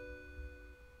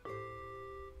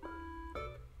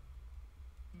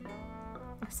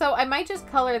 So I might just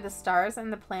color the stars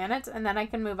and the planets, and then I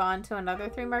can move on to another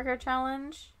 3-marker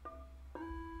challenge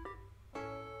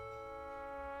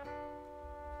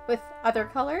with other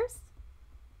colors.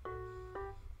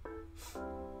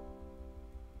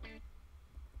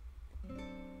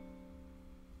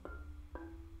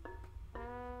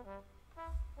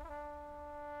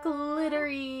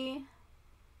 Glittery.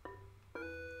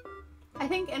 I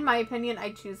think, in my opinion,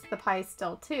 I choose the pie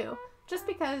still too. Just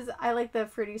because I like the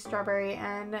fruity strawberry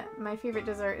and my favorite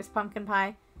dessert is pumpkin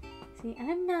pie. See,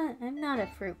 I'm not a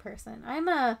fruit person. I'm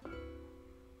a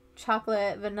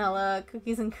chocolate, vanilla,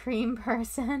 cookies and cream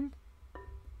person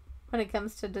when it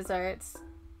comes to desserts.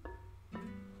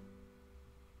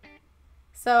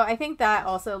 So I think that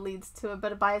also leads to a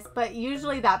bit of bias, but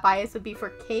usually that bias would be for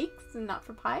cakes and not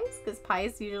for pies, because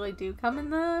pies usually do come in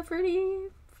the fruity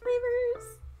flavors.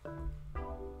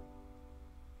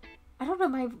 I don't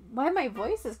know why my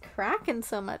voice is cracking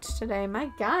so much today. My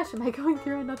gosh, am I going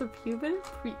through another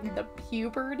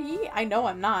puberty? I know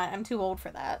I'm not. I'm too old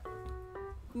for that.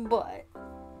 But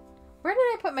where did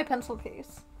I put my pencil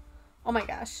case? Oh my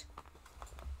gosh.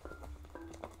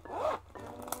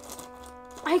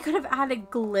 I could have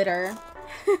added glitter.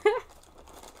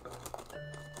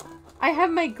 I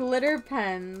have my glitter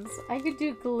pens. I could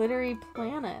do glittery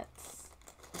planets.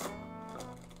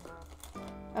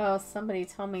 Oh, somebody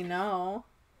tell me no.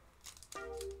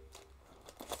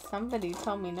 Somebody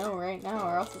tell me no right now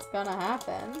or else it's gonna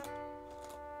happen.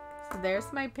 So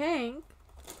there's my pink.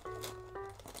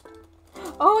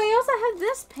 Oh, I also have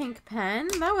this pink pen.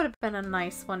 That would have been a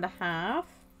nice one to have.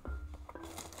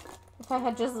 If I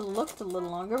had just looked a little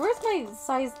longer. Where's my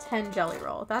size 10 jelly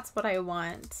roll? That's what I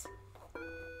want.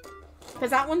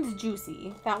 Because that one's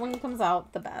juicy. That one comes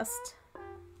out the best.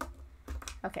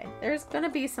 Okay, there's gonna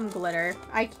be some glitter.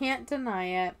 I can't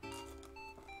deny it.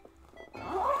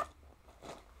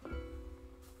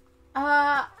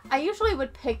 I usually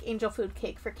would pick angel food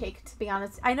cake for cake, to be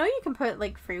honest. I know you can put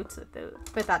like fruits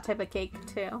with that type of cake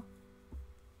too.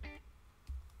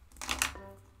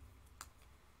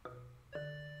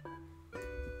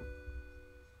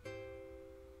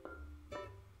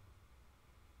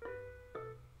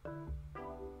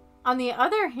 On the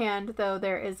other hand, though,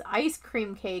 there is ice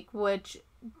cream cake, which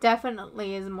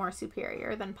definitely is more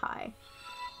superior than pie.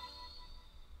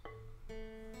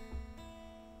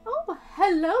 Oh,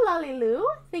 hello, Lolly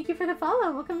Thank you for the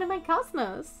follow. Welcome to my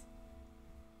cosmos.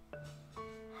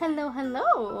 Hello,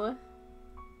 hello.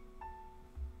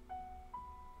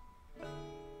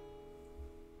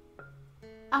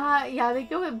 Yeah, they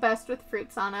go best with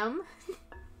fruits on them.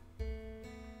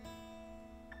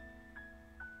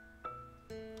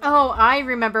 Oh, I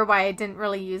remember why I didn't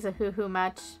really use a hoo-hoo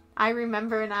much. I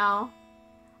remember now.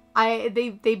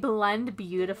 They blend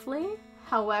beautifully.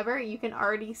 However, you can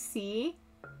already see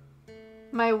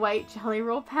my white Jelly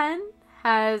Roll pen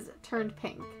has turned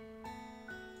pink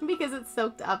because it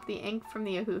soaked up the ink from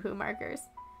the Ohuhu markers.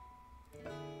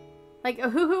 Like,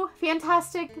 Ohuhu,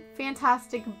 fantastic,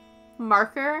 fantastic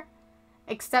marker,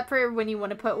 except for when you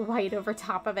want to put white over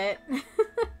top of it.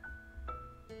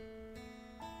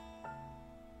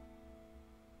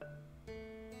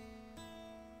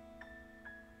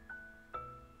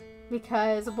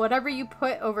 Because whatever you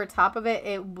put over top of it,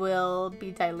 it will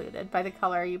be diluted by the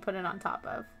color you put it on top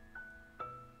of.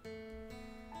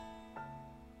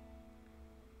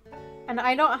 And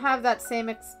I don't have that same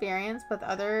experience with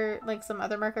other, like some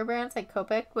other marker brands, like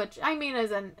Copic, which I mean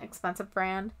is an expensive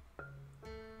brand.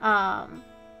 And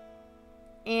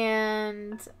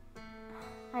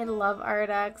I love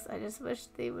Ardex. I just wish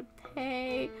they would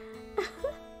pay.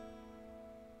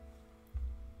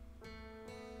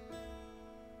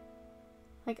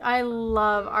 Like, I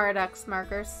love Ardex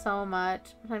markers so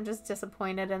much, but I'm just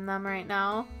disappointed in them right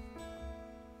now.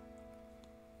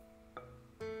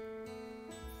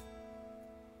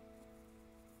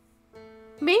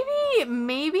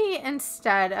 Maybe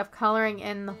instead of coloring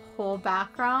in the whole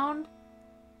background,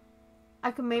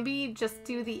 I could maybe just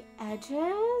do the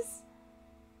edges.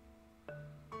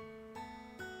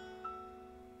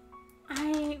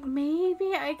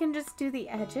 Maybe I can just do the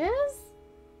edges.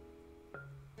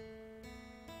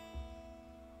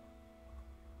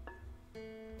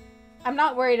 I'm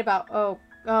not worried about, oh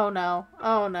no,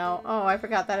 oh, I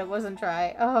forgot that it wasn't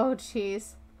dry. Oh,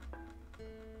 jeez.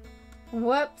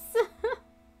 Whoops.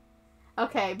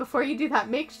 Okay, before you do that,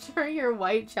 make sure your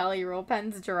white Jelly Roll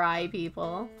pen's dry,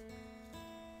 people.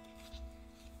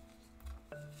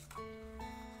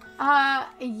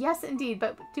 Yes, indeed,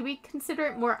 but do we consider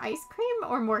it more ice cream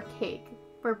or more cake?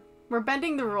 We're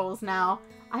bending the rules now.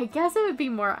 I guess it would be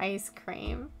more ice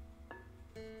cream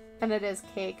than it is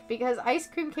cake, because ice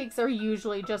cream cakes are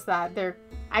usually just that. They're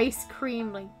ice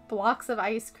cream, like blocks of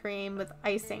ice cream with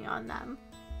icing on them.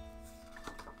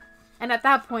 And at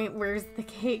that point, where's the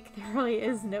cake? There really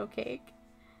is no cake.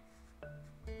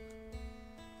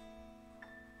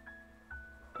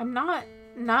 I'm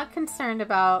not concerned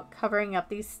about covering up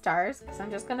these stars, because I'm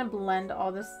just gonna blend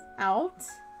all this out.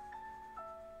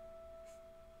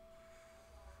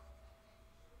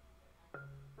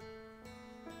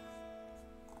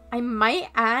 I might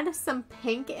add some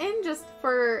pink in just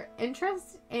for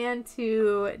interest and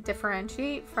to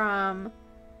differentiate from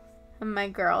my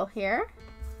girl here.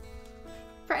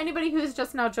 For anybody who's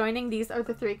just now joining, these are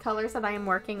the 3 colors that I am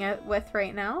working with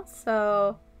right now.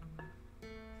 So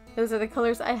those are the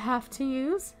colors I have to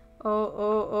use.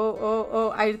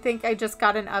 Oh, I think I just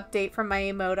got an update from my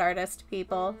emote artist,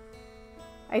 people.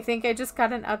 I think I just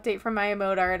got an update from my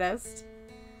emote artist.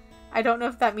 I don't know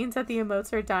if that means that the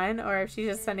emotes are done or if she's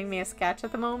just sending me a sketch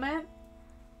at the moment.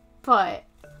 But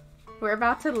we're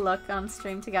about to look on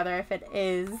stream together if it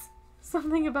is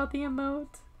something about the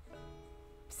emote.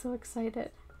 I'm so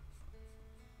excited.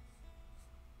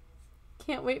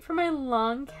 Can't wait for my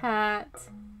long cat.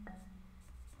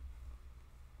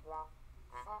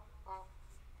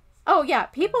 Oh yeah,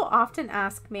 people often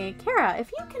ask me, Kara,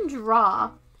 if you can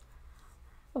draw,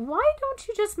 why don't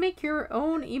you just make your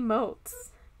own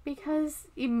emotes? Because,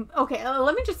 okay,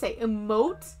 let me just say,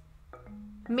 emote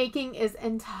making is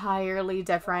entirely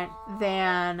different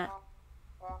than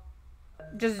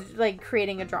just, like,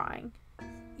 creating a drawing.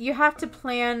 You have to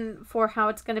plan for how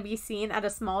it's going to be seen at a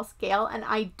small scale, and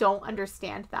I don't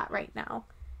understand that right now.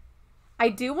 I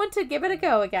do want to give it a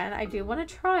go again. I do want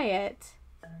to try it,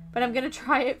 but I'm going to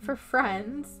try it for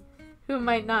friends who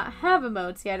might not have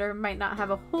emotes yet or might not have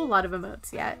a whole lot of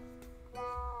emotes yet.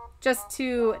 Just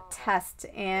to test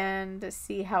and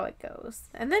see how it goes.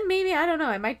 And then maybe, I don't know,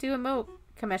 I might do emote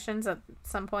commissions at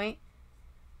some point.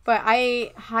 But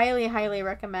I highly, highly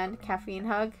recommend Caffeine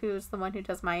Hug, who's the one who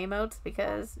does my emotes,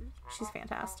 because she's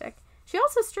fantastic. She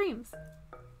also streams.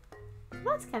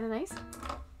 That's kind of nice.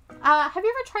 Have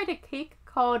you ever tried a cake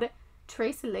called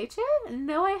Tres Leche?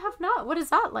 No, I have not. What is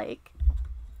that like?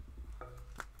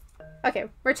 Okay,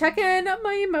 we're checking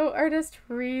my emote artist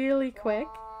really quick.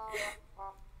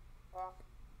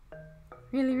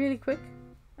 Really, really quick.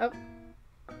 Oh.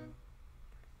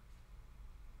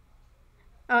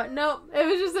 No, it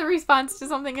was just a response to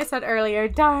something I said earlier.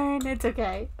 Darn, it's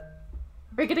okay.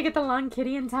 We're gonna get the long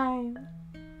kitty in time.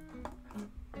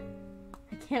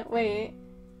 I can't wait.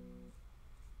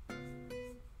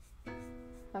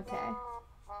 Okay.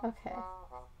 Okay.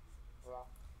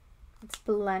 Let's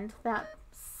blend that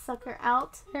sucker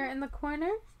out there in the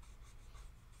corner.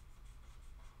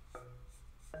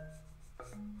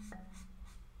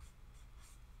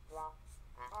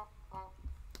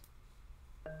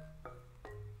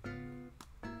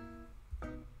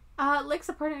 Like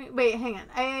supporting. Wait, hang on.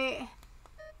 I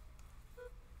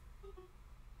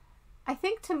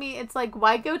think to me it's like,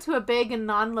 why go to a big and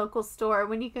non-local store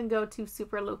when you can go to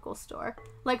super local store?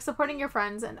 Like supporting your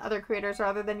friends and other creators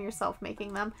rather than yourself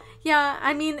making them. Yeah,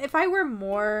 I mean, if I were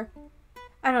more,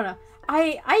 I don't know.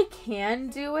 I can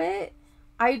do it.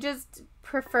 I just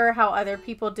prefer how other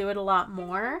people do it a lot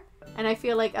more, and I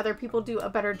feel like other people do a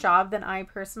better job than I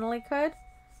personally could.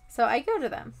 So I go to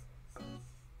them.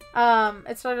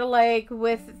 It's sort of like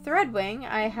with Threadwing,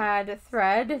 I had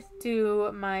Thread do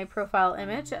my profile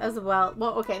image as well.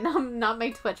 Well, okay, not my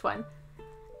Twitch one,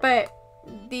 but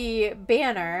the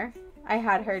banner I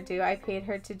had her do. I paid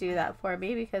her to do that for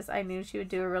me because I knew she would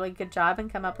do a really good job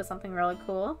and come up with something really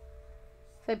cool.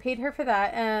 So I paid her for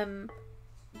that.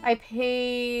 I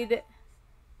paid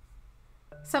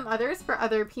some others for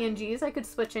other PNGs I could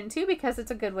switch into because it's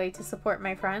a good way to support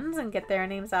my friends and get their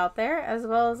names out there, as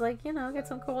well as, like, you know, get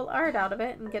some cool art out of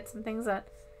it and get some things that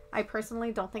I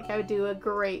personally don't think I would do a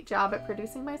great job at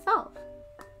producing myself.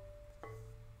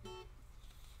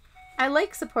 I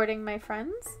like supporting my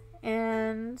friends,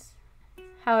 and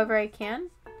however I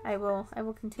can, I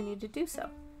will continue to do so.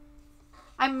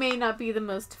 I may not be the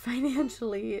most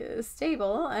financially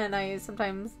stable, and I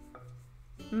sometimes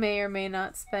may or may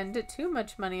not spend too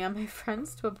much money on my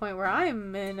friends to a point where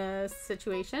I'm in a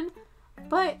situation,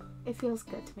 but it feels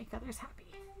good to make others happy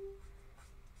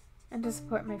and to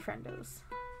support my friendos.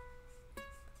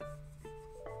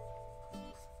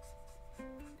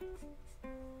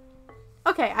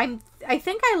 Okay, I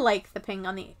think I like the pink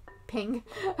on the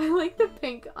I like the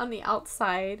pink on the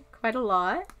outside quite a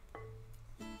lot.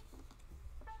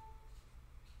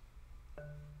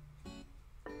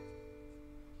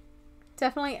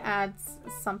 Definitely adds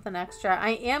something extra.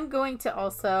 I am going to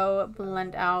also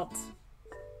blend out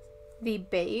the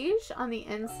beige on the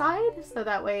inside, so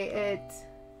that way it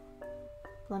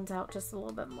blends out just a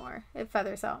little bit more. It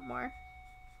feathers out more.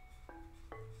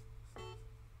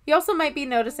 You also might be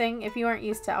noticing, if you aren't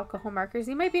used to alcohol markers,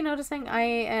 you might be noticing I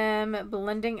am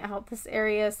blending out this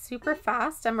area super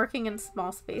fast. I'm working in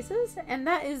small spaces, and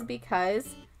that is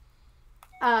because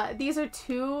these are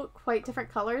two quite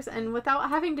different colors, and without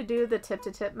having to do the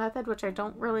tip-to-tip method, which I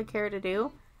don't really care to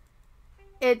do,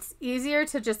 it's easier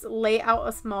to just lay out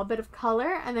a small bit of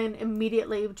color and then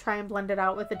immediately try and blend it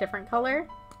out with a different color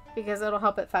because it'll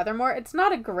help it feather more. It's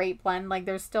not a great blend, like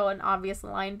there's still an obvious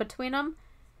line between them,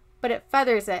 but it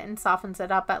feathers it and softens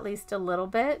it up at least a little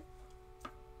bit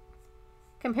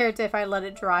compared to if I let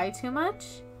it dry too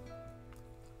much.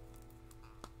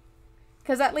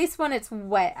 Because at least when it's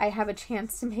wet, I have a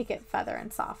chance to make it feather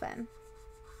and soften.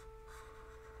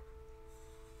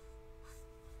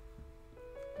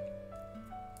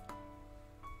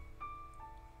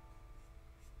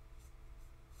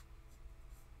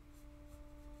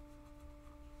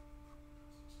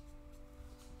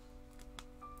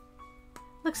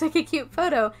 Looks like a cute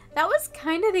photo. That was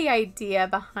kind of the idea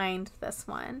behind this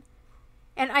one.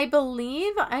 And I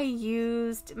believe I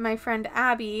used my friend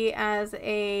Abby as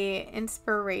a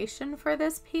inspiration for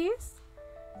this piece.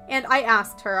 And I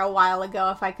asked her a while ago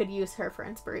if I could use her for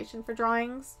inspiration for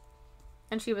drawings.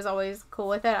 And she was always cool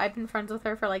with it. I've been friends with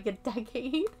her for like a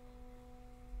decade.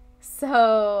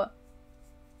 So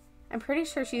I'm pretty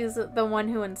sure she's the one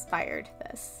who inspired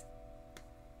this.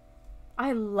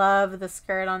 I love the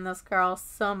skirt on this girl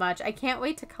so much. I can't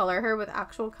wait to color her with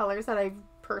actual colors that I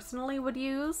personally would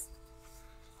use.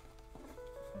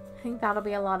 I think that'll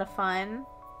be a lot of fun.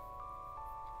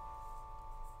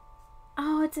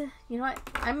 Oh, you know what?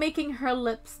 I'm making her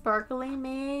lips sparkly,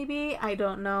 maybe? I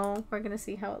don't know. We're gonna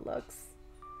see how it looks.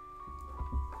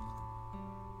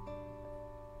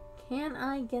 Can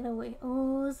I get away?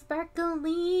 Oh,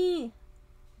 sparkly!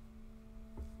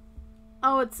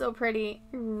 Oh, it's so pretty.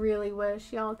 I really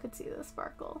wish y'all could see the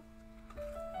sparkle.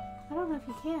 I don't know if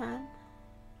you can.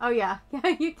 Oh yeah,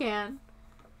 yeah you can.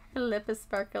 Her lip is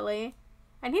sparkly.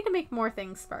 I need to make more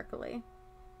things sparkly.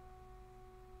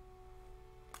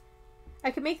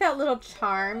 I could make that little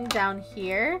charm down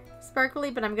here sparkly,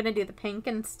 but I'm gonna do the pink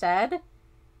instead.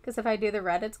 Because if I do the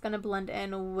red, it's gonna blend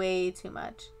in way too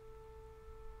much.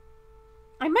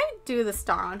 I might do the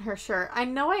star on her shirt. I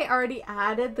know I already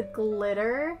added the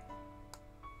glitter.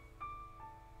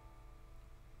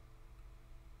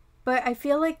 But I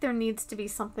feel like there needs to be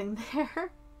something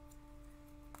there.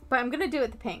 But I'm going to do it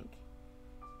with the pink.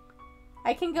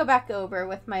 I can go back over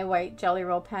with my white Jelly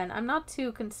Roll pen. I'm not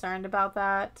too concerned about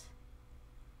that.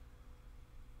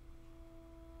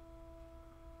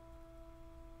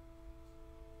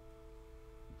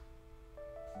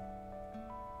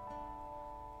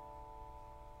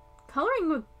 Coloring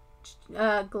with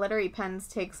glittery pens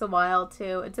takes a while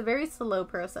too. It's a very slow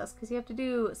process because you have to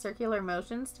do circular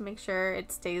motions to make sure it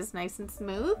stays nice and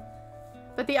smooth.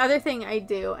 But the other thing I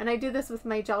do, and I do this with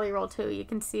my Jelly Roll too, you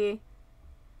can see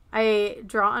I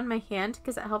draw on my hand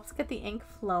because it helps get the ink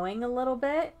flowing a little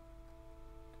bit.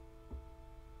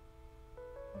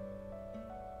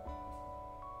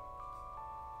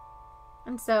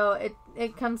 And so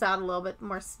it comes out a little bit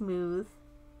more smooth.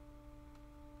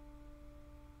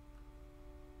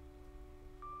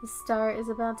 The star is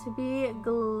about to be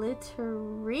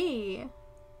glittery.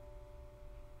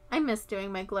 I miss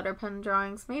doing my glitter pen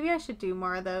drawings. Maybe I should do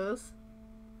more of those.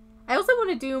 I also want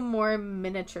to do more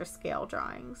miniature scale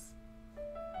drawings.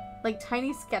 Like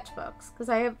tiny sketchbooks, because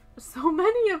I have so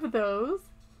many of those.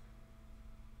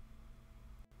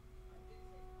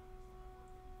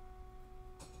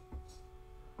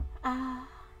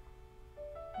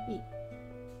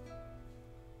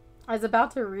 I was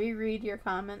about to reread your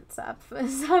comments,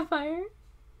 Sapphire.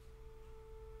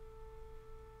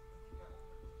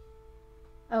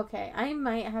 Okay, I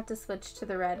might have to switch to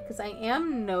the red because I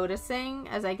am noticing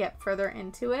as I get further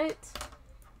into it,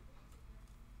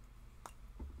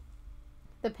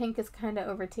 the pink is kind of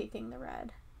overtaking the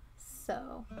red.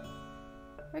 So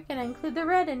we're going to include the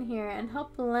red in here and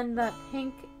help blend that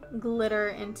pink glitter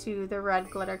into the red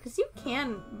glitter because you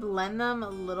can blend them a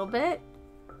little bit.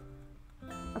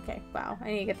 Okay, wow.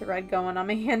 I need to get the red going on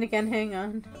my hand again. Hang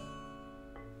on.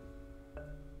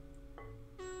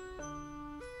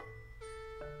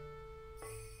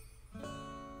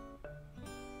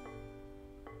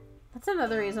 That's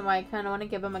another reason why I kind of want to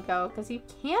give them a go, because you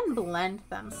can blend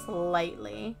them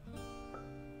slightly.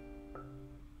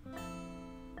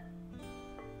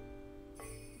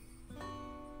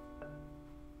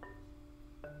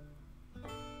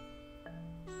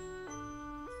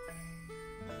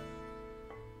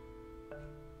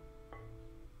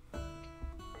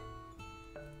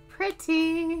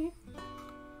 Pretty.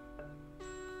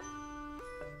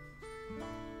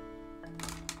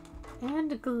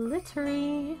 And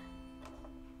glittery.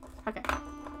 Okay.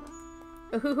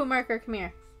 Ooh, marker, come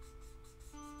here.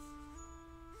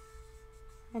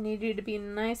 I need you to be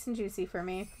nice and juicy for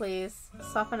me, please.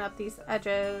 Soften up these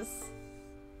edges.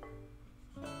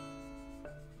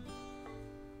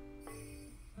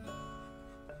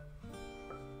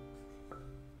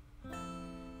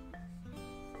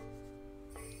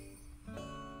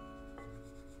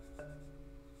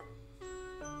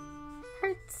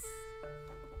 Hurts.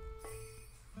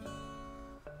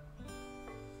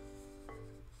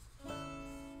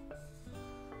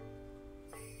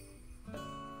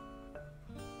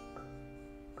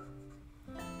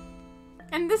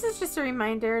 And this is just a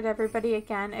reminder to everybody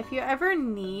again, if you ever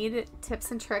need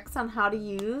tips and tricks on how to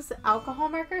use alcohol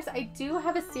markers, I do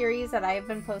have a series that I've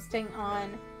been posting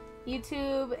on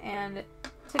YouTube and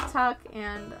TikTok,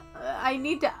 and I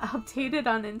need to update it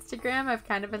on Instagram. I've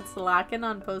kind of been slacking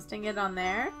on posting it on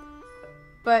there.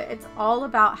 But it's all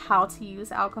about how to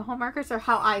use alcohol markers, or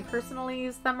how I personally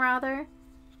use them, rather.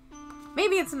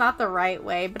 Maybe it's not the right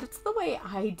way, but it's the way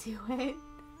I do it.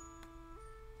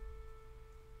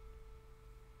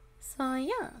 So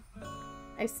yeah,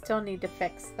 I still need to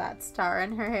fix that star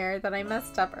in her hair that I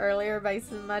messed up earlier by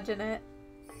smudging it.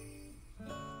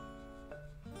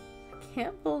 I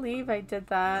can't believe I did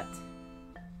that.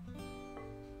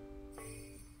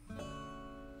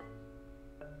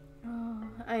 Oh,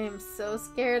 I am so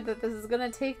scared that this is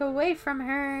gonna take away from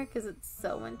her because it's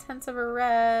so intense of a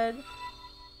red.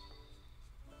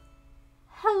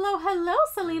 Hello, hello,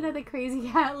 Selena the Crazy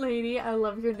Cat Lady. I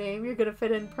love your name. You're gonna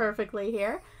fit in perfectly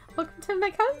here. Welcome to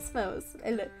my cosmos.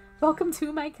 Welcome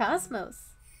to my cosmos.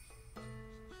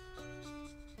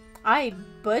 I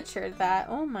butchered that.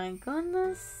 Oh my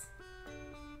goodness.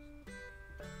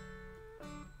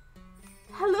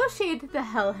 Hello, Shade the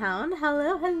Hellhound.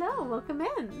 Hello, hello. Welcome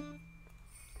in.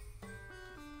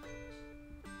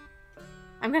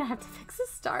 I'm gonna have to fix the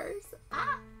stars.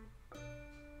 Ah.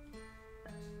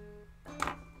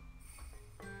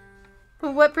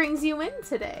 What brings you in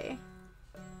today?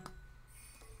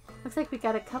 Looks like we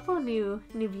got a couple new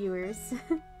viewers.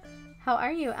 How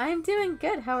are you? I'm doing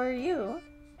good. How are you?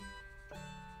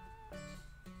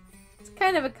 It's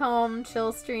kind of a calm,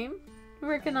 chill stream.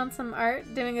 Working on some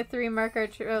art, doing a 3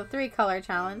 color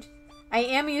challenge. I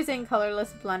am using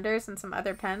colorless blenders and some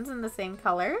other pens in the same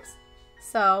colors.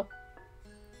 So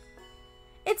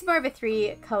it's more of a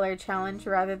 3 color challenge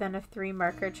rather than a 3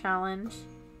 marker challenge.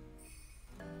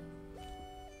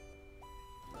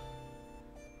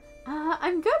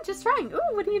 I'm good, just drawing. Ooh,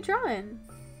 what are you drawing?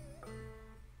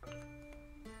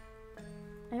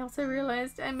 I also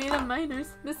realized I made a minor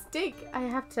mistake. I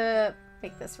have to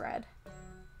make this red.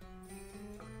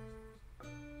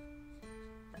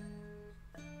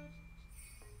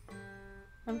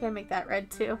 I'm gonna make that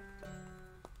red too.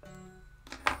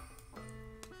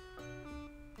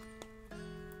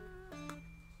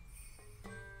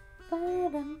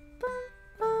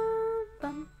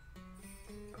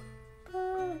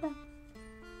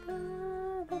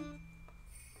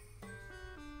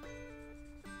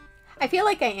 I feel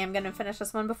like I am going to finish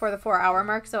this one before the 4-hour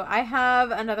mark, so I have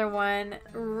another one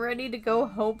ready to go.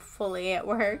 Hopefully it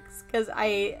works, because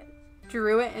I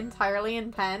drew it entirely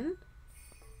in pen.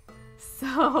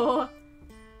 So,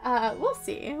 we'll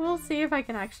see. We'll see if I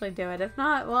can actually do it. If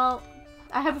not, well,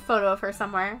 I have a photo of her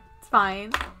somewhere. It's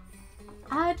fine.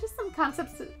 Just some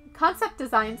concept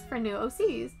designs for new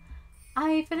OCs.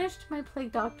 I finished my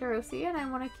Plague Doctor OC, and I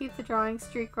want to keep the drawing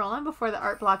streak rolling before the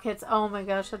art block hits. Oh my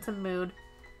gosh, that's a mood.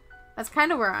 That's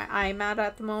kind of where I'm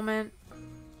at the moment.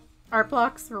 Art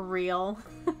blocks are real.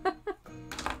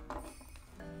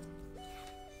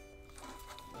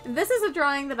 This is a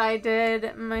drawing that I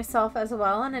did myself as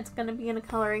well, and it's going to be in a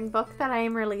coloring book that I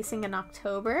am releasing in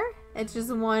October. It's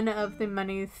just one of the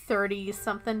many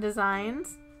 30-something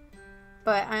designs.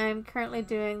 But I'm currently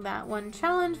doing that one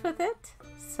challenge with it.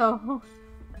 So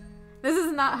this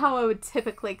is not how I would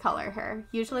typically color her.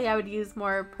 Usually I would use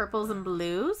more purples and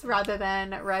blues rather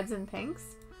than reds and pinks.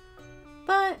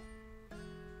 But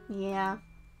yeah.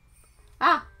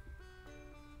 Ah!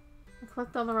 I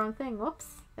clicked on the wrong thing. Whoops.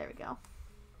 There we go.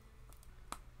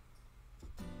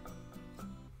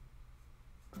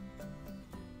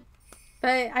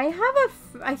 But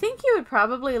I think you would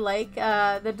probably like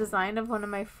the design of one of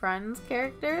my friend's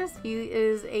characters. He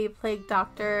is a Plague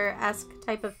Doctor-esque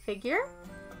type of figure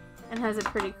and has a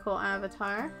pretty cool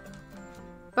avatar.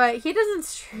 But he doesn't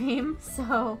stream,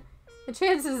 so the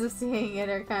chances of seeing it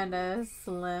are kind of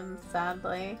slim,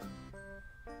 sadly.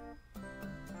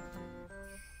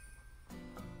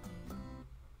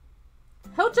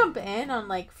 He'll jump in on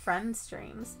like friend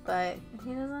streams, but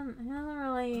he doesn't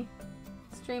really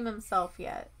stream himself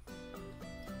yet.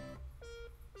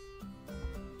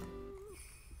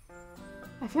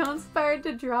 I feel inspired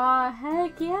to draw.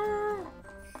 Heck yeah!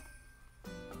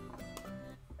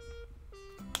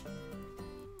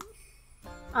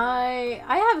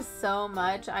 I have so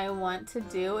much I want to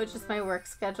do. It's just my work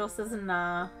schedule says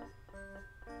nah.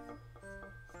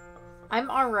 I'm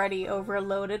already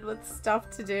overloaded with stuff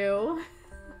to do.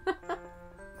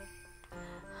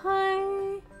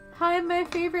 Hi, my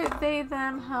favorite they,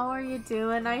 them. How are you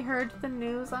doing? I heard the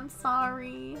news. I'm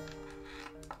sorry.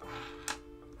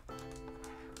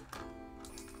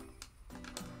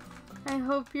 I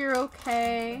hope you're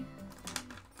okay.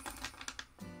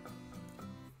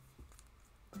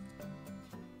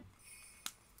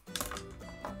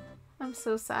 I'm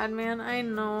so sad, man. I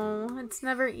know. It's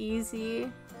never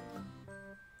easy.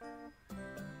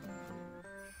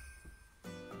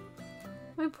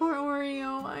 My poor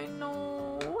Oreo. I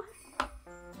know.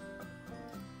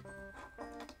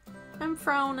 I'm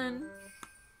frowning.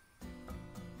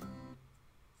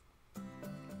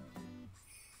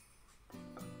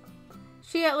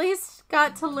 She at least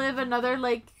got to live another,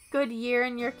 like, good year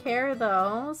in your care,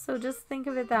 though. So just think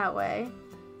of it that way.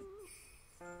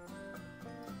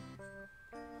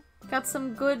 Got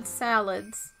some good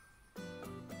salads.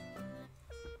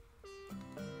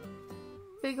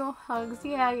 Big ol' hugs.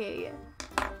 Yeah.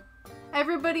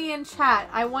 Everybody in chat,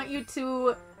 I want you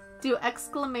to do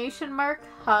exclamation mark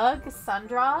hug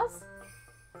sundraws.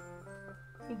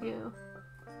 You do.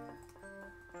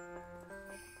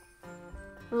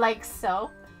 Like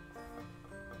so.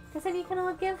 Because then you can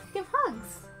all give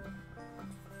hugs.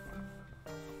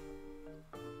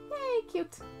 Yay,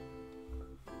 cute.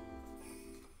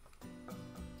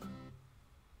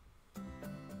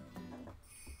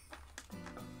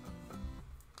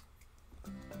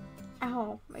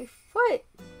 Ow, my foot.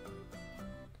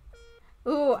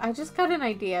 Ooh, I just got an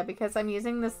idea because I'm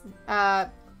using this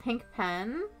pink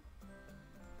pen.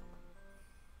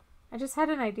 I just had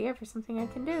an idea for something I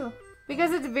can do.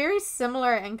 Because it's very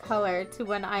similar in color to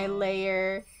when I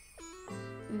layer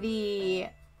the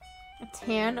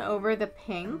tan over the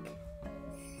pink.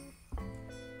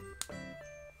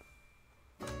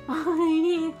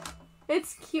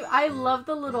 It's cute. I love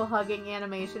the little hugging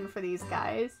animation for these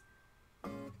guys.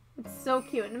 It's so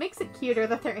cute. And it makes it cuter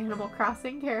that they're Animal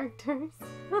Crossing characters.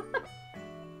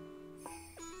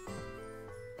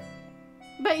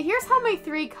 But here's how my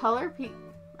 3 color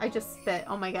I just spit.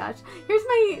 Oh my gosh. Here's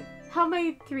how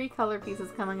my 3 color pieces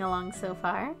coming along so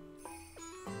far.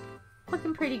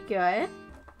 Looking pretty good.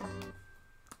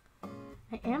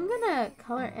 I am gonna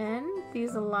color in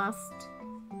these last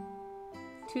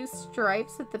 2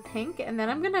 stripes with the pink, and then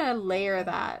I'm gonna layer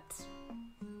that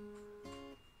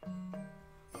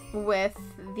with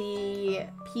the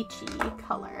peachy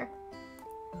color.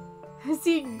 I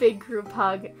see big group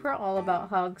hug. We're all about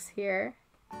hugs here.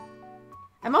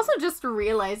 I'm also just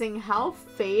realizing how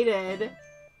faded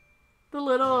the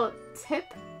little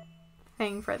tip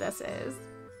thing for this is.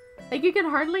 Like, you can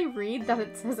hardly read that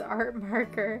it says art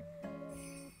marker.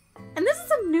 And this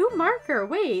is a new marker.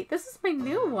 Wait, this is my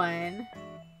new one.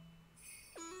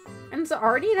 And it's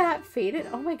already that faded.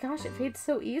 Oh my gosh, it fades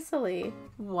so easily.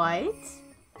 What?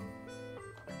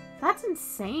 That's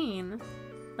insane.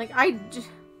 Like, it's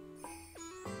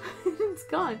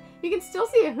gone. You can still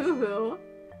see a hoo-hoo.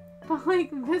 But,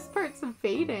 like, this part's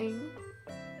fading.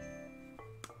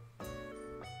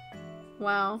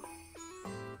 Wow.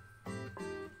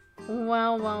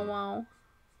 Wow, wow, wow.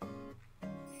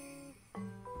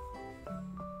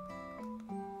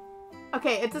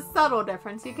 Okay, it's a subtle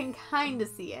difference. You can kind of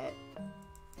see it.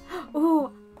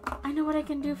 Ooh, I know what I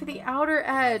can do for the outer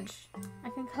edge. I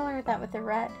can color that with the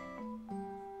red.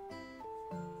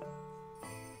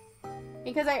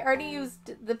 Because I already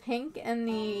used the pink and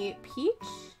the peach.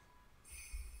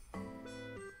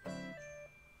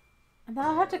 And then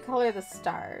I'll have to color the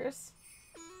stars.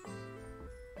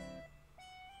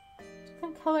 Just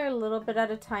gonna color a little bit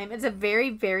at a time. It's a very,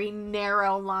 very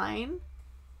narrow line.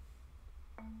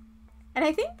 And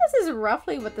I think this is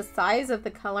roughly what the size of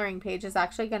the coloring page is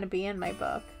actually going to be in my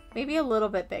book. Maybe a little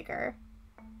bit bigger.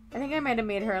 I think I might have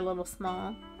made her a little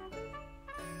small.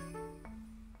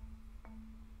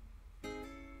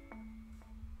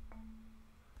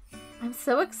 I'm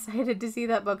so excited to see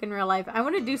that book in real life. I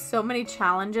want to do so many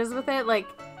challenges with it. Like,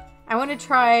 I want to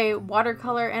try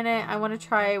watercolor in it. I want to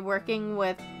try working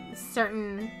with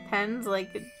certain pens,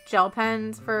 like gel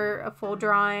pens for a full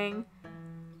drawing.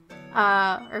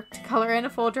 Or to color in a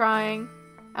full drawing.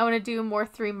 I want to do more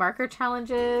 3 marker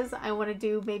challenges. I want to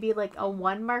do maybe like a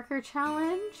 1 marker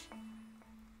challenge.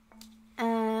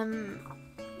 And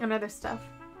other stuff.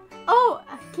 Oh,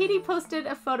 Katie posted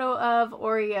a photo of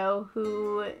Oreo,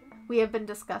 who we have been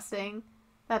discussing,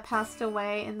 that passed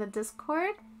away in the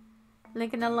Discord.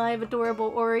 Like an alive,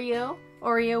 adorable Oreo.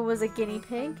 Oreo was a guinea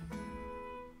pig.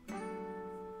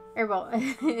 Or, well,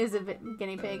 is a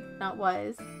guinea pig, not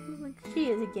was. Like, she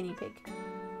is a guinea pig.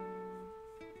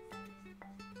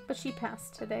 But she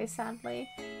passed today, sadly.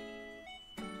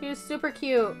 She was super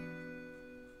cute.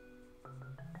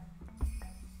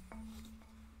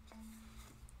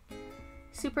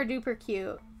 Super duper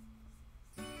cute.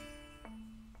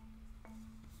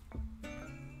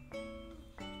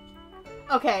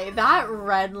 Okay, that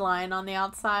red line on the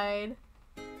outside.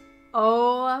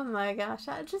 Oh my gosh,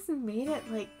 that just made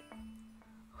it like...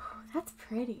 That's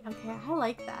pretty. Okay, I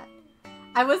like that.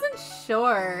 I wasn't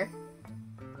sure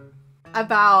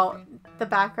about the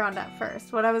background at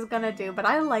first, what I was gonna do, but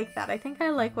I like that. I think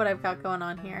I like what I've got going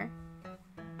on here.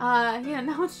 Yeah,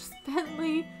 now it's just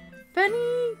Bentley.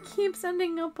 Benny keeps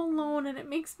ending up alone and it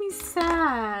makes me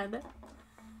sad.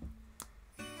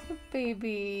 Oh,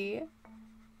 baby.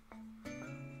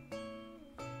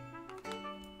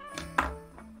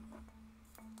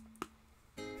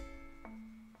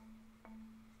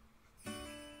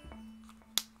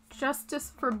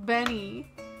 Justice for Benny.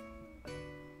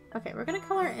 Okay, we're gonna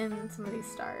color in some of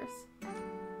these stars.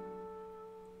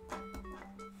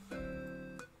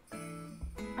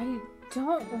 I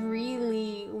don't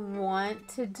really want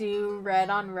to do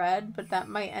red on red, but that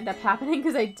might end up happening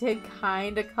because I did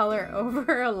kind of color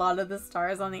over a lot of the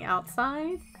stars on the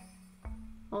outside.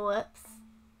 Whoops.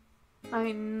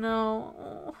 I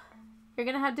know. You're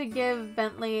gonna have to give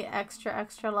Bentley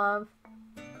extra love.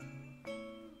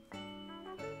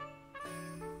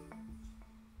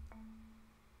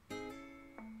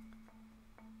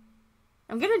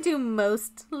 I'm gonna do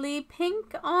mostly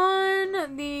pink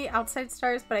on the outside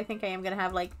stars, but I think I am gonna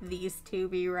have like these two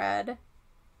be red.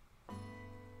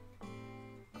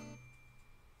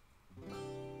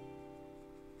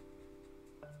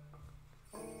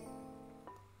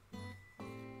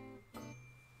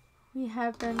 We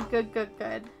have been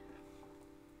good.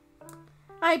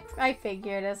 I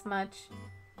figured as much.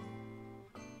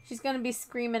 She's gonna be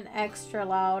screaming extra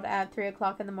loud at 3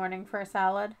 o'clock in the morning for a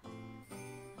salad.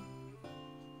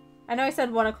 I know I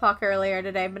said 1 o'clock earlier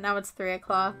today, but now it's 3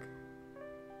 o'clock.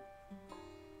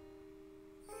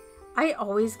 I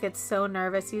always get so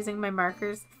nervous using my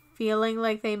markers, feeling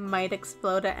like they might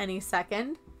explode at any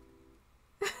second.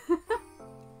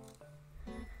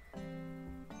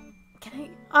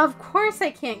 Of course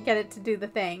I can't get it to do the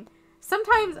thing.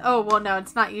 Sometimes, oh, well, no,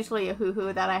 it's not usually a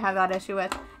hoo-hoo that I have that issue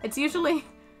with. It's usually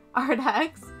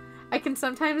Ardex. I can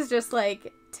sometimes just,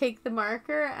 like, take the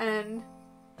marker and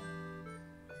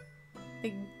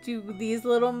like, do these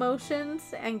little motions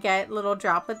and get little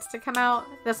droplets to come out.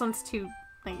 This one's too,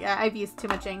 like, I've used too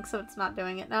much ink, so it's not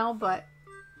doing it now, but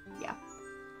yeah.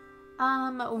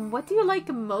 What do you like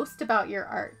most about your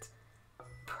art?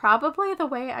 Probably the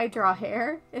way I draw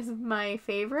hair is my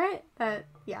favorite.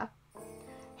 Yeah.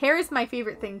 Hair is my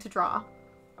favorite thing to draw,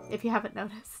 if you haven't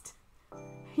noticed.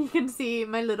 You can see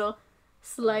my little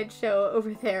slideshow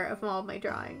over there of all my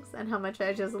drawings and how much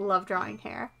I just love drawing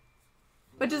hair.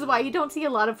 Which is why you don't see a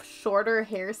lot of shorter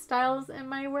hairstyles in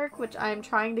my work, which I'm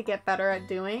trying to get better at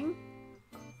doing.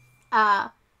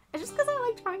 It's just because I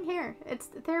like drawing hair. It's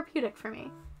therapeutic for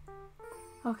me.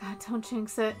 Oh god, don't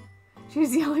jinx it. She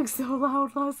was yelling so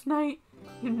loud last night.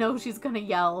 You know she's gonna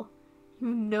yell.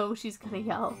 You know she's gonna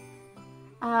yell.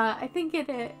 I think it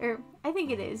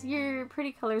is. Your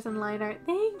pretty colors in line art.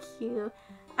 Thank you.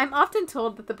 I'm often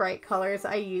told that the bright colors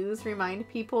I use remind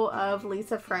people of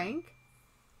Lisa Frank.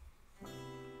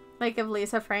 Like if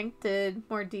Lisa Frank did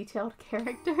more detailed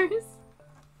characters.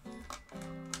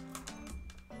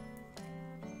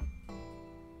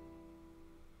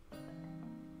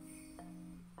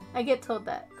 I get told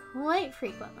that quite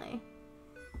frequently.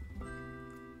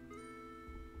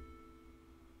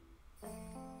 I'm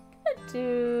gonna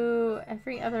do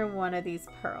every other one of these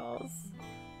pearls.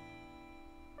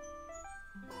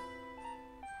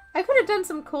 I could have done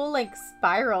some cool, like,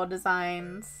 spiral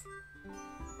designs.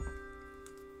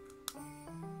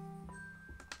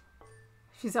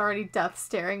 She's already death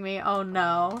staring me. Oh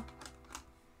no.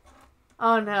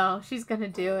 Oh no, she's gonna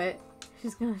do it.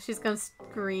 She's gonna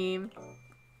scream.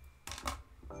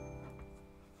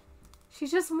 She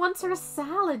just wants her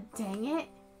salad, dang it.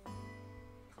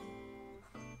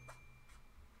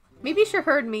 Maybe she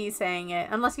heard me saying it,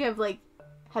 unless you have, like,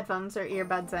 headphones or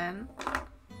earbuds in.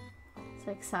 It's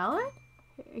like, salad?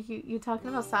 You talking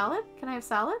about salad? Can I have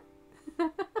salad?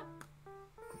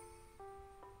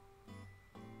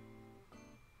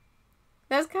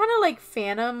 That's kind of like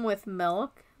Phantom with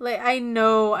milk. Like, I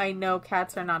know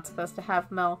cats are not supposed to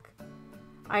have milk.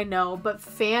 I know, but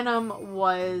Phantom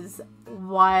was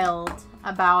wild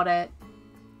about it.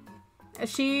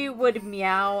 She would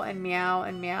meow and meow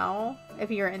and meow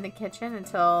if you were in the kitchen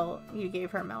until you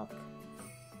gave her milk.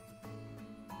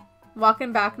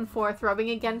 Walking back and forth, rubbing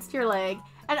against your leg.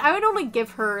 And I would only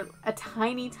give her a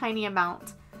tiny, tiny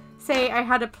amount. Say I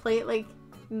had a plate like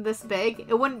this big,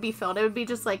 it wouldn't be filled. It would be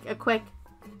just like a quick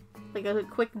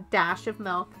dash of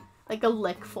milk. Like a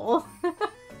lick full.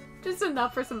 Just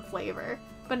enough for some flavor.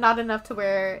 But not enough to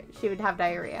where she would have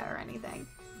diarrhea or anything.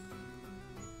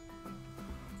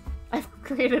 I've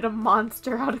created a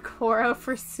monster out of Cora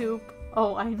for soup.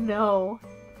 Oh, I know.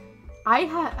 I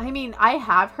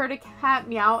have heard a cat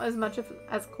meow as much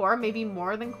as Cora, maybe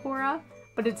more than Cora,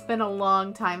 but it's been a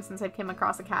long time since I came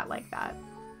across a cat like that.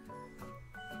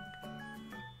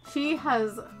 She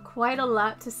has quite a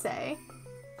lot to say.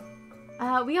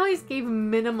 We always gave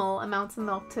minimal amounts of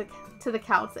milk to the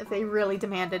cows if they really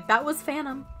demanded. That was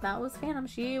Phantom.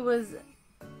 She was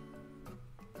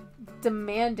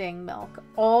demanding milk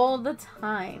all the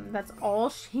time. That's all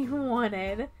she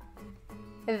wanted.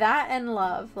 That and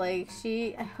love. Like,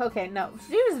 she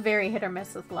was very hit or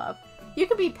miss with love. You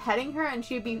could be petting her and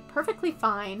she'd be perfectly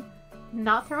fine,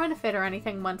 not throwing a fit or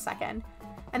anything 1 second.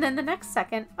 And then the next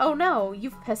second, oh no,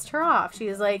 you've pissed her off.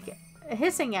 She's like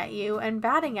hissing at you and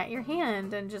batting at your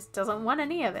hand and just doesn't want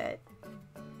any of it.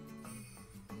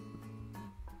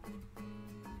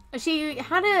 She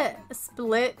had a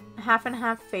split half and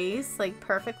half face, like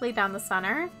perfectly down the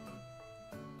center.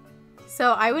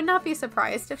 So I would not be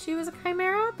surprised if she was a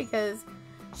chimera, because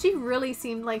she really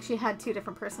seemed like she had two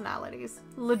different personalities.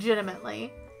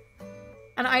 Legitimately.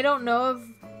 And I don't know if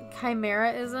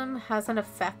chimeraism has an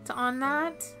effect on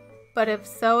that. But if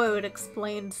so, it would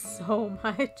explain so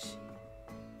much.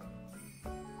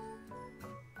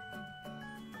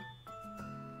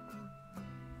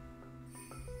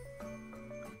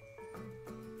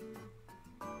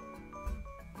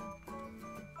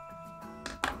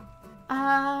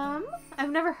 I've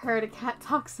never heard a cat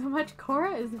talk so much.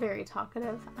 Cora is very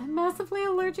talkative. I'm massively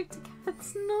allergic to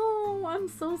cats. No, I'm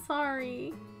so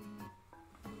sorry.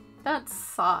 That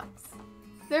sucks.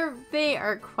 They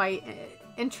are quite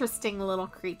interesting little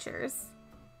creatures.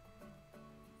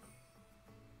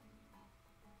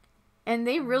 And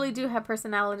they really do have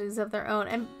personalities of their own.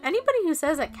 And anybody who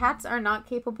says that cats are not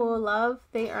capable of love,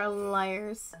 they are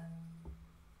liars.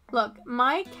 Look,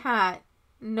 my cat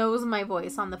knows my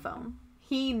voice on the phone.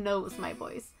 He knows my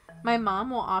voice. My mom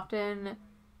will often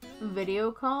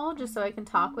video call just so I can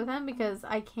talk with him because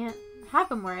I can't have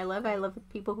him where I live. I live with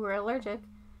people who are allergic.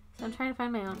 So I'm trying to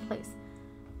find my own place.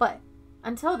 But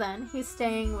until then, he's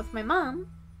staying with my mom.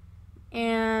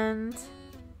 And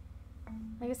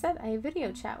like I said, I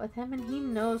video chat with him and he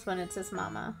knows when it's his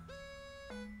mama.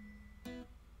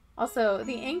 Also,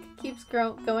 the ink keeps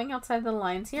going outside the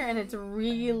lines here and it's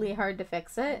really hard to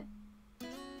fix it.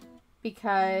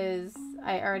 Because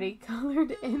I already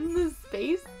colored in the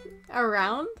space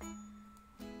around.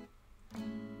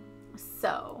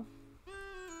 So.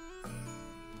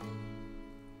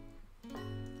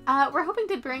 We're hoping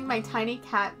to bring my tiny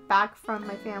cat back from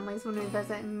my family's when we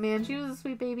visit. Man, she was a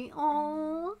sweet baby.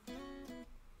 Oh,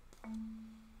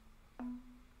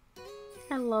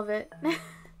 I love it.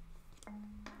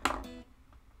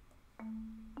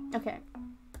 Okay.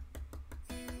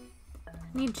 I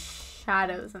need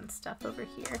shadows and stuff over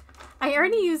here. I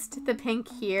already used the pink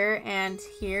here and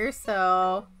here,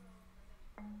 so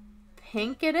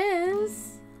pink it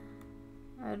is.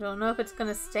 I don't know if it's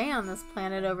gonna stay on this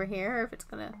planet over here or if it's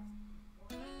gonna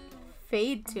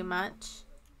fade too much.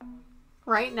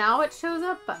 Right now it shows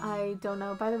up, but I don't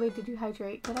know. By the way, did you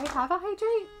hydrate? Did I have a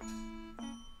hydrate?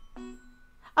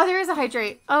 Oh, there is a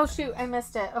hydrate. Oh shoot, I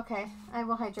missed it. Okay, I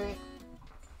will hydrate.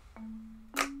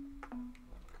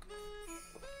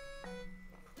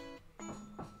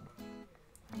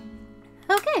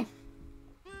 Okay,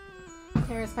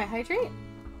 there's my hydrate.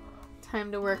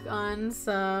 Time to work on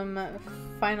some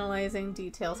finalizing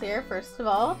details here. First of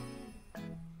all,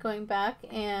 going back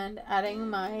and adding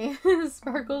my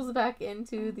sparkles back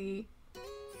into the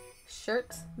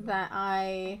shirt that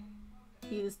I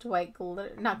used white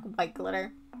glitter, not white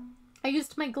glitter. I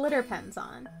used my glitter pens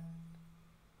on.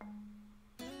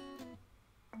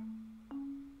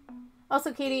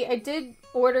 Also, Katie, I did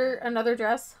order another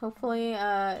dress. Hopefully,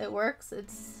 it works.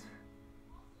 It's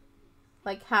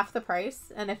like half the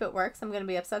price, and if it works, I'm gonna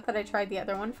be upset that I tried the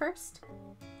other one first.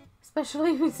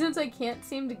 Especially since I can't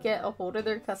seem to get a hold of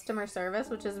their customer service,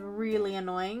 which is really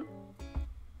annoying.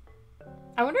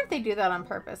 I wonder if they do that on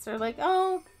purpose. They're like,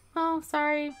 oh,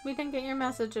 sorry, we didn't get your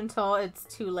message until it's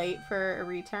too late for a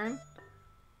return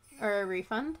or a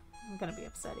refund. I'm gonna be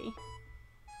upsetty.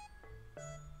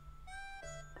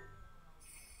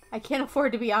 I can't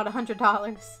afford to be out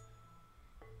 $100.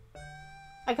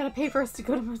 I gotta pay for us to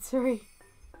go to Missouri.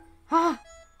 Ah!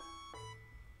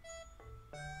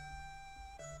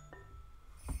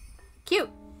 Cute!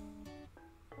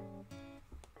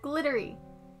 Glittery.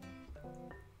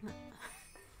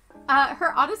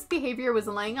 Her oddest behavior was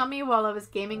laying on me while I was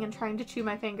gaming and trying to chew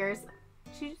my fingers.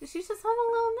 She just had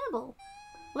a little nibble.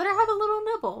 Let her have a little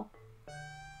nibble.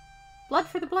 Blood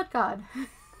for the blood god.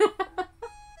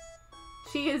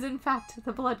 She is, in fact,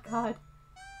 the blood god.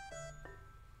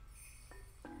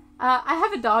 I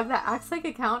have a dog that acts like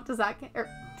a cat. Does that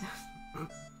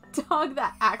dog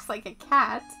that acts like a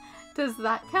cat? Does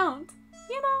that count?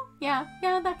 You know, yeah,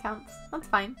 that counts. That's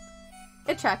fine.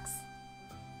 It checks.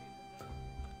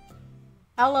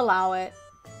 I'll allow it.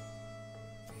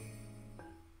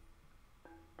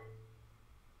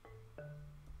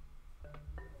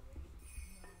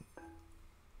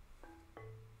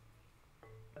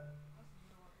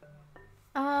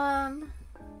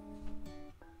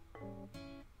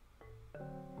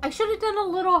 I should have done a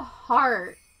little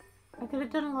heart. I could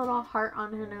have done a little heart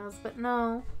on her nose, but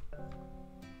no.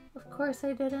 Of course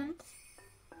I didn't.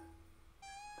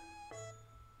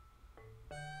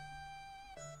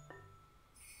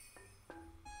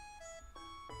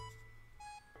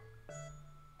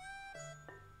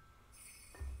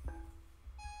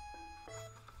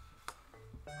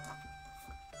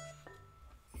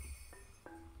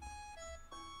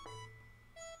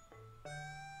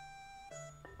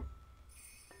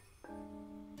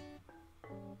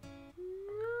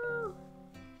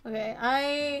 Okay,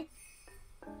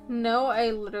 No,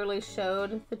 I literally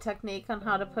showed the technique on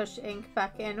how to push ink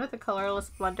back in with a colorless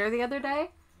blender the other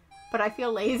day. But I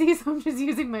feel lazy, so I'm just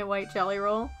using my white jelly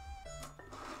roll.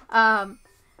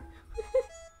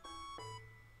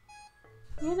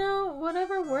 You know,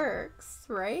 whatever works,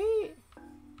 right?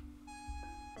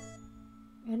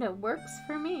 And it works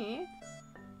for me.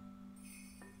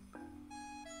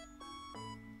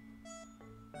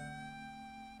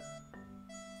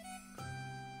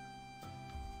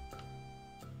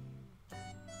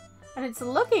 And it's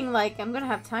looking like I'm going to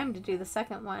have time to do the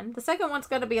second one. The second one's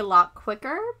going to be a lot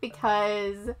quicker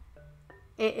because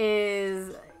it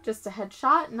is just a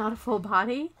headshot, not a full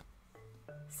body.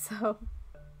 So...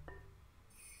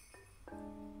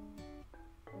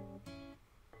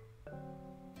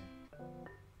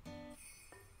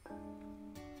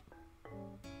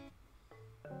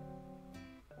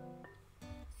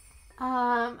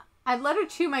 I'd let her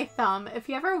chew my thumb. If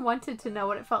you ever wanted to know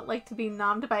what it felt like to be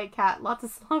nommed by a cat, lots of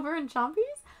slobber and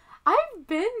chompies. I've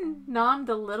been nommed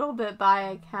a little bit by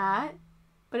a cat,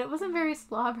 but it wasn't very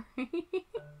slobbery.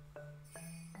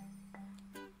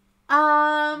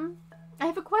 I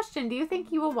have a question. Do you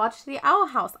think you will watch The Owl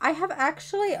House? I have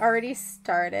actually already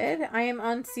started. I am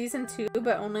on season 2,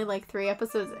 but only like 3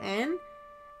 episodes in.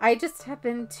 I just have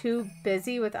been too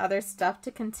busy with other stuff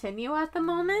to continue at the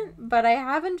moment, but I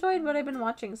have enjoyed what I've been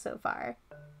watching so far.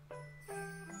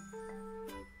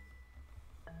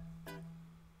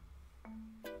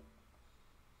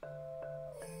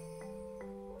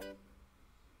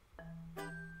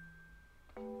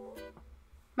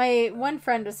 My one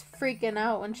friend was freaking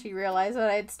out when she realized that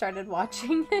I had started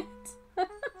watching it.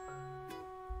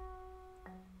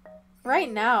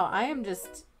 Right now, I am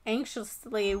just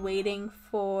anxiously waiting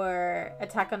for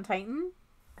Attack on Titan.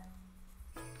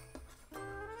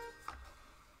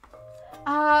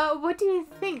 What do you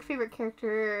think? Favorite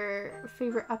character,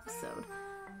 favorite episode?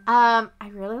 I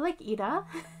really like Ida.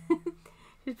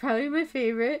 She's probably my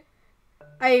favorite.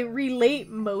 I relate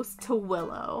most to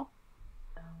Willow.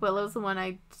 Willow's the one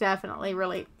I definitely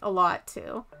relate a lot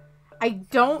to. I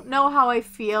don't know how I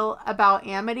feel about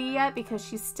Amity yet because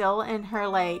she's still in her,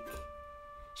 like...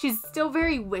 She's still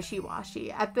very wishy-washy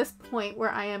at this point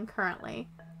where I am currently.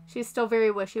 She's still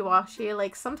very wishy-washy.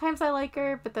 Like, sometimes I like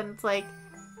her, but then it's like,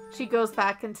 she goes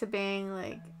back into being,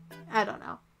 like, I don't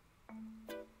know.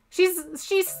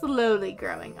 She's slowly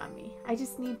growing on me. I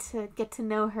just need to get to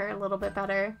know her a little bit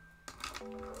better.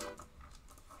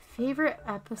 Favorite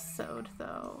episode,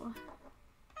 though?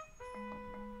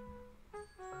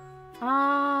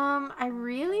 I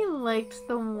really liked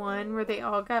the one where they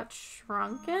all got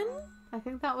shrunken. I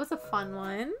think that was a fun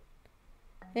one.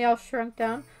 They all shrunk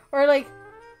down. Or like,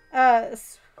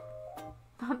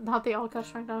 not they all got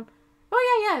shrunk down.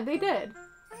 Oh yeah, they did.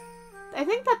 I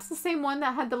think that's the same one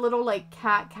that had the little like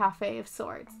cat cafe of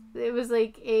sorts. It was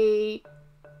like a...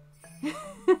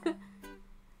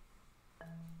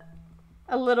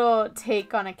 a little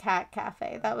take on a cat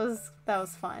cafe. That was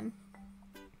fun.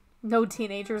 No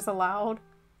teenagers allowed.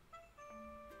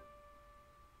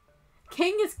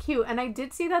 King is cute, and I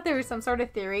did see that there was some sort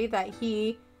of theory that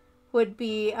he would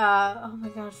be, oh my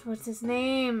gosh, what's his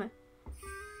name?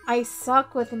 I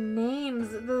suck with names.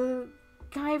 The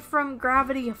guy from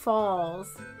Gravity Falls.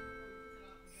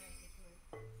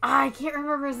 I can't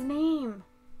remember his name.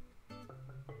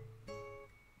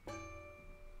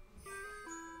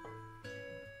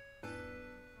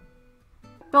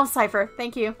 Bill Cipher,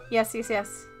 thank you. Yes.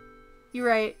 You're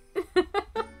right.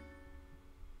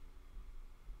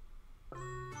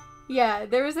 Yeah,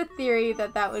 there was a theory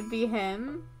that that would be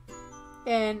him.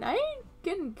 And I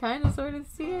can kind of sort of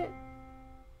see it.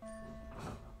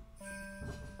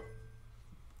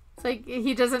 It's like,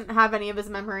 he doesn't have any of his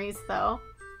memories, though.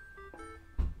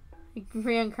 Like,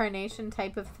 reincarnation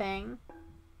type of thing.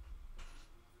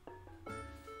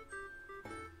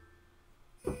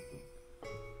 And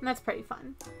that's pretty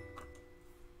fun.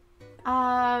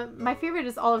 My favorite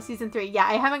is all of season 3. Yeah,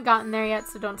 I haven't gotten there yet,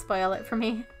 so don't spoil it for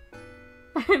me.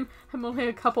 I'm only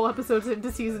a couple episodes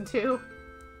into season 2.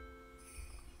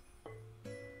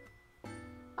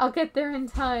 I'll get there in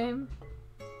time.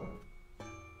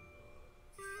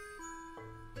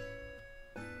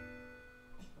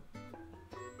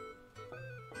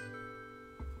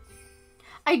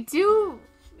 I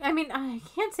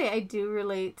can't say I do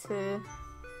relate to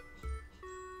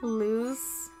Luz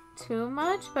too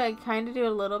much, but I kind of do a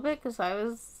little bit because I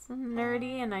was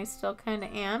nerdy and I still kind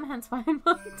of am, hence why I'm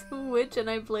on Twitch and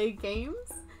I play games.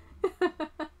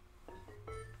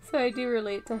 So I do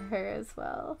relate to her as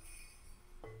well.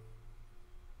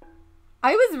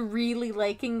 I was really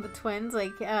liking the twins,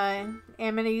 like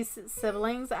Amity's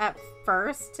siblings at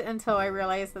first, until I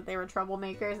realized that they were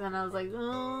troublemakers, and I was like,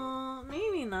 oh,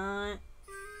 maybe not.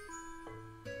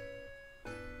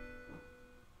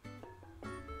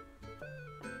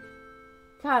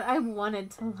 God, I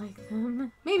wanted to like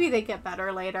them. Maybe they get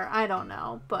better later, I don't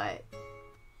know, but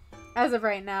as of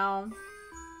right now,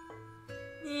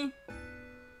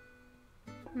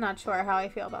 not sure how I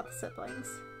feel about the siblings.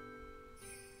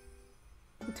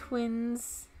 The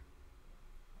twins.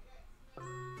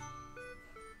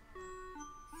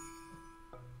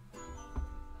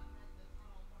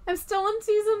 I'm still in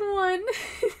season 1.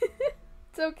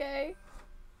 It's okay.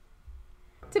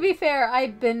 To be fair, I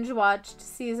binge watched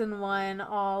season 1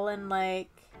 all in like,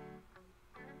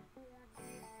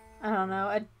 I don't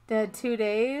know, 2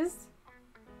 days.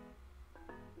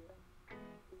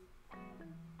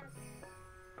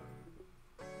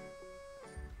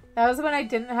 That was when I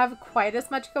didn't have quite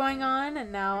as much going on, and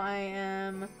now I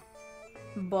am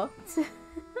booked.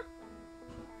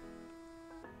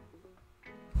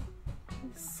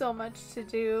 So much to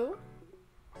do.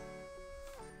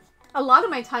 A lot of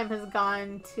my time has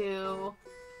gone to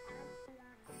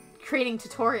creating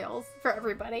tutorials for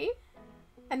everybody.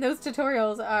 And those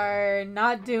tutorials are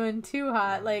not doing too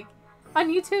hot. Like,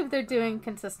 on YouTube, they're doing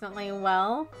consistently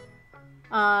well.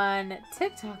 On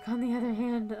TikTok, on the other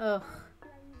hand, ugh.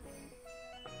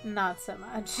 Not so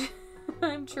much.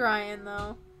 I'm trying,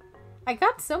 though. I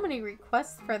got so many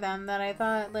requests for them that I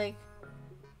thought, like,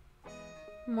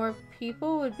 more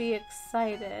people would be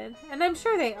excited. And I'm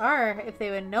sure they are if they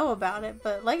would know about it.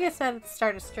 But like I said at the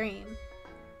start of stream,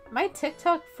 my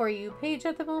TikTok For You page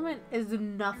at the moment is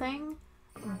nothing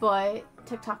but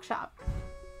TikTok shop.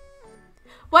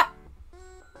 What?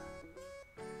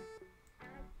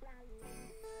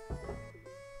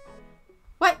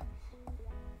 What?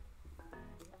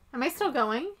 Am I still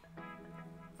going?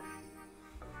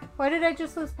 Why did I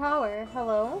just lose power?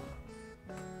 Hello?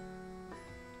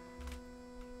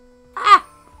 Ah!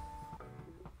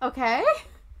 Okay.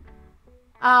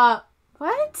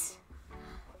 What?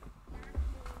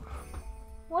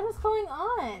 What is going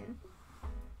on?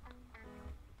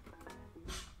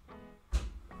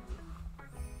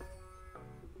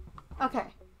 Okay.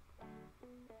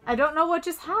 I don't know what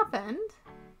just happened,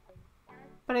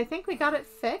 but I think we got it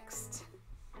fixed.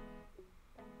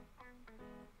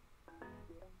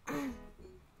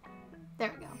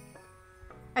 There we go.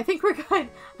 I think we're good.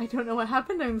 I don't know what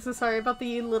happened. I'm so sorry about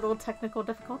the little technical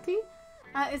difficulty.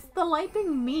 Is the light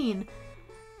being mean?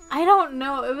 I don't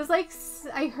know. It was like,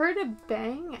 I heard a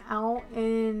bang out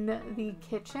in the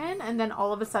kitchen, and then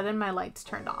all of a sudden my lights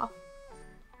turned off.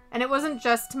 And it wasn't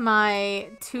just my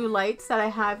 2 lights that I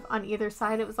have on either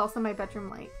side. It was also my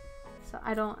bedroom light. So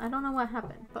I don't know what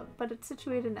happened, but it's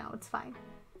situated now. It's fine.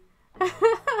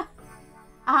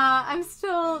 I'm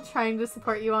still trying to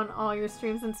support you on all your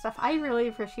streams and stuff. I really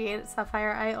appreciate it,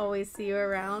 Sapphire. I always see you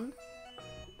around.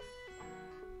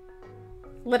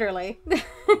 Literally.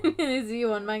 I see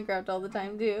you on Minecraft all the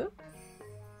time, too.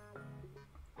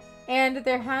 And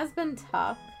there has been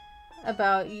talk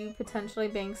about you potentially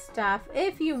being staff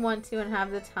if you want to and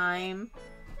have the time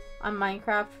on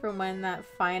Minecraft for when that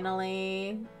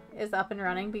finally is up and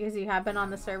running, because you have been on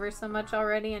the server so much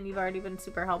already and you've already been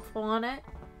super helpful on it.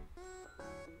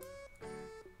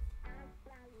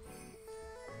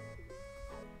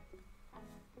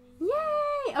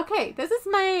 Yay! Okay, this is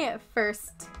my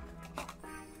first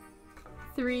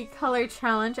 3 color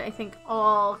challenge, I think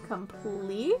all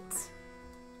complete.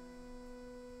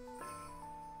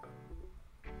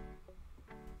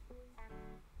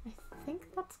 I think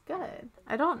that's good.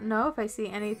 I don't know if I see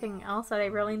anything else that I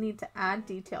really need to add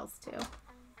details to.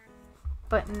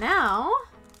 But now,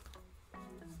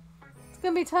 it's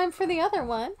gonna be time for the other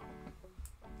one.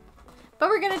 But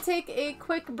we're gonna take a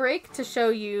quick break to show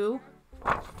you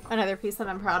another piece that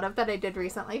I'm proud of that I did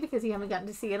recently, because you haven't gotten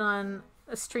to see it on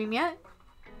a stream yet.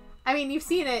 I mean, you've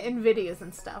seen it in videos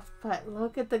and stuff, but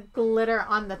look at the glitter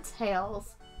on the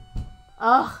tails.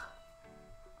 Ugh.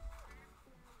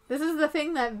 This is the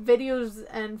thing that videos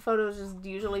and photos just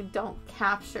usually don't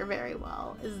capture very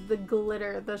well, is the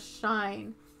glitter, the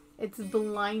shine. It's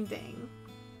blinding.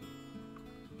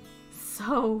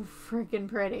 So freaking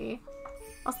pretty.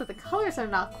 Also, the colors are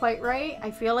not quite right. I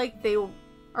feel like they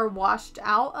are washed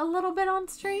out a little bit on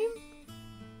stream.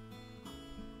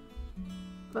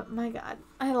 But my god,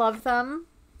 I love them.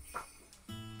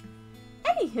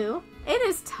 Anywho, it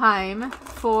is time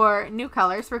for new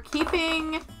colors. We're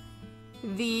keeping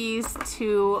these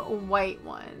 2 white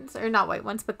ones. Or not white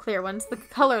ones, but clear ones. The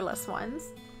colorless ones.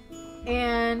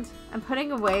 And I'm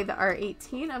putting away the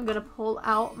R18. I'm going to pull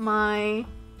out my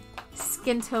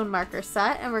skin tone marker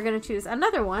set, and we're going to choose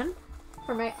another one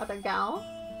for my other gal.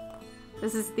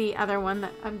 This is the other one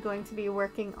that I'm going to be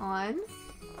working on.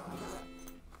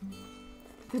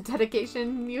 The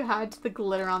dedication you had to the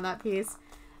glitter on that piece.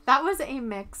 That was a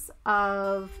mix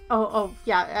of... Oh,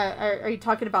 yeah. Are you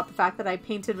talking about the fact that I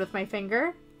painted with my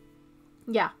finger?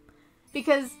 Yeah.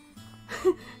 Because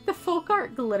the folk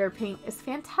art glitter paint is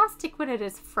fantastic when it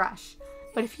is fresh.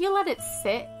 But if you let it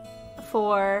sit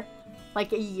for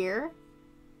like a year,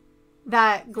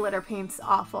 that glitter paint's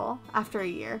awful after a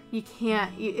year. You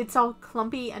can't... It's all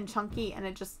clumpy and chunky and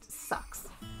it just sucks.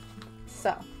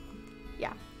 So,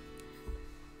 yeah.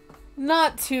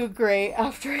 Not too great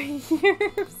after a year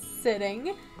of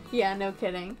sitting. Yeah, no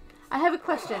kidding. I have a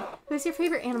question. Who's your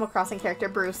favorite Animal Crossing character?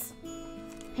 Bruce.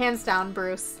 Hands down,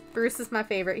 Bruce. Bruce is my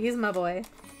favorite. He's my boy.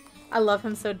 I love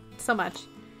him so much.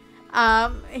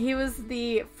 He was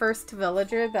the first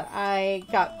villager that I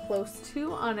got close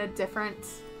to on a different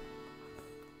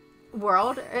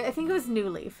world. I think it was New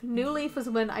Leaf. New Leaf was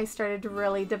when I started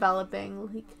really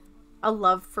developing like a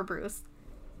love for Bruce.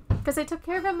 Because I took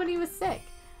care of him when he was sick.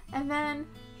 And then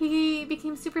he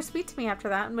became super sweet to me after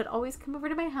that and would always come over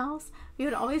to my house. We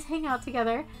would always hang out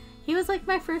together. He was like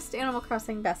my first Animal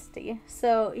Crossing bestie.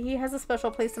 So he has a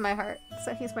special place in my heart.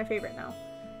 So he's my favorite now.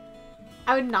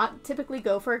 I would not typically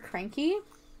go for a Cranky,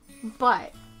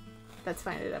 but that's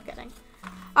what I ended up getting.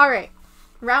 Alright,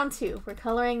 round 2. We're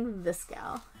coloring this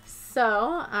gal.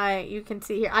 So you can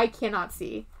see here, I cannot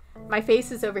see. My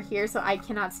face is over here, so I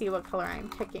cannot see what color I'm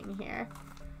picking here.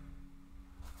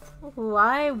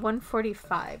 Why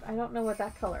 145? I don't know what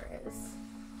that color is.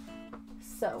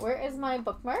 So where is my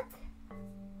bookmark?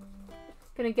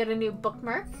 Gonna get a new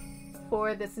bookmark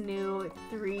for this new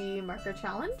 3 marker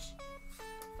challenge.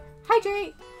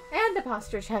 Hydrate and a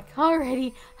posture check.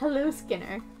 Alrighty. Hello,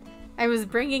 Skinner. I was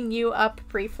bringing you up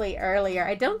briefly earlier.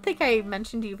 I don't think I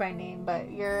mentioned you by name,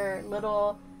 but your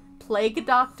little plague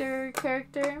doctor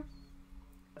character.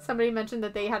 Somebody mentioned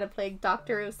that they had a plague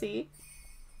doctor OC.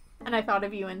 And I thought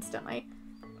of you instantly.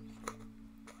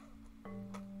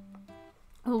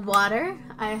 Water.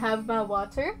 I have my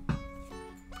water.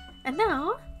 And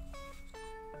now,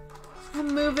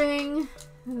 I'm moving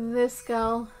this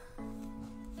gal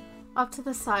off to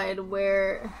the side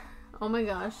where, oh my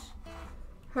gosh,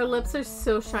 her lips are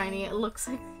so shiny. It looks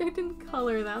like I didn't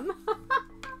color them.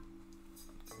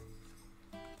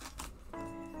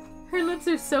 Her lips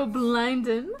are so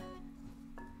blinding.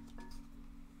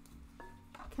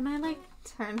 Can I, like,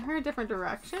 turn her a different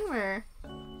direction where...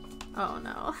 Oh,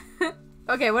 no.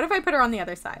 Okay, what if I put her on the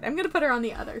other side? I'm gonna put her on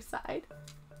the other side.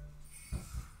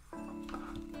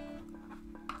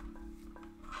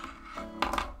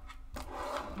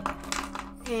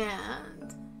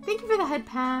 And thank you for the head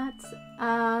pats.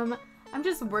 I'm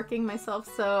just working myself,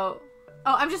 so...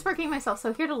 Oh, I'm just working myself,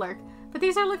 so here to lurk. But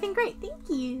these are looking great. Thank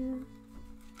you.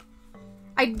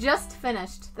 I just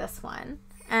finished this one.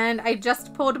 And I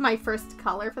just pulled my first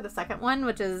color for the second one,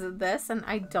 which is this, and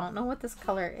I don't know what this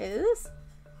color is.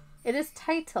 It is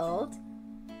titled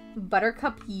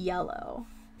Buttercup Yellow.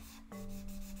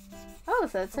 Oh,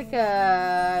 so it's like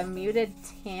a muted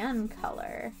tan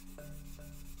color.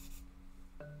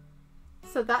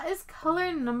 So that is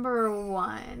color number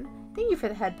 1. Thank you for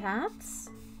the head pats.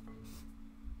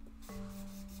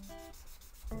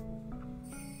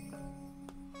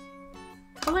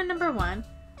 Color number 1.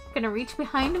 Gonna reach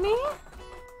behind me,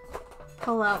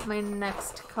 pull out my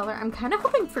next color. I'm kind of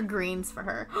hoping for greens for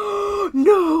her.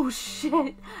 No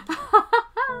shit.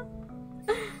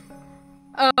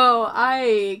 Oh,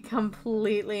 I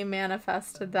completely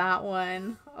manifested that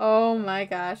one. Oh my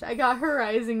gosh, I got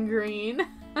Horizon Green.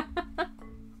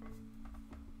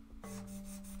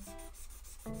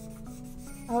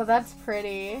 Oh, that's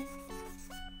pretty.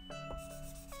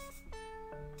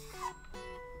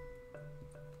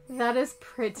 That is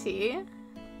pretty.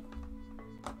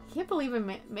 I can't believe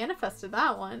I manifested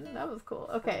that one. That was cool.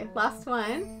 Okay, last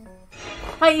one.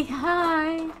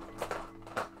 Hi.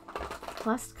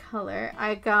 Last color.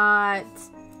 I got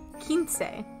Quince,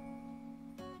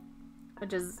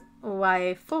 which is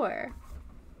Y4,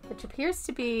 which appears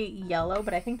to be yellow,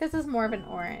 but I think this is more of an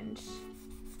orange.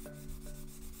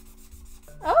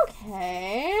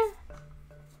 Okay.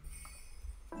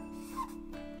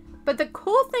 But the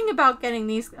cool thing about getting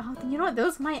these, oh, you know what?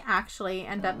 Those might actually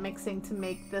end up mixing to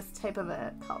make this type of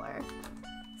a color.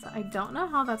 So I don't know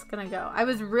how that's gonna go. I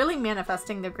was really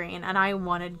manifesting the green, and I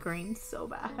wanted green so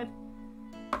bad.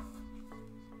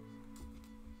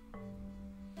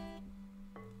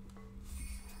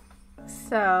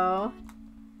 So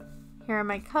here are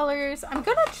my colors. I'm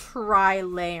gonna try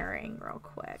layering real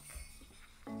quick.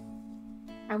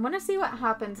 I want to see what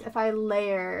happens if I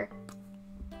layer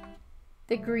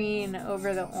the green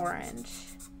over the orange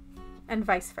and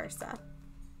vice versa.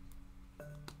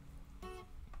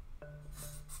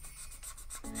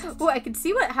 Oh, I can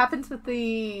see what happens with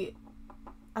the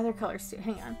other colors too.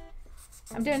 Hang on.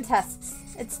 I'm doing tests.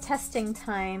 It's testing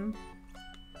time.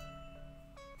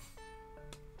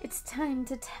 It's time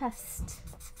to test.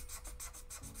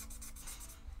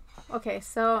 Okay,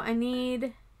 so I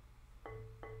need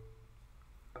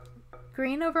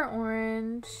green over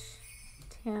orange,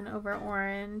 tan over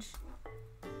orange.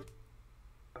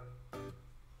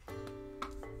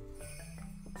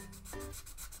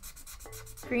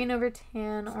 Green over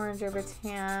tan, orange over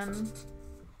tan.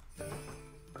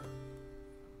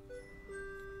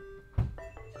 Okay,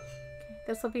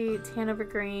 this will be tan over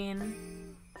green.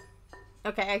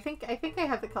 Okay, I think I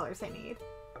have the colors I need.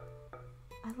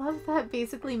 I love that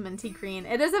basically minty green.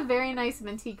 It is a very nice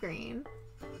minty green.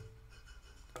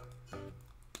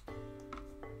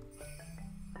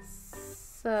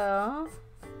 So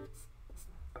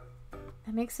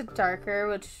that makes it darker,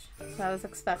 which that was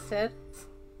expected.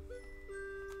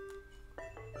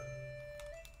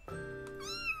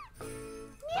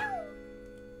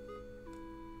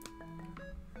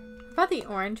 How about the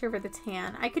orange over the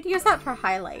tan? I could use that for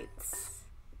highlights.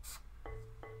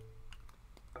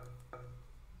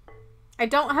 I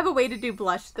don't have a way to do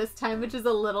blush this time, which is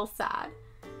a little sad.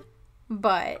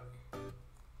 But,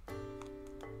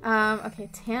 okay,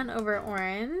 tan over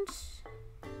orange.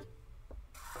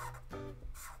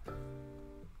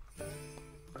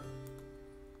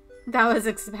 That was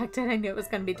expected. I knew it was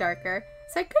going to be darker.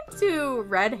 So I could do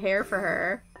red hair for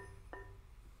her.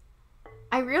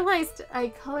 I realized I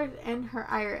colored in her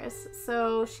iris,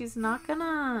 so she's not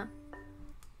gonna...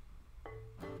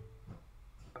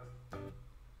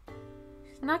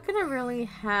 She's not gonna really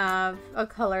have a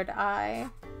colored eye.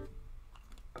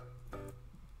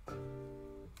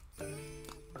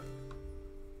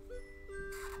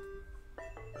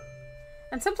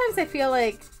 And sometimes I feel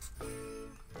like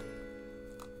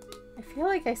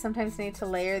I sometimes need to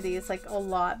layer these like a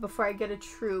lot before I get a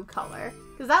true color.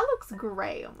 Because that looks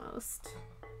gray almost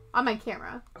on my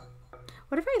camera.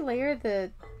 What if I layer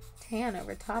the tan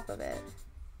over top of it?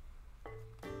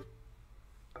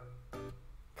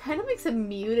 Kind of makes a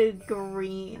muted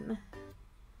green.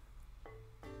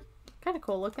 Kind of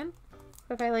cool looking.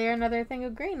 What if I layer another thing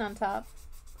of green on top?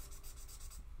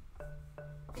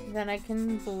 Then I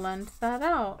can blend that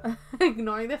out.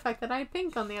 Ignoring the fact that I have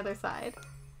pink on the other side.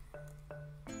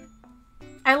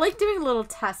 I like doing little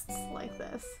tests like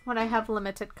this when I have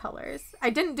limited colors.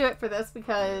 I didn't do it for this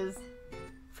because,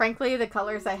 frankly, the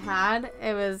colors I had,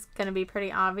 it was going to be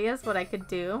pretty obvious what I could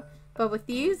do. But with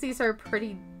these are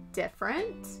pretty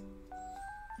different.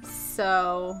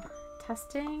 So,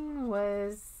 testing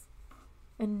was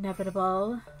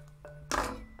inevitable.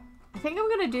 I think I'm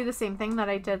going to do the same thing that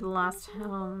I did last time.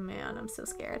 Oh man, I'm so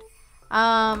scared.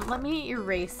 Let me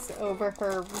erase over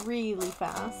her really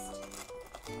fast.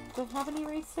 Do I have an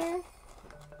eraser?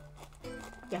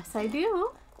 Yes, I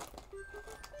do.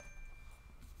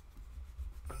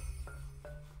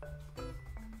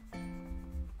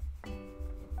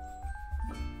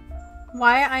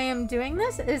 Why I am doing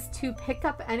this is to pick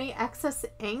up any excess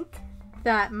ink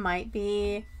that might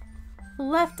be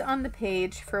left on the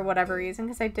page for whatever reason,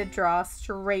 because I did draw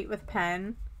straight with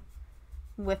pen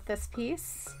with this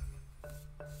piece.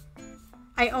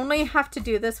 I only have to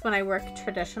do this when I work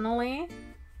traditionally.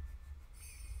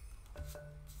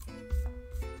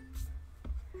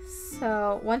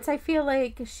 So once I feel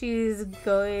like she's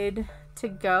good to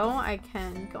go, I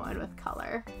can go in with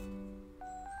color.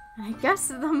 And I guess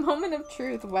the moment of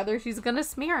truth, whether she's gonna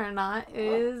smear or not,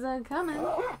 is coming.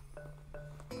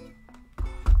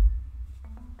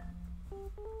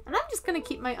 And I'm just gonna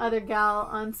keep my other gal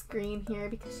on screen here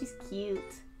because she's cute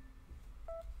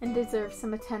and deserves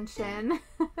some attention.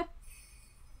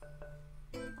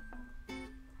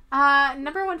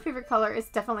 Number one favorite color is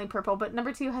definitely purple, but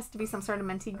number two has to be some sort of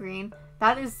minty green.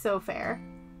 That is so fair.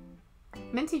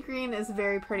 Minty green is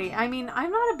very pretty. I mean, I'm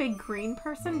not a big green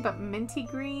person, but minty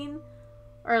green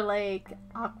or like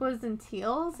aquas and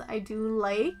teals I do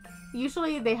like.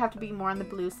 Usually they have to be more on the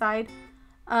blue side.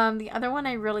 The other one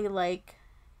I really like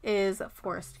is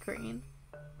forest green.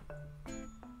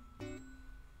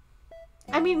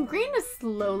 I mean, green is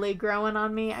slowly growing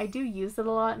on me. I do use it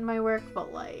a lot in my work,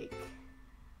 but like,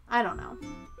 I don't know.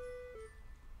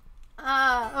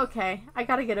 Okay. I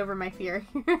gotta get over my fear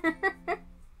here.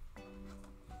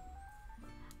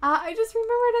 I just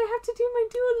remembered I have to do my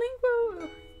Duolingo.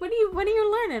 What are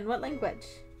you learning? What language?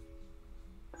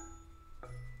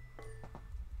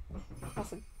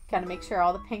 Also, Gotta make sure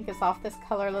all the pink is off this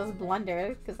colorless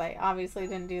blender, because I obviously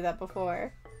didn't do that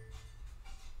before.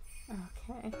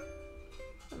 Okay.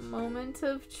 A moment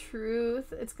of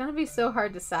truth. It's gonna be so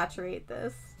hard to saturate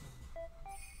this.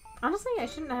 Honestly, I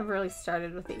shouldn't have really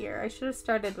started with the ear. I should have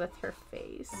started with her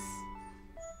face.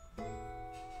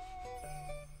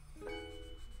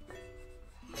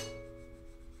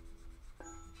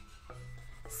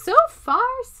 So far,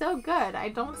 so good. I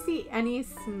don't see any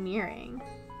smearing.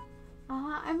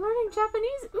 I'm learning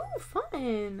Japanese. Ooh,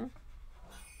 fun.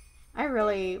 I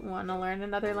really want to learn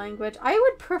another language. I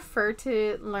would prefer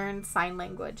to learn sign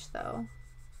language, though.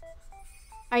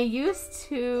 I used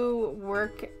to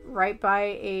work right by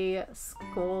a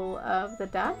school of the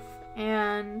deaf,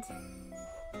 and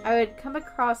I would come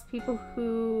across people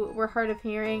who were hard of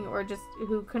hearing or just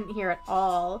who couldn't hear at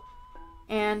all.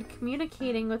 And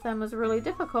communicating with them was really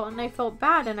difficult, and I felt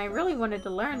bad, and I really wanted to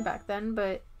learn back then,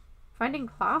 but finding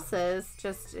classes,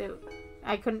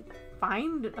 I couldn't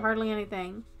find hardly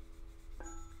anything.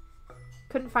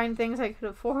 Couldn't find things I could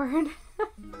afford.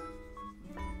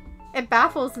 It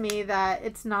baffles me that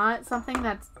it's not something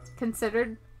that's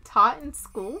considered taught in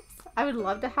schools. I would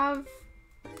love to have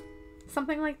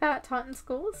something like that taught in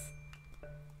schools.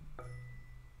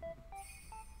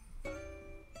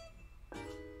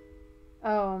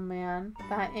 Oh man,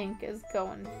 that ink is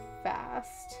going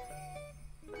fast.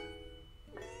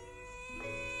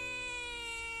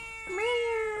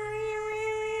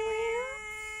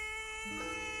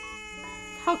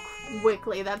 How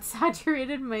quickly that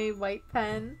saturated my white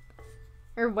pen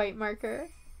or white marker.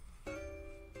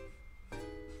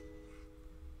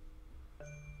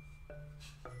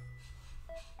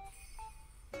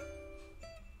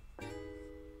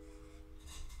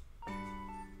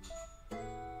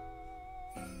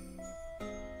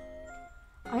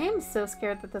 I am so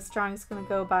scared that this drawing is going to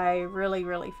go by really,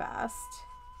 really fast.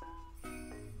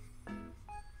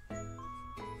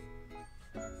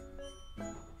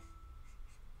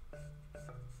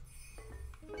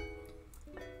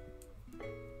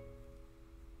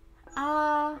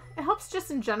 It helps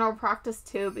just in general practice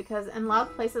too, because in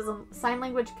loud places, sign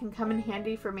language can come in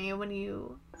handy for me when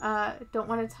you don't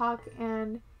want to talk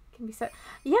and can be said.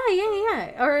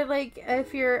 Yeah. Or like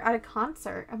if you're at a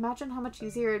concert, imagine how much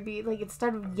easier it'd be, like,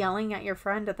 instead of yelling at your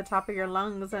friend at the top of your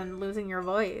lungs and losing your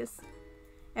voice.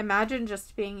 Imagine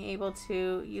just being able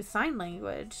to use sign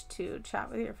language to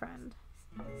chat with your friend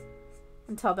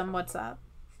and tell them what's up.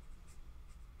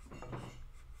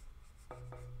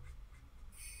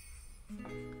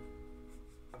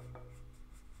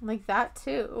 Like that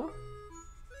too.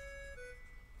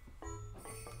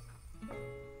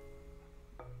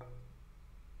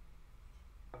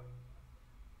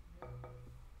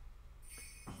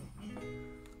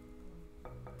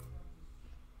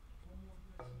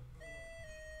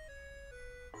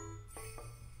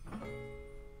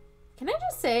 Can I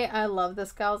just say I love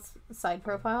this gal's side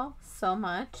profile so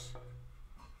much.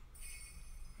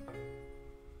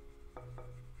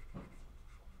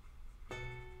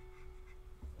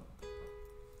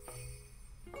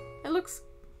 It looks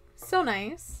so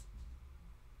nice.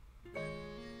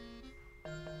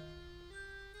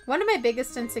 One of my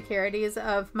biggest insecurities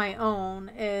of my own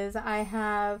is I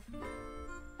have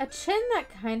a chin that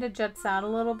kind of juts out a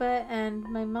little bit, and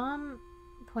my mom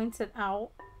points it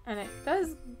out, and it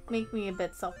does make me a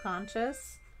bit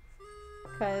self-conscious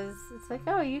because it's like,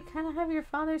 oh, you kind of have your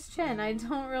father's chin. I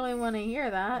don't really want to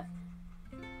hear that.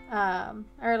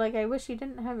 Or like, I wish you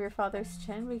didn't have your father's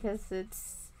chin because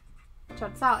it's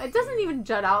juts out. It doesn't even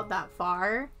jut out that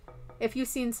far. If you've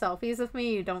seen selfies with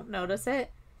me, you don't notice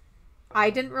it. I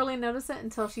didn't really notice it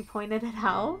until she pointed it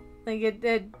out. Like,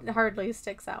 it hardly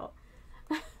sticks out.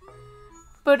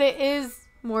 But it is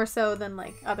more so than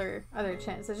like other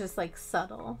chins. It's just like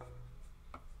subtle.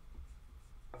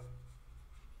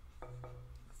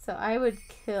 So I would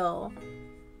kill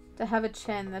to have a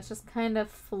chin that's just kind of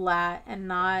flat and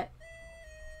not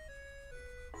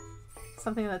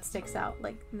something that sticks out.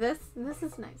 Like this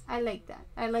is nice. I like that.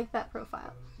 I like that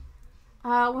profile.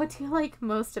 What do you like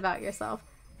most about yourself?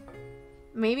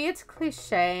 Maybe it's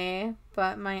cliche,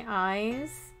 but my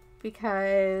eyes,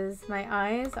 because my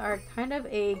eyes are kind of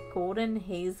a golden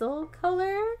hazel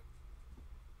color.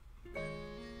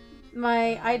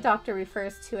 My eye doctor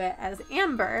refers to it as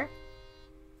amber,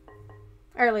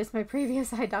 or at least my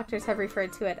previous eye doctors have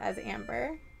referred to it as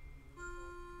amber.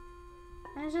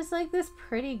 And it's just like this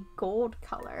pretty gold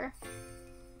color.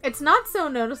 It's not so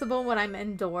noticeable when I'm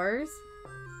indoors,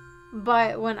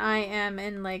 but when I am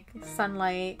in like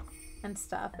sunlight and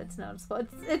stuff, it's noticeable.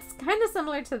 It's kind of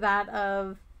similar to that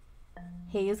of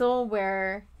hazel,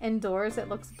 where indoors it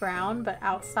looks brown, but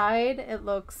outside it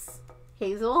looks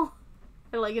hazel,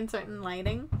 or like in certain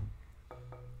lighting.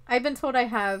 I've been told I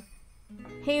have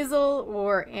hazel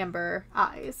or amber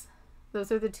eyes.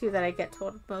 Those are the two that I get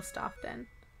told most often.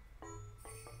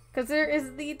 Because there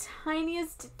is the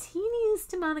tiniest,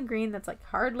 teeniest amount of green that's like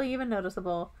hardly even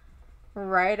noticeable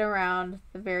right around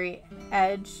the very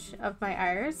edge of my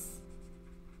iris.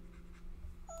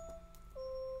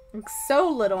 Like so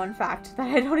little, in fact,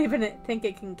 that I don't even think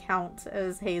it can count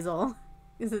as hazel.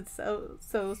 Because it's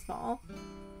so small.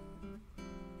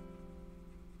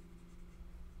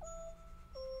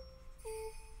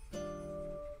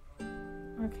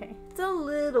 Okay, it's a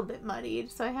little bit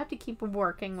muddied, so I have to keep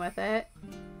working with it.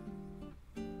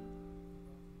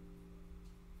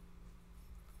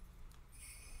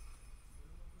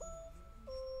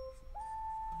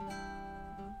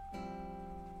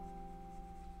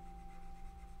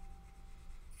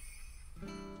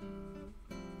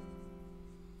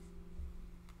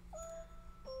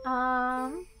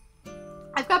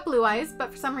 I've got blue eyes, but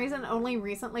for some reason only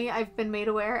recently I've been made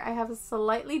aware I have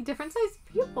slightly different sized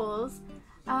pupils.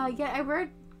 Yet I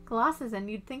wear glasses and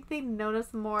you'd think they'd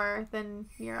notice more than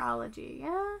neurology.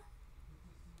 Yeah?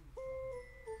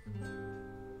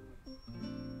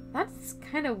 That's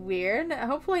kind of weird.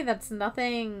 Hopefully that's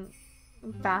nothing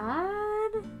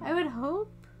bad, I would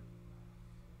hope.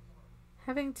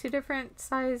 Having two different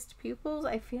sized pupils,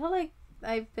 I feel like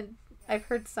I've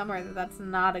heard somewhere that that's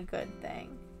not a good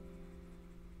thing.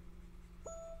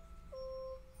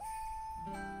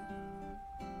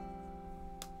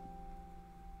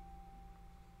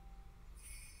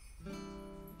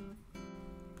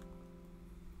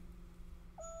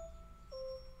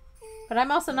 But I'm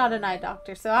also not an eye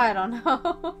doctor, so I don't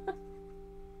know.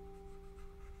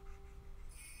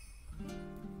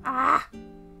 Ah!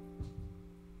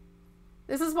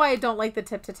 This is why I don't like the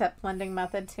tip-to-tip blending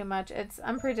method too much. It's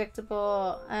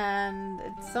unpredictable, and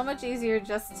it's so much easier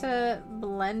just to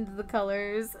blend the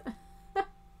colors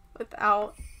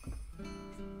without...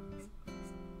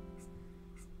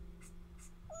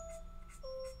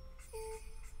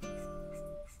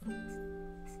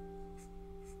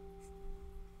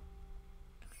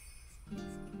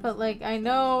 But, like, I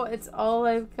know it's all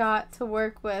I've got to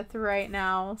work with right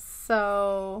now,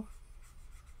 so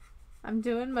I'm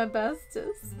doing my bestest.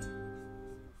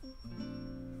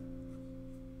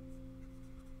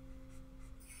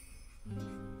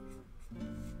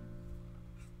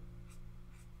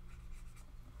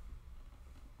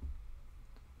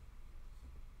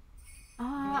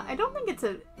 I don't think it's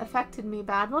affected me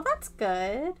bad. Well, that's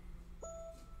good.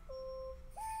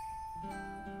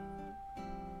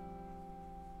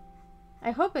 I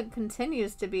hope it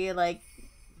continues to be, like,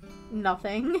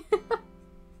 nothing.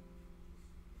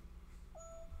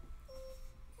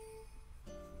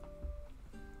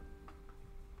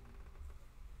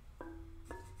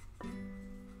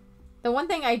 The one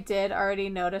thing I did already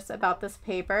notice about this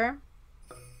paper,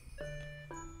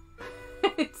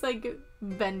 it's, like,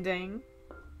 bending.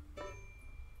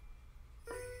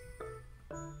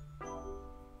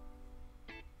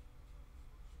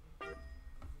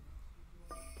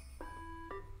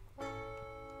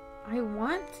 I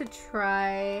want to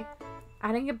try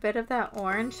adding a bit of that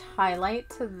orange highlight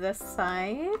to this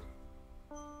side.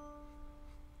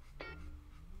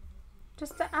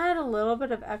 Just to add a little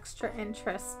bit of extra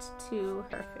interest to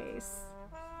her face.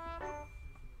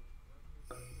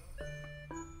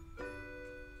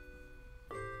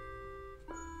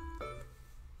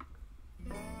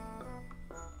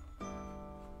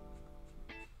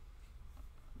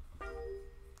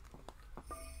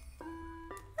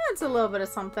 That's a little bit of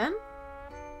something.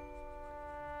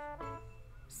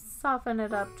 Soften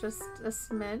it up just a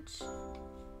smidge.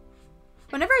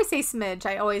 Whenever I say smidge,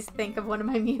 I always think of one of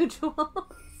my mutuals.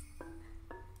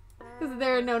 Because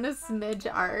they're known as smidge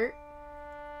art.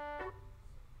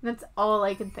 That's all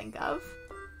I can think of.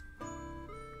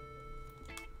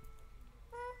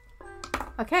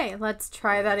 Okay, let's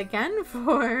try that again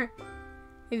for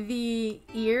the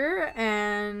ear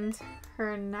and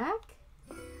her neck.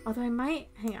 Although I might,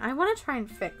 hang on, I want to try and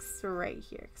fix right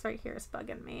here, because right here is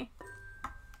bugging me.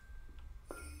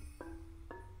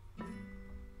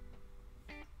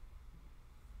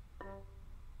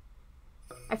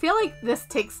 I feel like this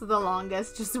takes the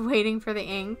longest, just waiting for the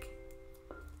ink.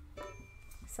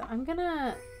 So I'm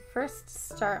gonna first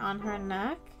start on her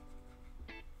neck.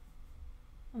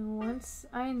 And once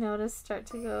I notice it start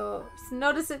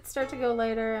to go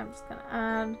lighter, I'm just gonna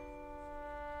add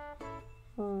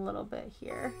a little bit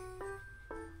here.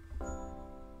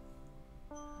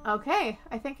 Okay,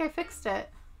 I think I fixed it.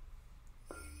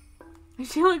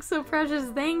 She looks so precious,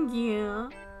 thank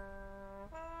you.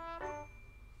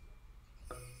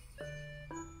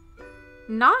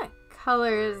 not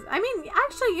colors. I mean,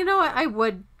 actually, you know what? I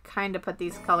would kind of put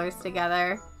these colors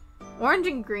together. Orange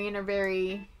and green are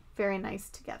very, very nice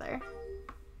together.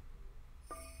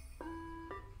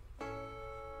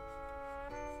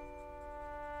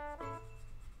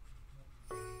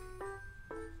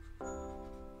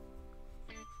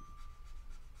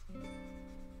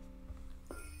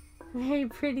 Very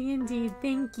pretty indeed.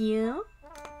 Thank you.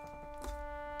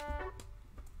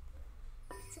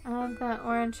 Let's add that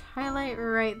orange highlight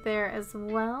right there as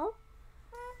well.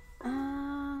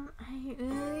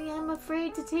 I'm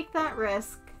afraid to take that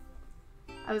risk.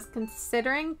 I was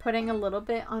considering putting a little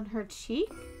bit on her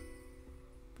cheek,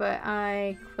 but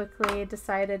I quickly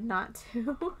decided not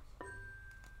to.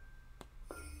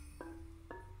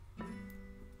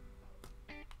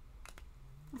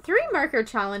 Three marker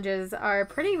challenges are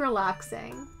pretty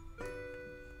relaxing.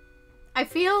 I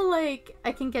feel like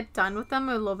I can get done with them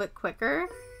a little bit quicker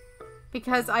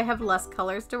because I have less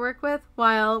colors to work with,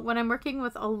 while when I'm working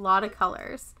with a lot of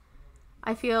colors,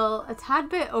 I feel a tad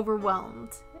bit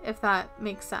overwhelmed, if that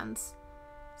makes sense.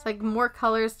 It's like more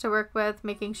colors to work with,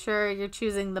 making sure you're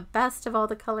choosing the best of all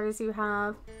the colors you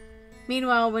have.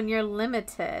 Meanwhile, when you're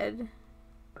limited,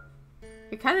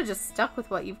 you're kind of just stuck with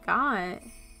what you've got.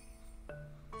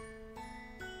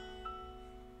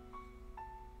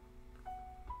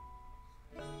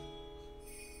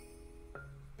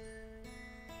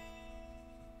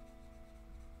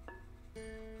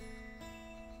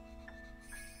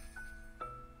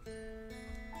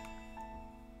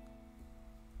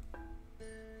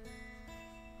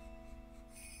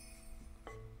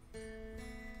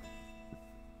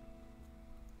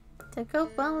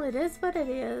 Well, it is what it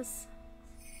is.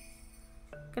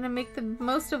 Gonna make the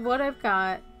most of what I've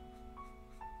got.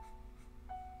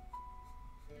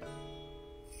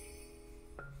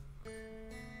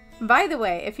 By the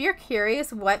way, if you're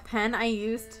curious what pen I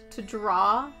used to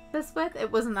draw this with,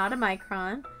 it was not a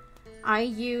Micron. I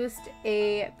used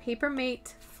a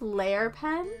Papermate Flare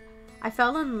pen. I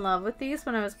fell in love with these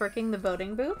when I was working the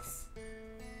voting booths.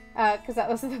 Because that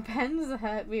was the pens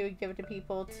that we would give to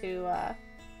people to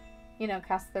you know,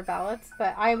 cast their ballots.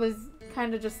 But I was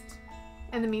kind of just,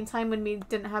 in the meantime, when we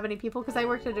didn't have any people, because I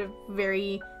worked at a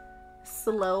very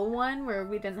slow one where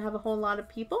we didn't have a whole lot of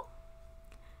people.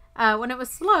 When it was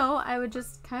slow, I would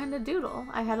just kind of doodle.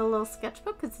 I had a little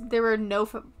sketchbook because there were no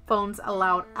phones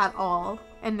allowed at all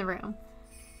in the room.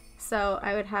 So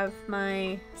I would have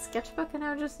my sketchbook and I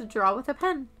would just draw with a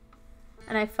pen.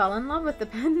 And I fell in love with the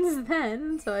pens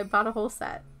then, so I bought a whole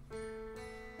set.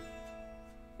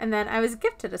 And then I was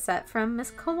gifted a set from Miss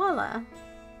Koala,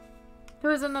 who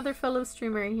is another fellow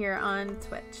streamer here on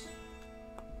Twitch.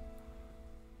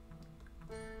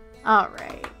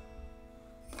 Alright.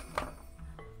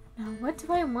 Now, what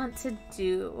do I want to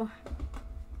do?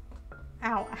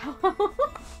 Ow, ow. I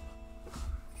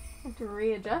have to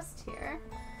readjust here.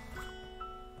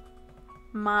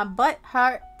 My butt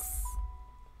hurts.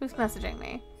 Who's messaging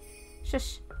me?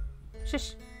 Shush.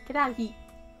 Shush. Get out of here.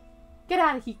 Get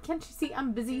out of here. Can't you see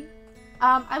I'm busy?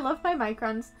 I love my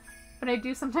microns, but I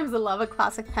do sometimes love a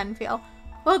classic pen feel.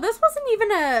 Well, this wasn't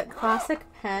even a classic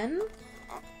pen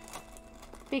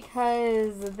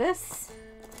because this...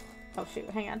 Oh shoot,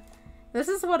 hang on. This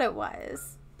is what it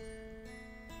was.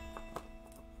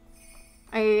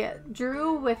 I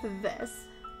drew with this,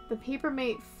 the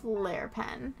Papermate Flare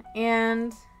pen,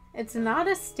 and it's not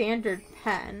a standard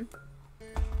pen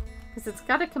because it's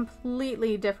got a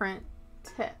completely different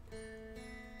tip.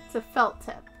 It's a felt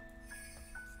tip.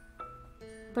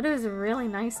 But it was really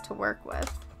nice to work with.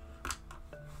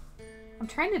 I'm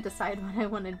trying to decide what I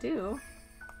want to do.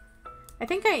 I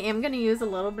think I am going to use a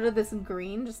little bit of this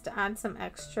green just to add some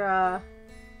extra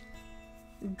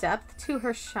depth to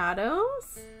her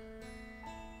shadows.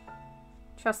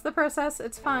 Trust the process.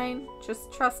 It's fine.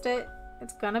 Just trust it.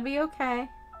 It's going to be okay.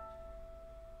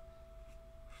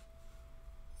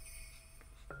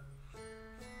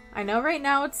 I know right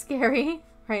now it's scary.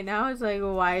 Right now it's like,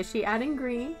 why is she adding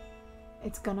green?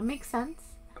 It's gonna make sense.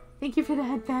 Thank you for the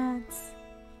headbands.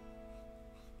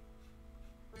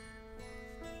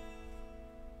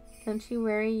 Don't you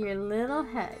worry your little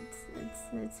heads.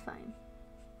 It's fine.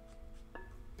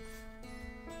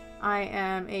 I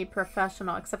am a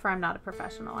professional, except for I'm not a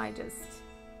professional. I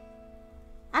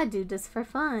do this for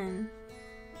fun.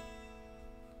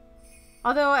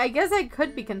 Although, I guess I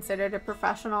could be considered a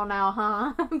professional now,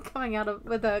 huh? I'm coming out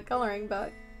with a coloring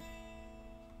book.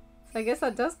 So I guess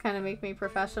that does kind of make me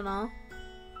professional.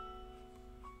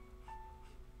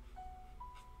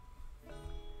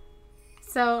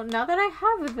 So, now that I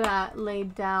have that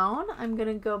laid down, I'm going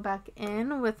to go back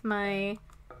in with my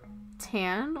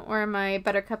tan or my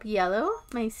buttercup yellow,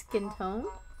 my skin tone.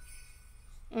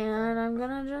 And I'm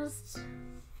gonna just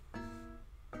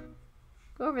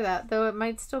go over that, though it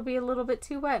might still be a little bit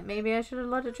too wet. Maybe I should have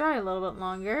let it dry a little bit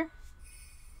longer,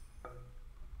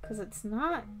 because it's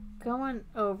not going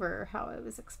over how I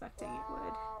was expecting it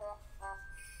would.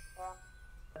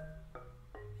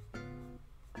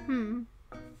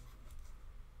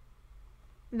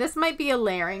 This might be a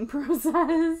layering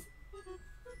process.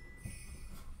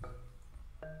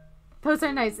 Those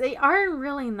are nice. They are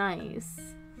really nice.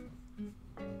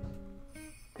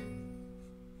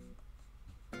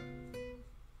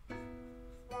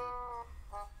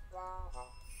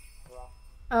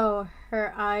 Oh,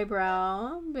 her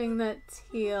eyebrow being that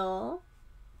teal.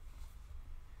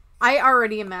 I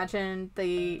already imagined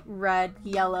the red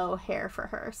yellow hair for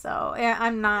her, so yeah,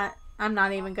 I'm not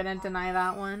even gonna deny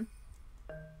that one.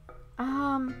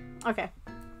 Okay.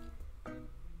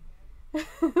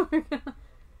 We're gonna...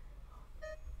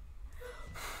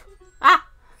 Ah!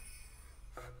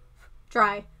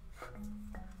 Dry.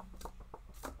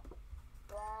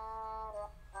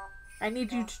 I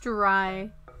need you to dry.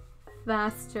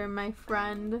 Faster, my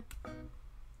friend.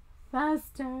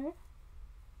 Faster.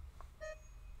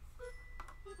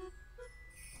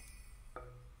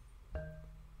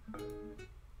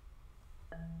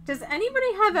 Does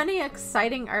anybody have any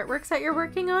exciting artworks that you're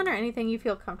working on, or anything you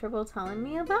feel comfortable telling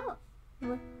me about?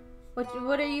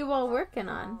 What are you all working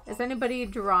on? Is anybody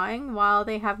drawing while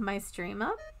they have my stream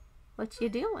up? What you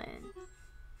doing?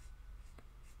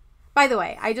 By the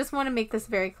way, I just want to make this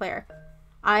very clear.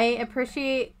 I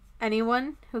appreciate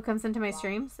anyone who comes into my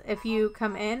streams. If you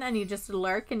come in and you just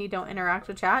lurk and you don't interact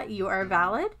with chat, you are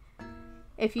valid.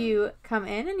 If you come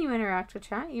in and you interact with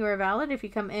chat, you are valid. If you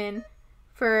come in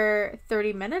for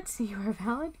 30 minutes, you are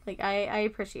valid. Like, I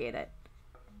appreciate it.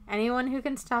 Anyone who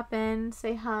can stop in,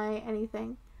 say hi,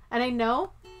 anything. And I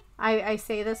know, I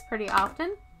say this pretty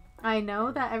often, I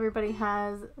know that everybody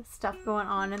has stuff going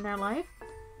on in their life.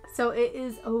 So it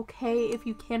is okay if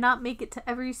you cannot make it to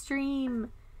every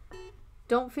stream.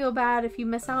 Don't feel bad if you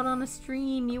miss out on a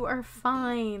stream. You are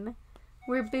fine.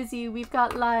 We're busy. We've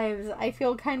got lives. I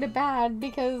feel kind of bad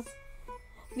because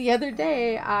the other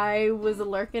day I was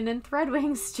lurking in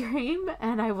Threadwing's stream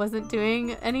and I wasn't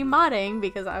doing any modding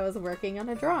because I was working on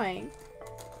a drawing.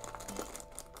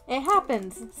 It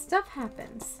happens. Stuff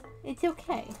happens. It's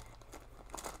okay.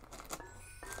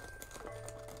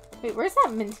 Wait, where's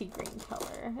that minty green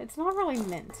color? It's not really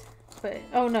mint, but...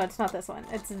 Oh, no, it's not this one.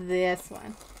 It's this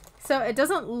one. So it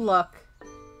doesn't look...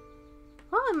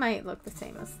 Well, it might look the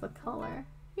same as the color.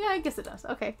 Yeah, I guess it does.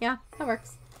 Okay, yeah, that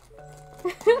works.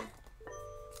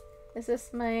 Is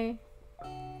this my...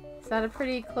 Is that a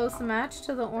pretty close match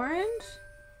to the orange?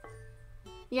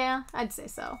 Yeah, I'd say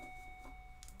so.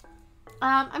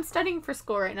 I'm studying for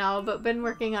school right now, but been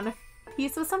working on a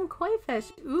piece with some koi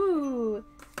fish. Ooh!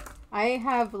 I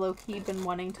have low-key been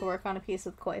wanting to work on a piece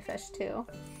with koi fish, too.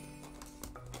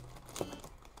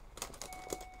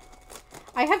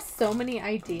 I have so many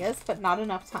ideas, but not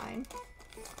enough time.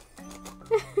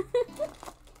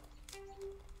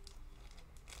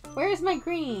 Where's my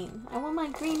green? I want my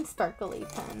green sparkly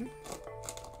pen.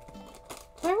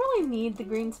 Do I really need the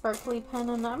green sparkly pen?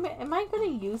 And am I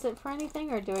going to use it for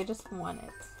anything, or do I just want it?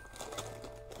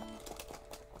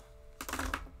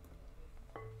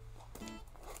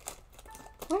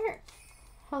 Where?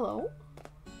 Hello?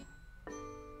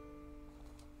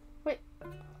 Wait.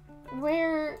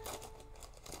 Where?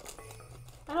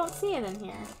 I don't see it in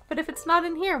here. But if it's not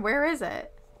in here, where is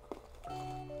it?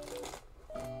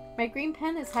 My green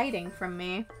pen is hiding from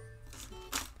me.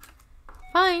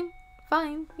 Fine.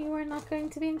 Fine. You are not going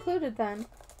to be included then.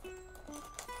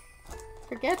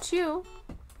 Forget you.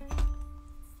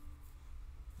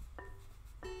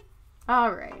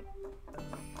 Alright.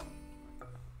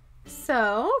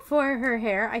 So, for her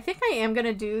hair, I think I am going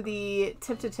to do the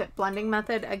tip-to-tip blending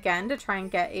method again to try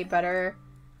and get a better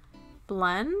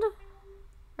blend.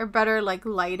 Or better, like,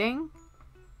 lighting.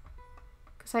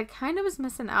 Because I kind of was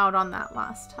missing out on that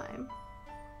last time.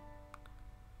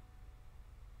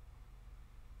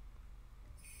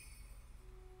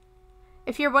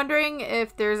 If you're wondering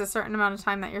if there's a certain amount of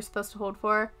time that you're supposed to hold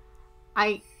for,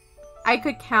 I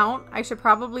could count. I should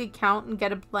probably count and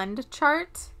get a blend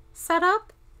chart set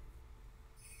up.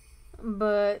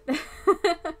 But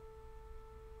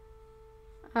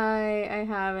I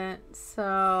haven't,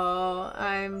 so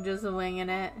I'm just winging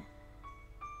it.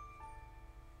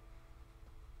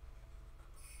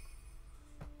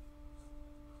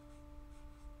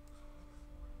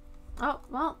 Oh,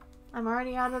 well, I'm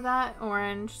already out of that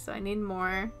orange, so I need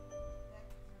more.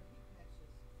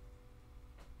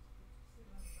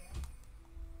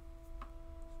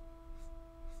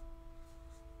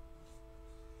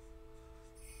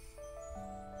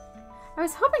 I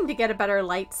was hoping to get a better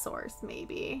light source,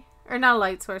 maybe. Or not a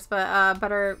light source, but a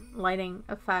better lighting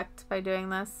effect by doing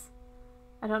this.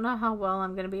 I don't know how well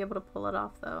I'm going to be able to pull it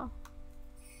off, though.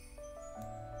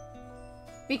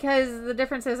 Because the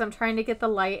difference is I'm trying to get the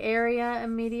light area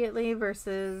immediately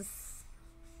versus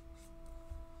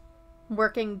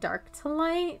working dark to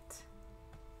light.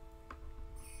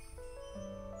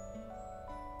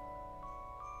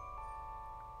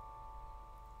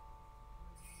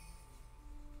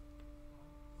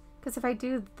 Because if I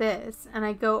do this and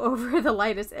I go over the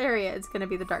lightest area, it's going to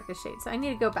be the darkest shade. So I need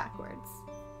to go backwards.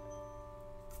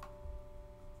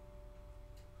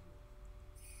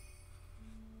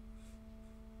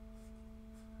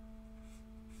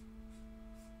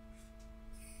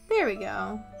 There we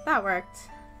go. That worked.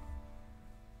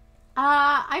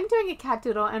 I'm doing a cat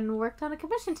doodle and worked on a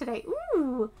commission today.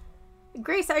 Ooh!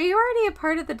 Grace, are you already a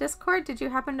part of the Discord? Did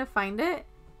you happen to find it?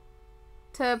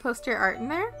 To post your art in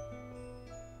there?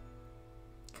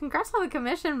 Congrats on the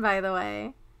commission, by the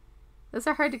way. Those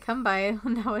are hard to come by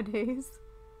nowadays.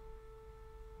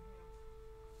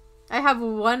 I have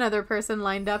one other person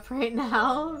lined up right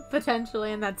now,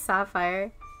 potentially, and that's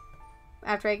Sapphire.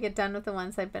 After I get done with the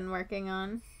ones I've been working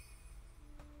on.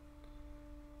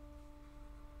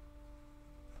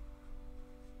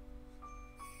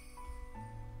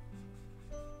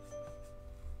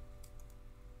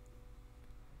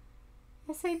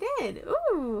 Yes, I did.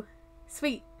 Ooh,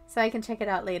 sweet. So I can check it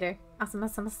out later. Awesome,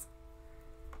 awesome, awesome.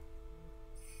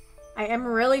 I am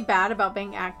really bad about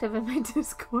being active in my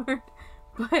Discord,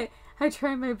 but I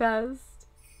try my best.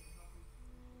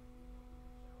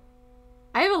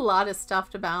 I have a lot of stuff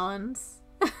to balance.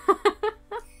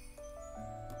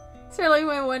 So like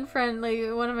my one friend, like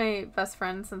one of my best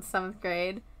friends since 7th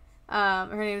grade, her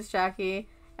name is Jackie.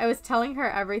 I was telling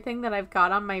her everything that I've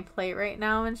got on my plate right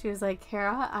now, and she was like,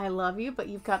 Kara, I love you, but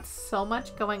you've got so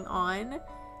much going on.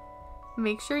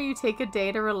 Make sure you take a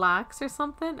day to relax or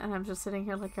something. And I'm just sitting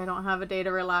here like I don't have a day to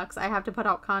relax. I have to put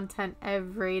out content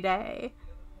every day.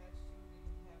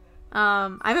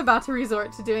 I'm about to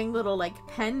resort to doing little like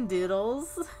pen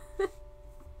doodles.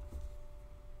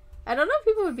 I don't know if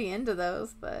people would be into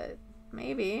those, but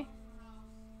maybe.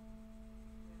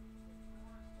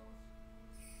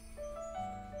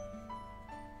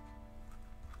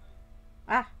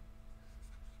 Ah.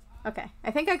 Okay,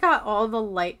 I think I got all the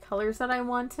light colors that I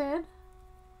wanted.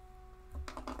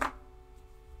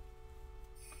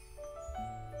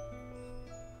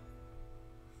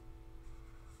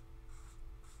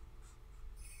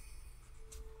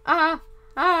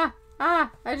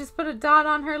 I just put a dot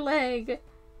on her leg. It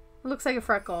looks like a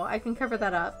freckle. I can cover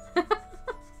that up.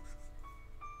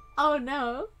 Oh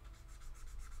no.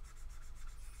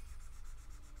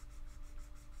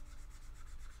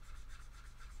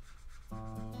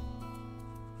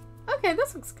 Okay,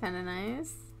 this looks kind of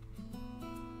nice.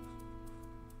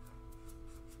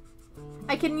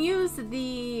 I can use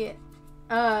the,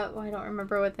 well, I don't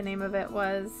remember what the name of it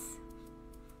was.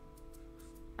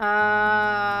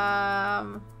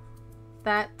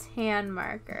 That tan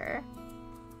marker.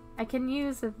 I can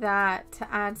use that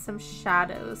to add some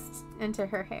shadows into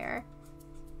her hair.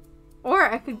 Or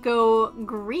I could go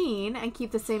green and keep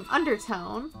the same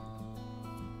undertone.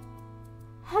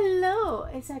 Hello,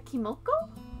 is that Kimoko?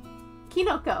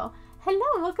 Kinoko.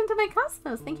 Hello, welcome to my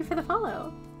cosmos. Thank you for the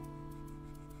follow.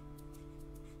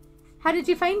 How did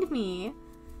you find me?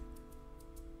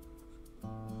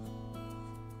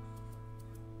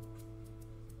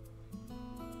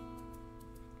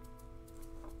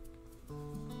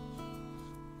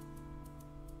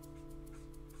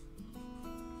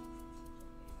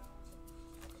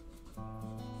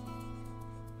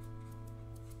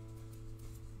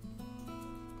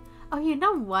 Oh, you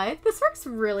know what? This works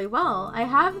really well. I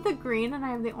have the green and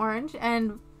I have the orange,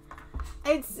 and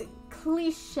it's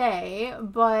cliche,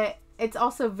 but it's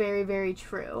also very, very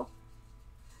true.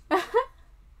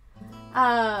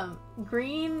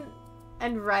 Green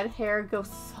and red hair go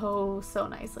so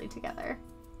nicely together.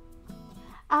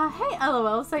 Hey,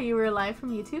 LOL, so you were live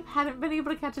from YouTube? Hadn't been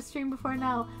able to catch a stream before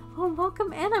now. Well,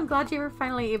 welcome in. I'm glad you were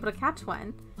finally able to catch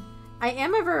one. I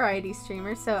am a variety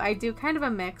streamer, so I do kind of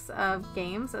a mix of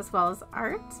games as well as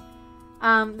art.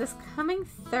 This coming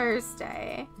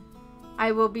Thursday,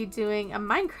 I will be doing a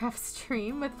Minecraft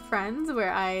stream with friends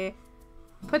where I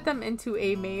put them into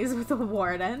a maze with a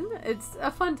warden. It's a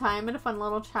fun time and a fun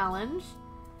little challenge.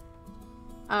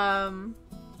 But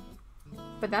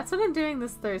that's what I'm doing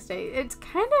this Thursday. It's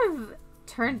kind of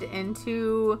turned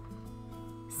into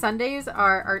Sundays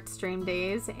are art stream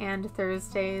days and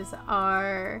Thursdays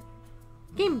are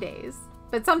game days.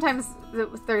 But sometimes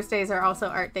Thursdays are also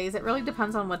art days. It really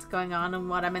depends on what's going on and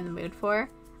what I'm in the mood for.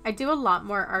 I do a lot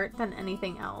more art than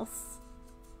anything else.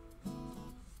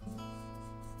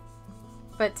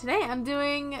 But today I'm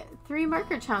doing 3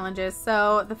 marker challenges.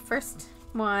 So the first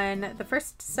one, the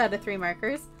first set of 3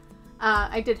 markers,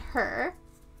 I did her.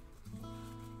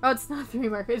 Oh, it's not 3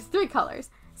 markers, it's 3 colors.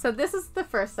 So this is the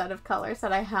first set of colors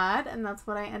that I had, and that's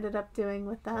what I ended up doing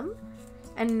with them.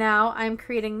 And now I'm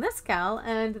creating this gal,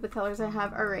 and the colors I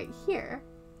have are right here.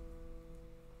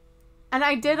 And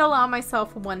I did allow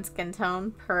myself 1 skin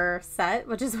tone per set,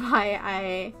 which is why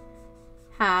I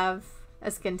have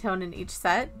a skin tone in each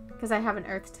set, because I have an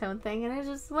earth tone thing, and it's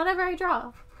just whatever I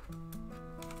draw.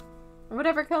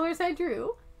 Whatever colors I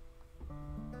drew.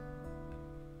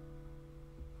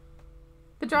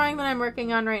 The drawing that I'm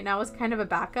working on right now is kind of a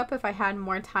backup if I had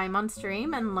more time on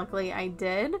stream, and luckily I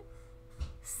did.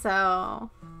 So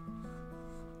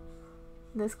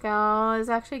this gal is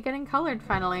actually getting colored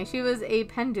finally. She was a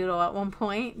pen doodle at one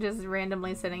point, just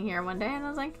randomly sitting here one day, and I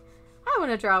was like, I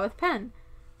want to draw with pen.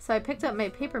 So I picked up my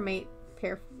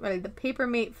the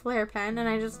Papermate Flare pen, and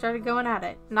I just started going at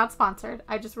it. Not sponsored.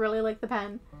 I just really like the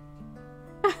pen.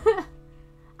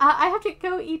 I have to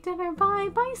go eat dinner. Bye.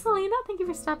 Bye, Selena. Thank you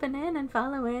for stopping in and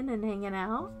following and hanging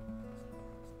out.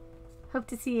 Hope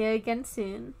to see you again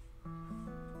soon.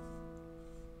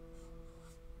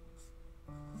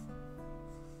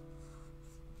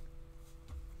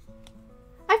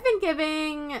 I've been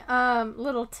giving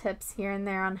little tips here and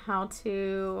there on how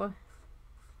to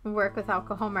work with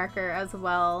alcohol marker as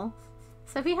well.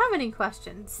 So if you have any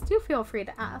questions, do feel free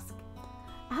to ask.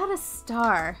 Add a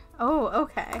star. Oh,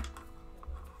 okay.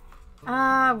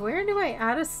 Where do I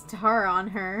add a star on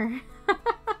her?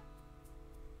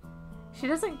 She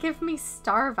doesn't give me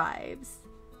star vibes.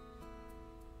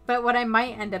 But what I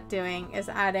might end up doing is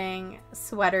adding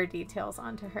sweater details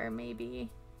onto her, maybe.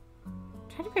 I'm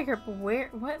trying to figure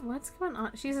out what's going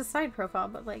on. She's a side profile,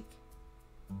 but like,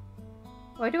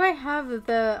 why do I have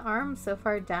the arm so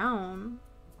far down?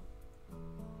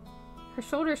 Her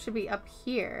shoulder should be up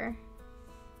here,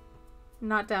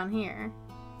 not down here.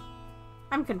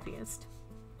 I'm confused.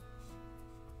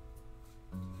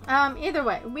 Either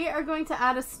way, we are going to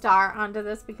add a star onto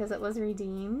this because it was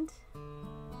redeemed.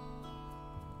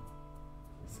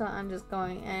 So I'm just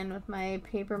going in with my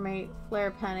Papermate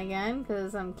Flare pen again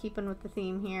because I'm keeping with the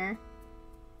theme here.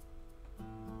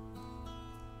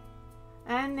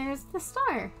 And there's the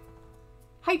star.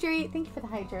 Hydrate. Thank you for the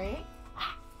hydrate.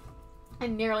 I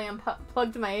nearly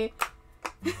unplugged my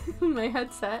my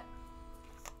headset.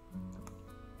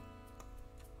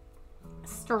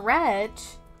 Stretch.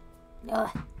 Ugh.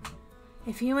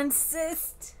 If you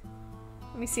insist.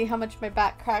 Let me see how much my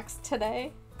back cracks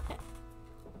today.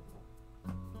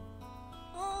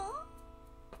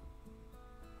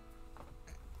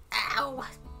 Ow.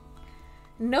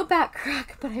 No back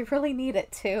crack, but I really need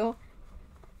it to.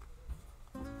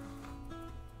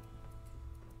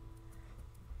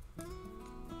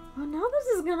 Well, now this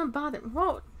is gonna bother me.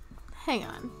 Whoa. Hang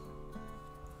on.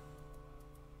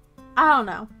 I don't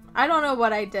know. I don't know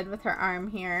what I did with her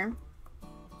arm here.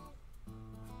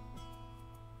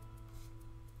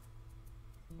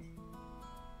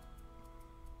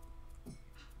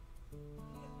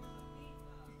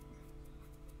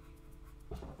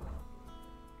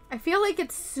 I feel like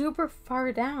it's super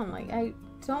far down. Like, I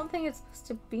don't think it's supposed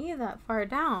to be that far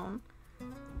down.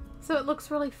 So it looks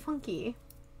really funky.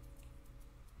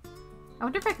 I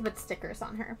wonder if I could put stickers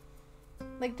on her.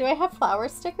 Like, do I have flower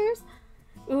stickers?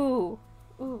 Ooh.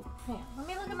 Ooh. Hang on. Let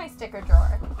me look at my sticker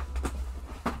drawer.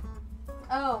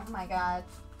 Oh my god.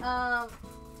 I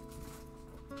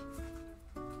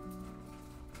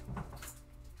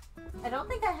don't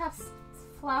think I have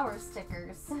flower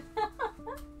stickers.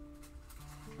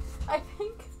 I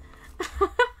think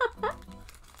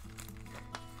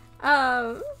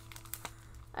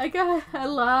I got a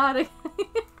lot of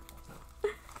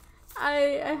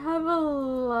I have a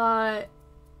lot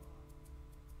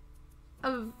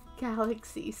of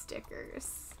galaxy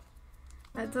stickers.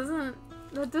 That doesn't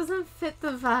fit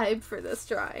the vibe for this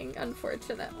drawing,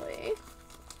 unfortunately.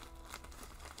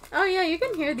 Oh yeah, you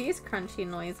can hear these crunchy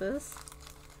noises.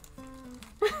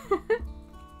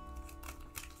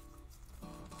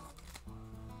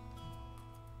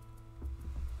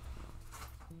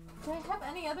 Do I have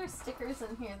any other stickers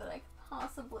in here that I could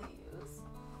possibly use?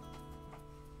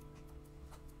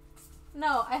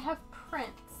 No, I have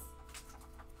prints.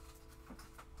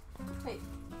 Wait,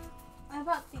 how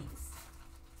about these?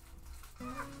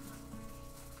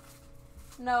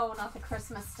 No, not the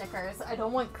Christmas stickers. I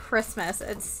don't want Christmas.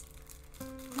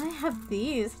 I have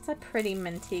these. It's a pretty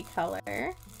minty color.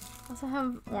 I also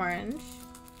have orange.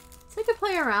 So I could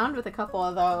play around with a couple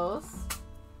of those.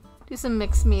 Do some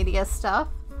mixed media stuff.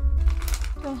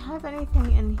 Do I have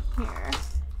anything in here?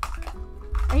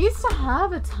 I used to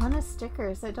have a ton of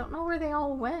stickers. I don't know where they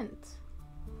all went.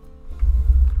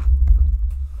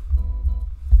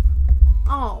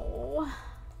 Oh.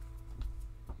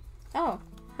 Oh.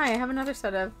 Hi, I have another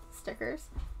set of stickers.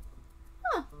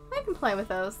 Huh, I can play with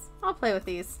those. I'll play with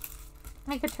these.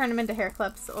 I could turn them into hair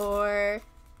clips or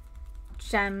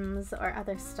gems or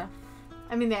other stuff.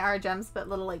 I mean, they are gems, but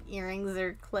little like earrings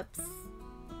or clips.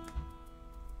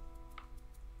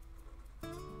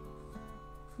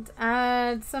 Let's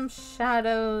add some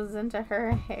shadows into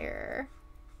her hair.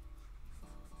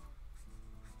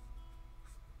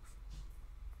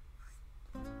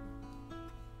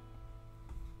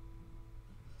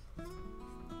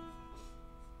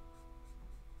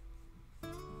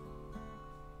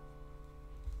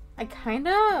 I kind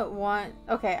of want...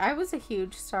 Okay, I was a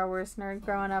huge Star Wars nerd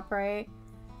growing up, right?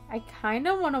 I kind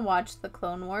of want to watch the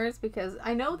Clone Wars because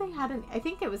I know they had an... I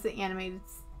think it was the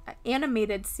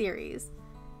animated series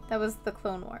that was the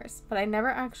Clone Wars, but I never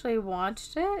actually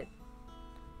watched it.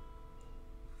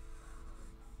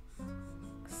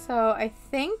 So I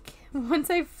think once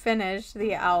I finish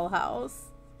the Owl House,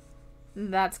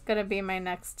 that's gonna be my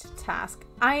next task.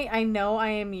 I know I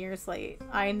am years late.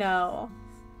 I know.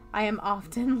 I am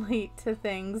often late to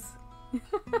things.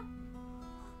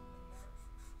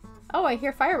 Oh, I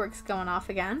hear fireworks going off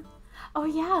again. Oh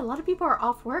yeah, a lot of people are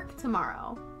off work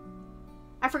tomorrow.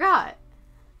 I forgot.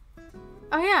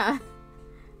 Oh yeah.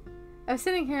 I was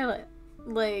sitting here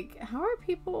like, how are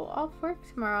people off work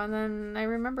tomorrow? And then I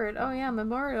remembered, oh yeah,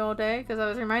 Memorial Day, because I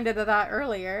was reminded of that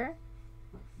earlier.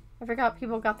 I forgot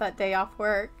people got that day off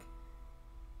work.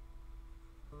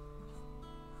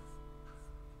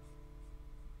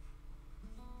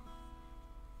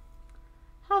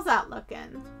 How's that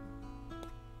looking?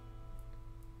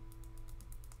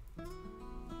 I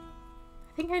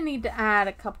think I need to add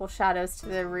a couple shadows to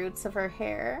the roots of her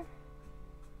hair.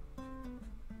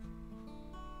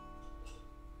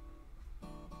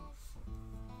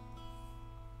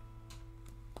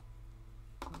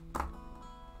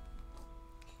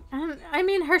 And I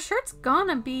mean, her shirt's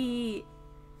gonna be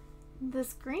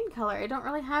this green color. I don't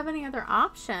really have any other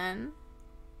option.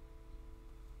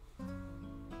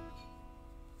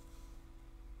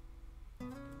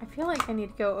 I feel like I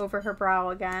need to go over her brow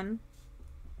again.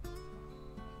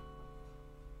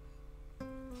 I'm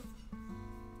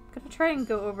gonna try and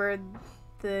go over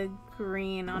the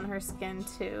green on her skin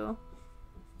too.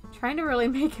 I'm trying to really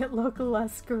make it look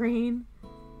less green.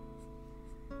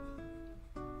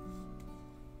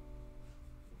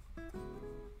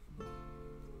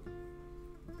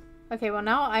 Okay, well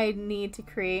now I need to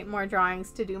create more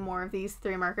drawings to do more of these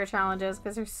 3 marker challenges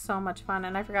because they're so much fun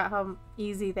and I forgot how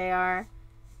easy they are.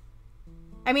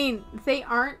 I mean, they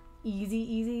aren't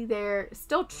easy. They're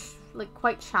still like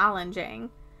quite challenging,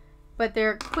 but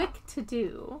they're quick to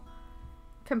do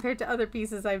compared to other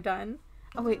pieces I've done.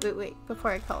 Oh wait,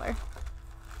 before I color.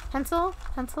 Pencil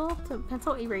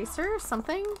eraser,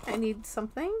 something. I need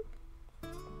something.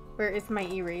 Where is my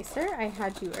eraser? I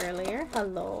had you earlier.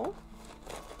 Hello.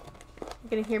 You're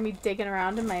gonna hear me digging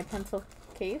around in my pencil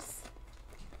case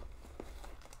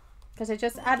because I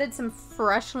just added some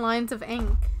fresh lines of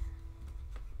ink.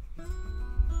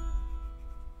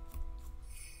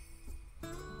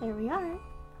 There we are.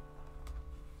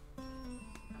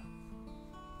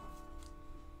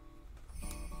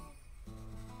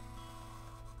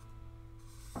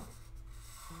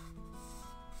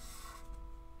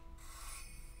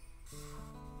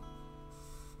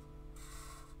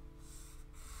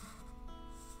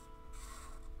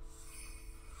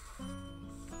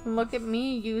 Look at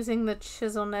me using the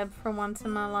chisel nib for once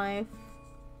in my life.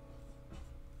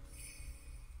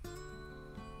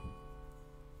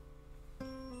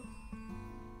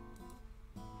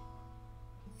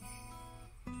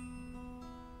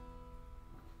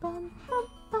 Bum, bum,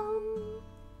 bum.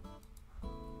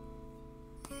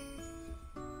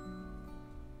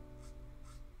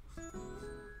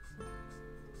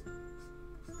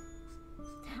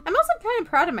 I'm also kind of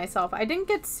proud of myself. I didn't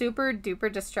get super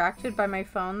duper distracted by my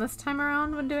phone this time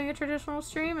around when doing a traditional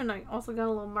stream, and I also got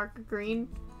a little mark of green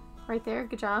right there.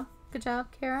 Good job. Good job,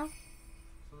 Kara.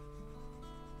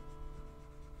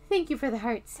 Thank you for the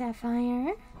heart,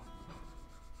 Sapphire.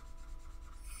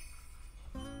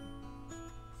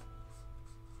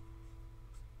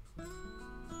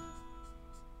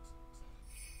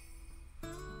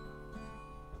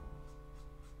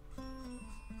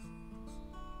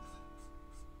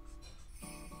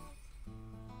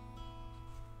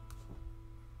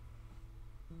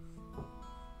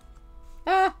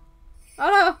 Ah! Oh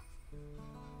no!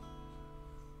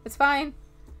 It's fine.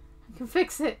 I can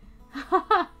fix it.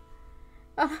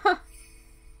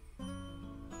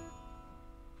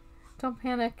 Don't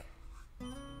panic.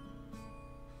 I'm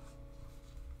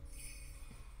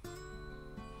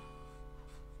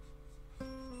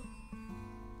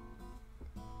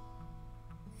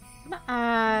gonna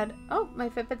add... Oh, my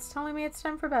Fitbit's telling me it's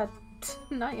time for bed.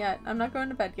 Not yet. I'm not going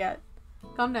to bed yet.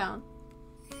 Calm down.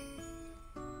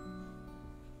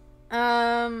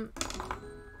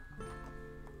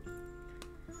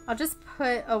 I'll just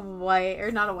put a white, or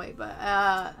not a white,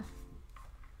 but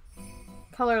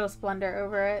colorless blender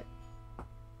over it.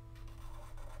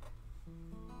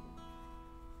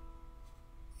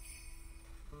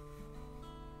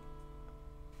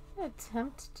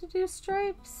 Attempt to do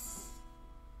stripes.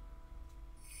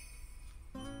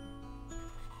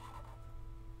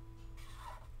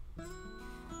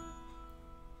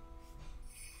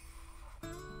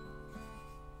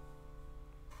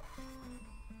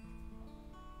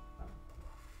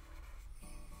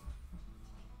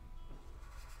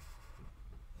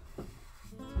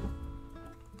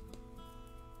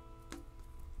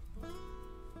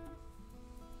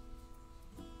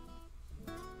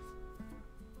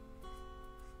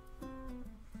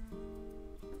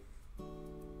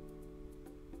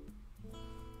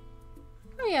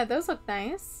 Oh yeah, those look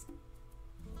nice.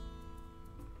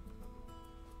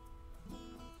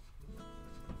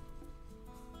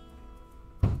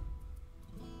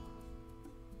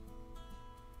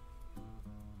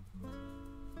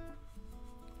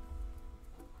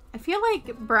 I feel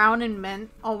like brown and mint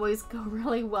always go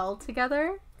really well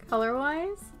together,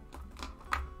 color-wise.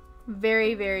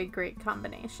 Very, very great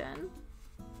combination.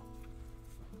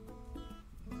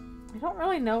 I don't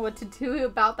really know what to do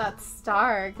about that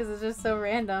star because it's just so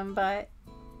random, but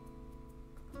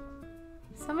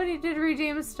somebody did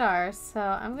redeem stars, so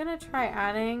I'm gonna try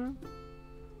adding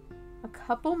a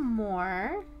couple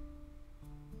more.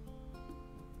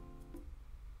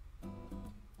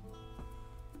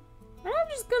 And I'm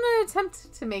just gonna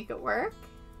attempt to make it work.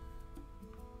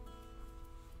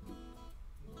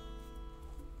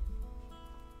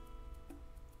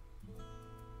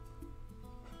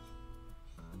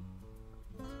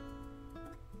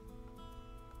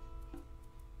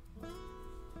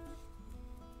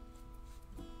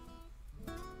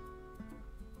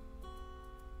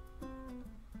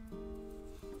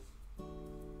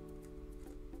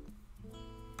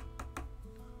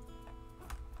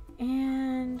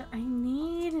 And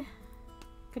I'm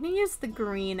gonna use the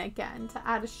green again to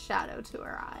add a shadow to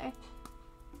her eye.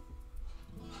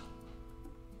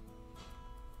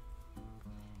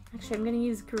 Actually, I'm gonna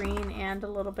use green and a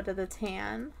little bit of the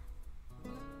tan.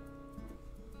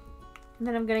 And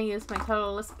then I'm gonna use my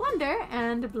colorless blender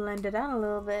and blend it out a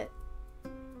little bit.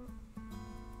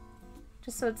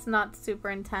 Just so it's not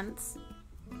super intense.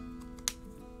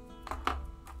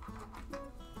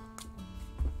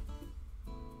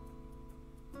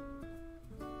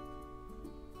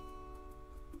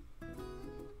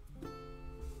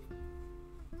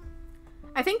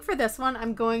 I think for this one,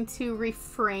 I'm going to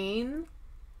refrain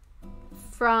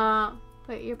from...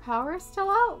 Wait, your power is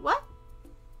still out? What?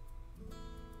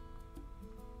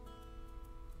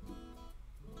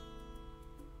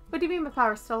 What do you mean my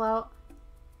power's still out?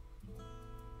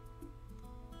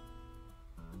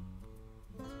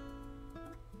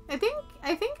 I think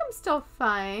I'm still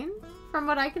fine. From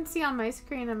what I can see on my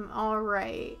screen, I'm all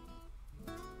right.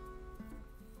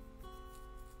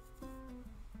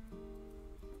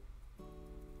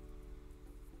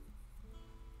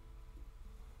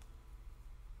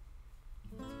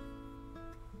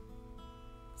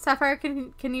 Sapphire,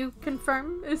 can you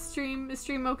confirm? Is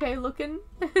stream okay looking?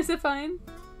 Is it fine?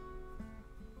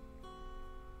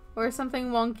 Or is something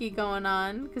wonky going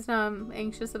on? Because now I'm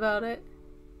anxious about it.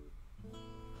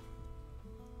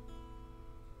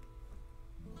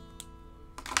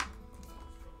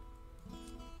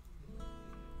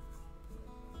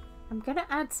 I'm gonna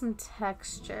add some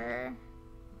texture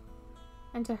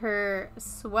into her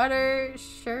sweater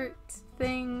shirt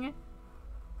thing.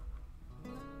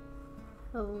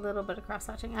 A little bit of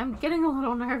cross-hatching. I'm getting a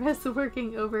little nervous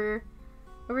working over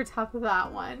top of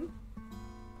that one.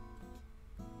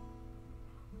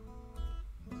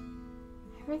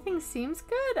 Everything seems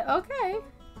good. Okay.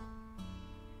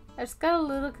 I just got a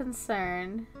little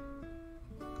concerned.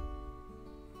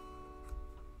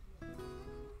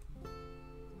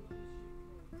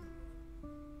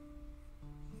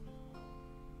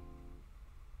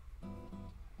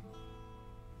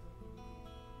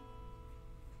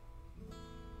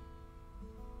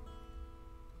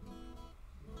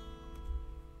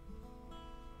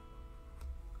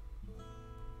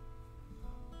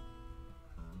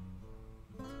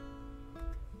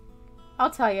 I'll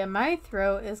tell you, my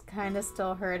throat is kind of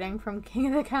still hurting from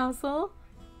King of the Castle.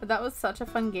 But that was such a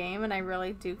fun game, and I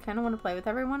really do kind of want to play with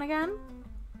everyone again.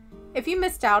 If you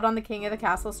missed out on the King of the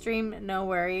Castle stream, no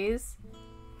worries.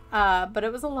 But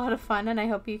it was a lot of fun, and I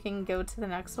hope you can go to the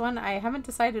next one. I haven't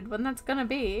decided when that's gonna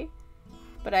be,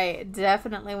 but I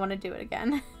definitely want to do it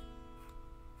again.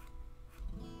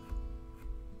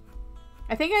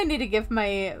 I think I need to give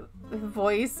my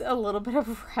voice a little bit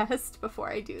of rest before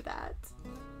I do that.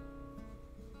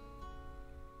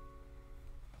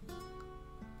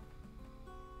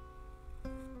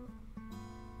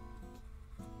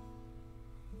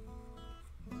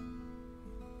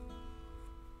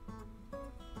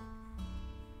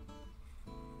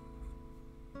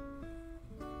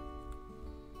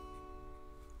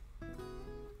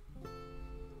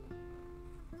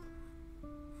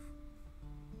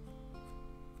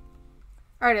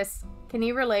 Artists, can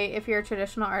you relate if you're a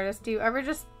traditional artist? Do you ever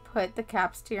just put the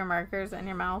caps to your markers in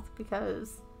your mouth?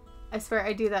 Because I swear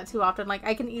I do that too often. Like,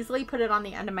 I can easily put it on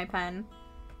the end of my pen.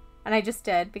 And I just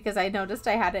did because I noticed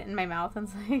I had it in my mouth. And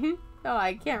it's like, oh,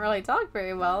 I can't really talk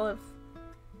very well if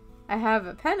I have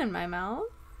a pen in my mouth.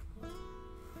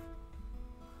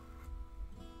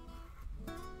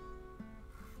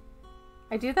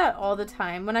 I do that all the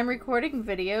time. When I'm recording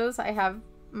videos, I have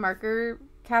marker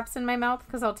caps in my mouth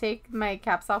because I'll take my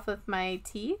caps off with my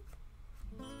teeth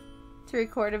to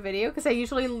record a video, because I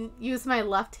usually use my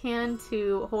left hand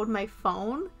to hold my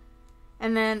phone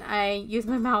and then I use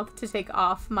my mouth to take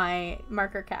off my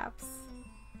marker caps.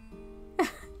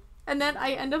 And then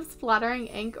I end up splattering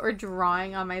ink or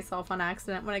drawing on myself on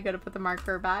accident when I go to put the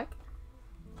marker back.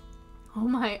 Oh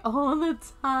my, all the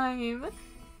time.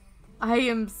 I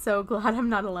am so glad I'm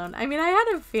not alone. I mean, I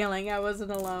had a feeling I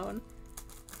wasn't alone.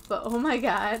 But oh my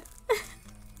god.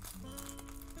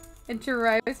 It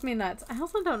drives me nuts. I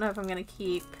also don't know if I'm gonna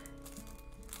keep...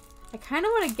 I kind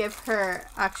of want to give her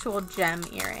actual gem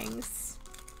earrings.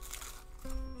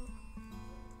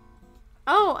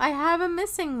 Oh, I have a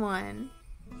missing one.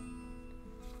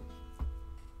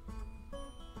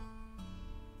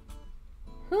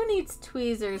 Who needs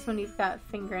tweezers when you've got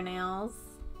fingernails?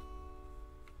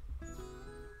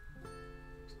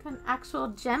 Just got an actual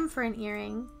gem for an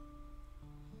earring.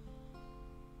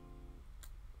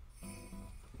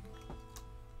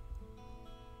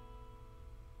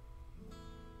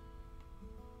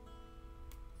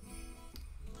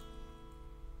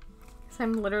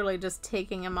 I'm literally just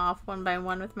taking them off one by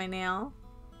one with my nail.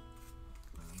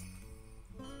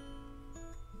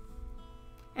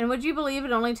 And would you believe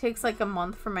it only takes like a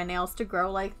month for my nails to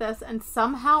grow like this, and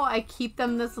somehow I keep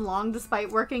them this long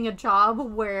despite working a job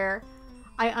where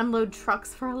I unload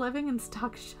trucks for a living and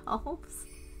stock shelves.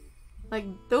 Like,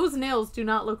 those nails do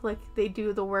not look like they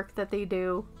do the work that they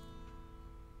do.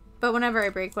 But whenever I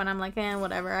break one, I'm like, eh,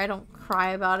 whatever. I don't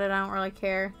cry about it. I don't really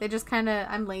care. They just kind of...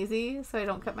 I'm lazy, so I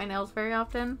don't cut my nails very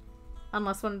often.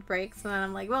 Unless one breaks, and then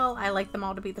I'm like, well, I like them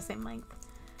all to be the same length.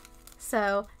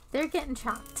 So, they're getting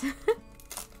chopped.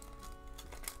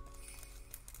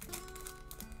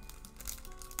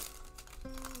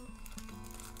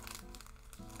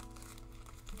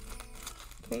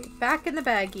 Okay, back in the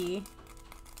baggie.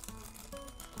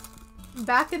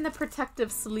 Back in the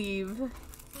protective sleeve.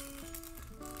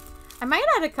 I might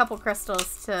add a couple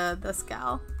crystals to this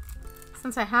gal,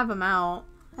 since I have them out.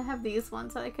 I have these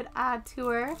ones that I could add to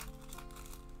her.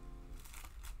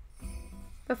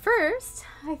 But first,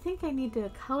 I think I need to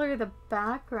color the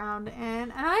background in,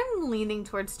 and I'm leaning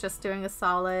towards just doing a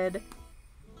solid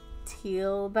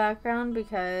teal background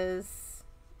because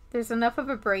there's enough of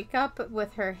a breakup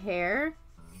with her hair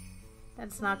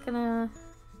that's not gonna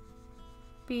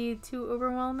be too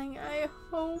overwhelming, I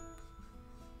hope.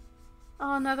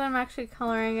 Oh, now that I'm actually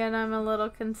coloring it, I'm a little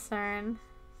concerned.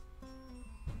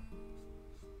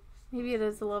 Maybe it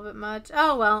is a little bit much.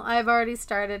 Oh well, I've already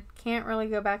started. Can't really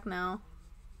go back now.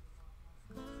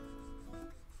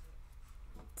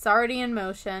 It's already in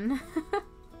motion.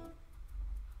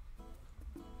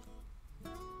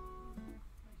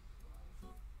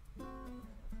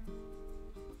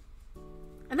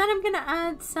 And then I'm gonna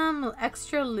add some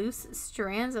extra loose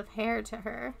strands of hair to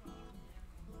her.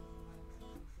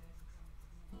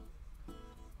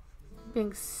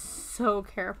 Being so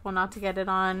careful not to get it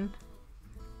on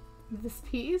this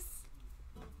piece.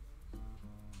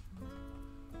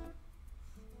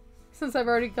 Since I've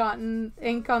already gotten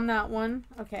ink on that one.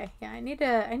 Okay, yeah, I need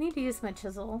to use my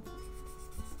chisel.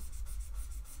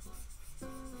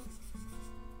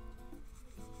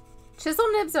 Chisel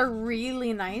nibs are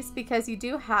really nice because you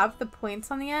do have the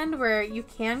points on the end where you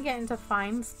can get into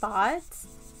fine spots,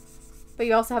 but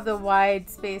you also have the wide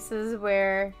spaces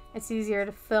where it's easier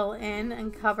to fill in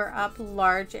and cover up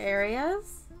large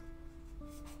areas.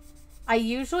 I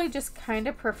usually just kind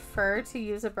of prefer to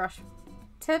use a brush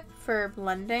tip for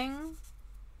blending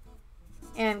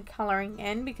and coloring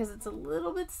in because it's a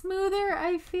little bit smoother,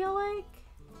 I feel like.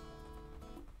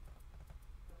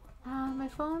 My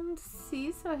phone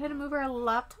sees, so I had to move our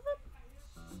laptop.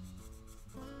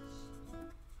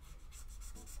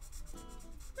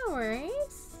 No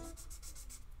worries.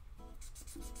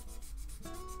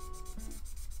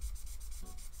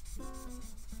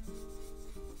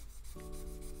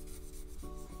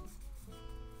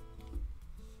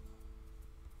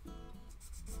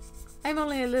 I'm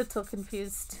only a little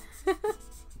confused.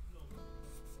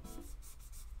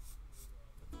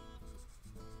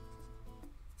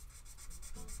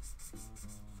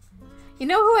 You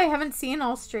know who I haven't seen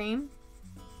all stream?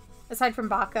 Aside from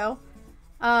Baco.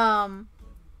 I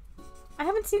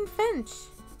haven't seen Finch.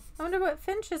 I wonder what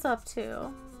Finch is up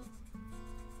to.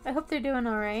 I hope they're doing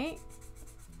alright.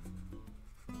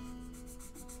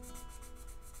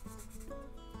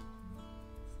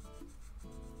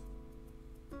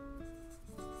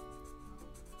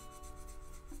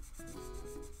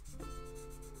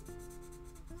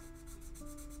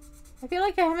 I feel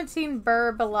like I haven't seen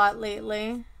Burb a lot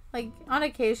lately. Like, on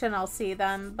occasion I'll see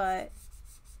them, but...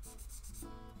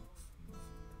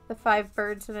 The 5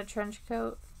 birds in a trench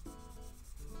coat.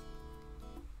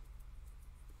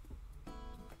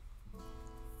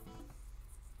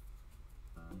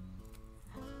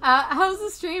 How's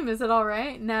the stream? Is it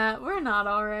alright? Nah, we're not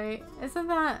alright. Isn't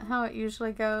that how it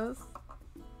usually goes?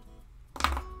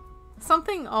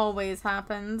 Something always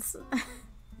happens.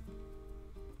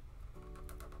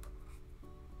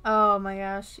 Oh my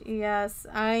gosh, yes.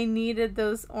 I needed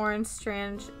those orange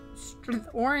strands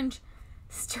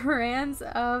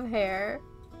of hair.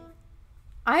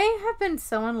 I have been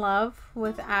so in love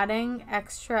with adding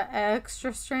extra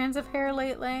strands of hair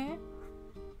lately.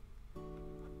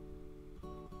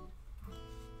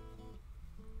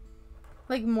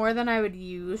 Like more than I would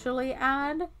usually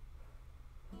add.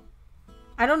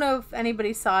 I don't know if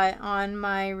anybody saw it on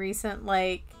my recent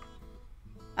like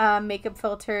makeup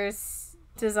filters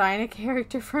design a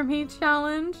character for me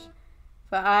challenge,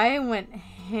 but I went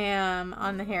ham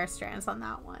on the hair strands on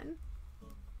that one.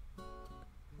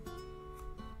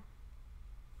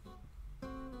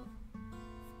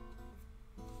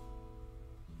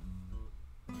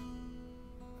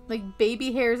 Like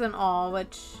baby hairs and all,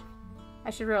 which I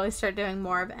should really start doing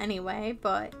more of anyway,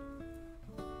 but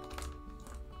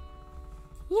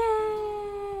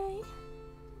yay!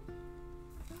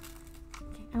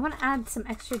 I want to add some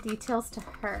extra details to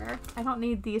her. I don't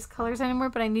need these colors anymore,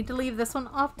 but I need to leave this one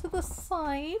off to the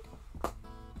side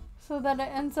so that it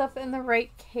ends up in the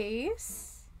right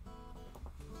case.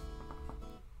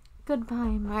 Goodbye,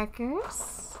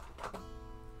 markers.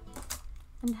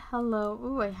 And hello.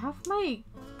 Ooh, I have my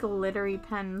glittery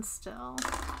pen still.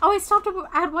 Oh, I stopped to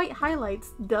add white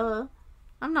highlights. Duh.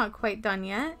 I'm not quite done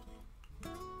yet.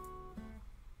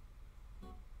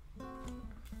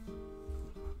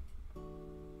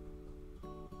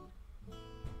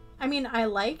 I mean, I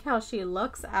like how she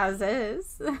looks as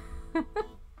is.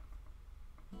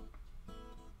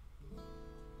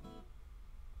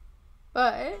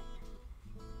 But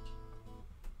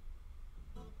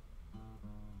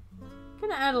I'm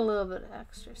gonna add a little bit of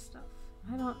extra stuff.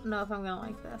 I don't know if I'm gonna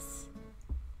like this.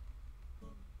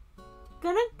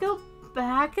 Gonna go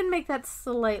back and make that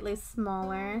slightly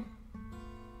smaller.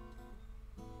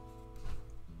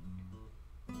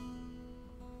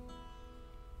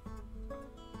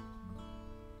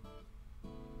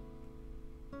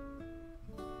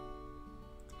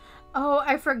 Oh,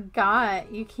 I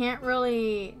forgot. You can't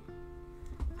really...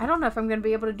 I don't know if I'm going to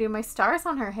be able to do my stars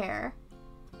on her hair.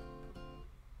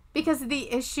 Because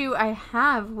the issue I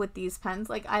have with these pens,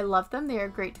 like, I love them. They are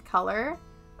great to color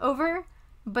over.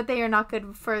 But they are not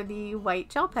good for the white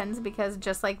gel pens because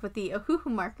just like with the Ohuhu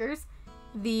markers,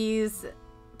 these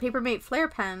Papermate Flare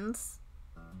pens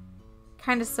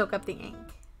kind of soak up the ink.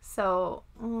 So,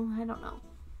 I don't know.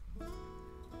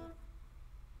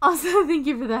 Also, thank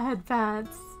you for the head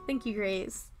pads. Thank you,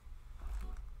 Grace.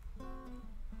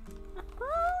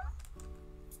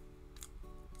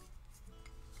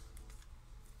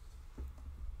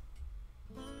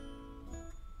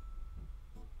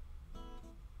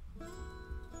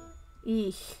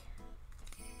 Eek.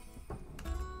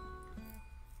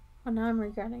 Oh, now I'm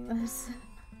regretting this.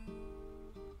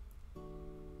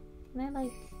 Can I,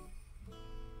 like,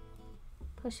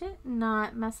 push it?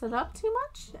 Not mess it up too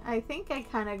much? I think I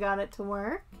kind of got it to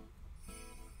work.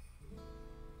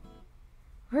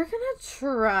 We're gonna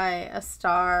try a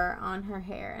star on her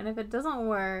hair, and if it doesn't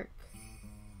work...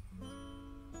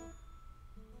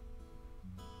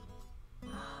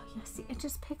 yeah, see, it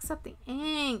just picks up the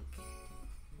ink.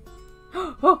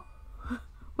 Oh,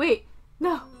 wait,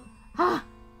 no. Ah,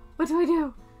 what do I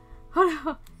do? Oh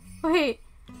no, wait.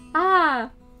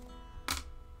 Ah.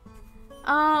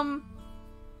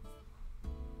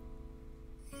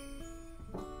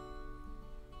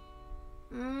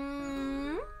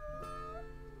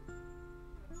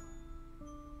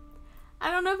 I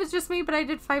don't know if it's just me, but I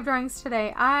did 5 drawings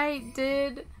today. I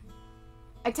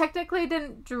technically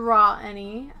didn't draw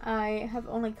any. I have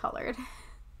only colored.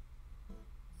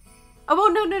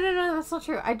 Oh, no, that's not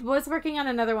true. I was working on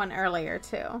another one earlier,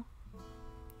 too.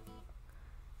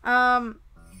 I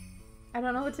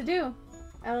don't know what to do.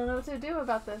 I don't know what to do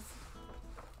about this.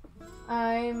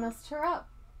 I messed her up.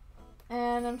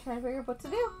 And I'm trying to figure out what to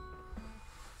do.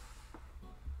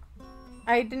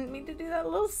 I didn't mean to do that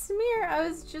little smear. I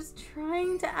was just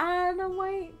trying to add a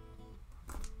white.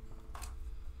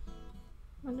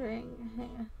 Wondering. Hey,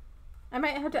 I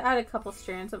might have to add a couple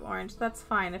strands of orange. That's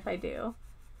fine if I do.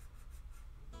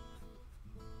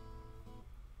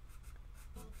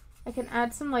 I can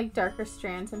add some like darker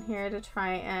strands in here to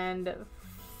try and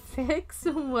fix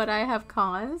what I have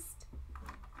caused.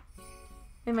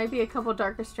 It might be a couple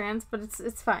darker strands, but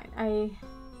it's fine.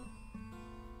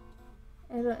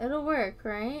 It'll work,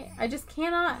 right? I just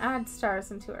cannot add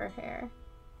stars into her hair.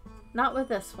 Not with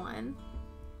this one.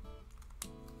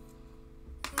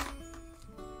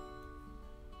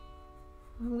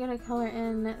 I'm gonna color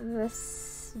in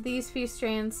these few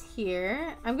strands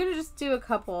here. I'm gonna just do a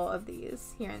couple of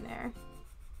these here and there.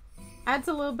 Adds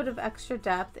a little bit of extra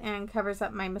depth and covers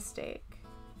up my mistake.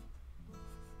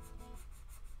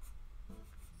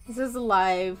 This is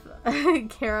live.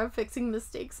 Kara fixing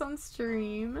mistakes on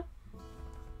stream.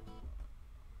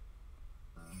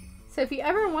 So if you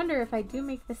ever wonder if I do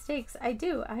make mistakes, I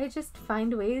do. I just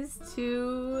find ways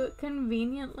to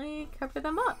conveniently cover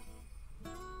them up.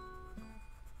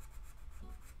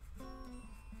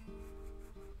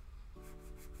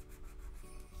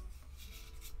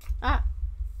 Ah,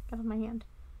 got on my hand.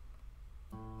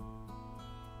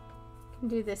 Can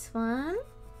do this one.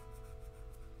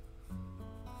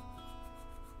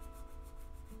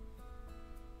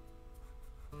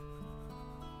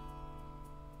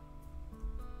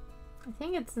 I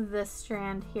think it's this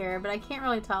strand here, but I can't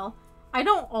really tell. I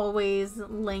don't always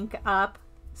link up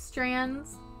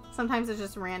strands. Sometimes it's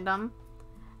just random.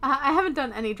 I haven't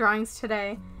done any drawings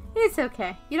today. It's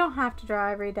okay. You don't have to draw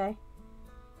every day.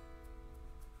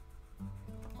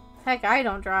 Heck, I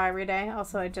don't draw every day.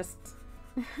 Also, I just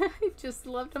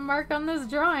love to mark on this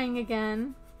drawing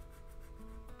again.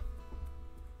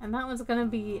 And that one's gonna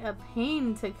be a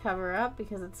pain to cover up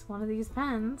because it's one of these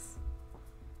pens.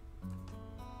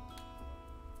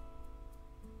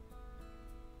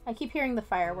 I keep hearing the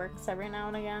fireworks every now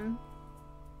and again.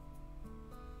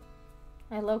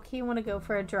 I low-key want to go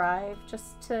for a drive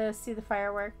just to see the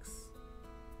fireworks.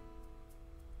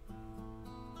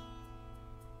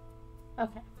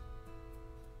 Okay.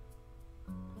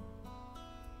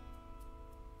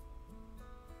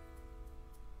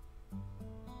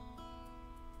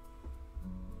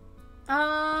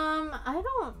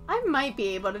 I might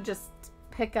be able to just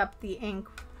pick up the ink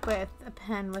with a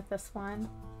pen with this one.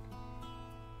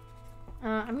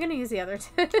 I'm gonna use the other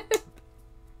tip.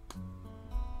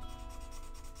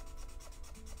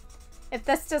 If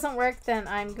this doesn't work, then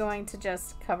I'm going to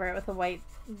just cover it with a white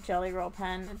Jelly Roll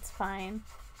pen. It's fine.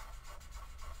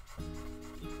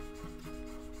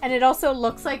 And it also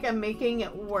looks like I'm making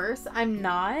it worse. I'm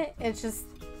not. It's just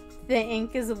the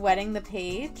ink is wetting the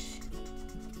page.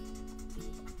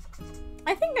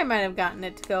 I think I might have gotten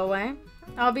it to go away.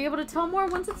 I'll be able to tell more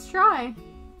once it's dry.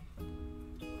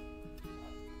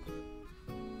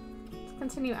 Let's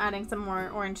continue adding some more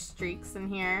orange streaks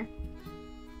in here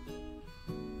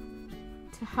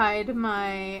to hide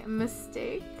my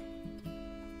mistake.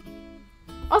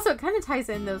 Also, it kind of ties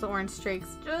in those orange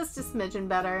streaks just a smidgen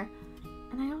better.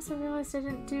 And I also realized I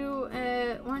didn't do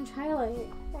an orange highlight.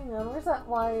 Hang on, where's that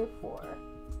Y4?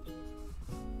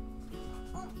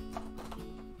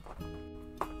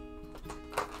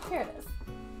 Here it is.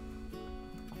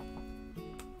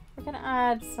 We're gonna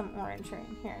add some orange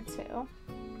in here too.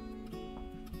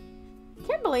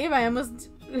 Can't believe I almost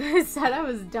said I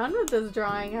was done with this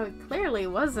drawing. I clearly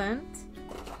wasn't.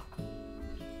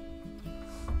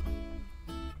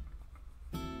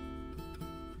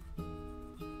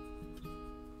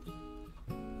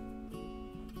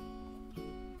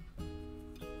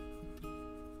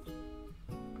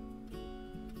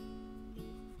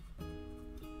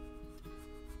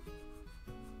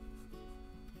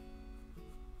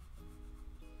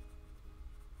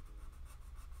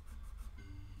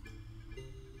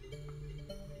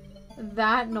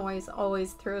 That noise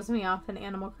always throws me off in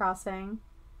Animal Crossing.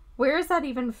 Where is that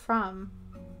even from?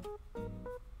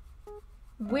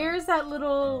 Where is that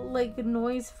little, like,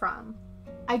 noise from?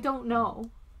 I don't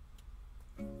know.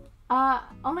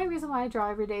 Only reason why I draw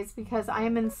every day is because I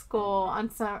am in school on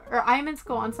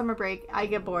summer break. I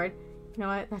get bored. You know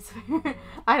what? That's fair.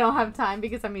 I don't have time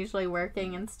because I'm usually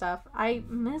working and stuff. I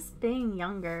miss being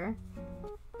younger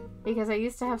because I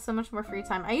used to have so much more free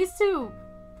time.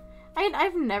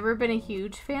 I've never been a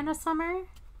huge fan of summer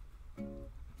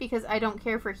because I don't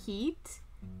care for heat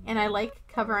and I like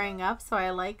covering up, so I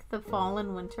like the fall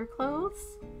and winter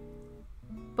clothes.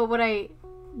 But what I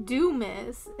do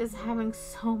miss is having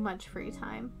so much free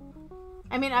time.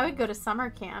 I mean, I would go to summer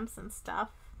camps and stuff,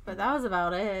 but that was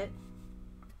about it.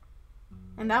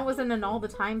 And that wasn't an all the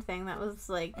time thing. That was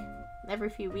like every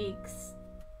few weeks.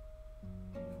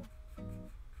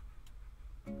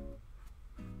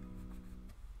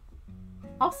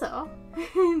 Also,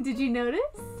 did you notice?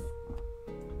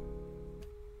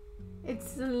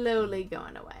 It's slowly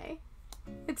going away.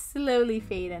 It's slowly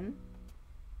fading.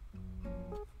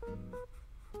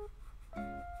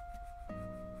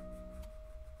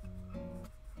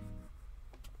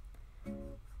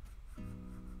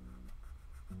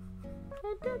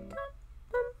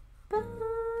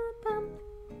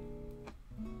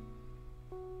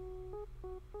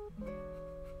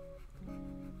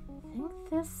 I think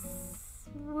this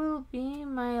will be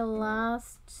my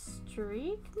last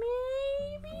streak,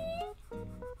 maybe?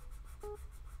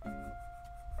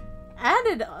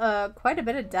 Added quite a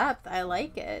bit of depth. I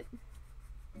like it.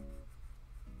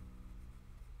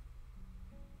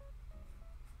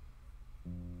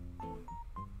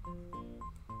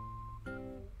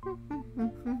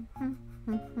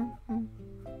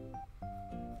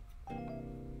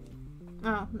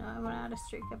 Oh, no, I want to add a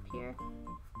streak up here.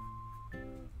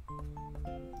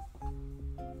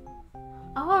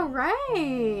 All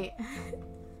right.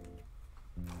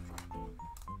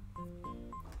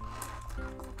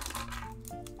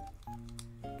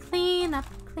 Clean up,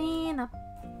 clean up.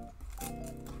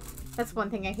 That's one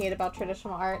thing I hate about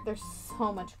traditional art. There's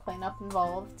so much cleanup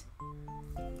involved.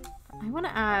 I want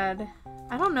to add...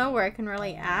 I don't know where I can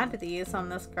really add these on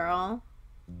this girl.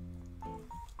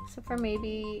 Except for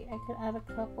maybe I could add a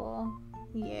couple.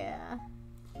 Yeah.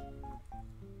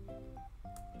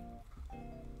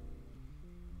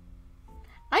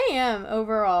 I am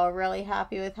overall really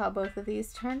happy with how both of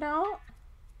these turned out.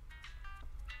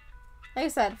 Like I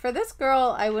said, for this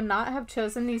girl, I would not have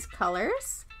chosen these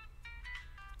colors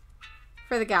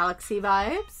for the galaxy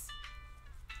vibes.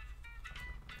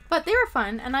 But they were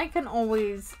fun, and I can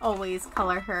always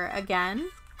color her again.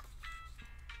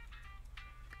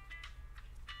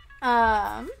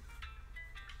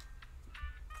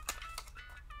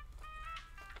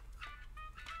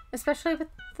 Especially with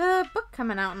the book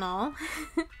coming out and all.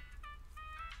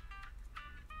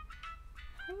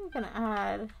 I'm gonna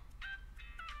add...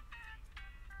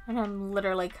 And I'm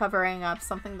literally covering up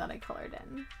something that I colored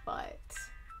in, but...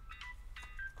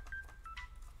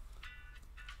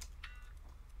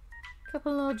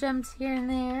 Couple little gems here and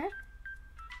there.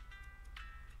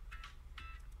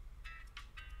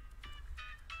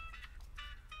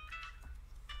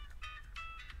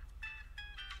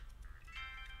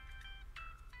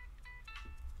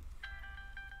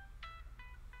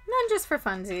 None just for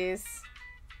funsies.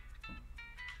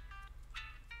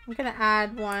 I'm gonna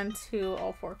add one to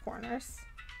all four corners.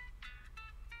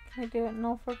 Can I do it in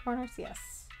all four corners?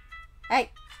 Yes.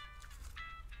 Hey!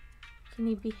 Can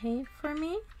you behave for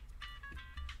me?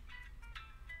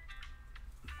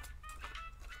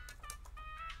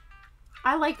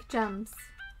 I like gems.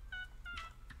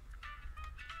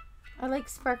 I like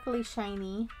sparkly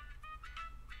shiny.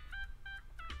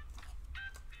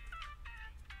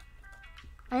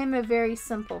 I am a very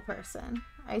simple person.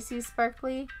 I see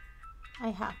sparkly, I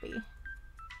happy.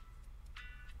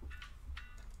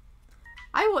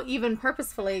 I will even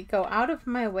purposefully go out of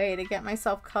my way to get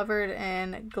myself covered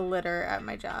in glitter at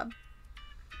my job.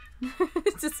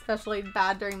 It's especially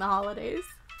bad during the holidays.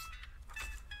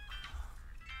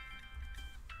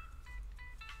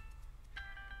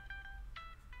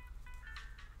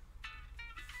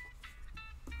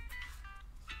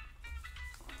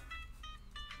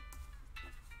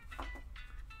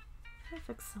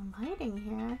 Fix some lighting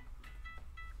here.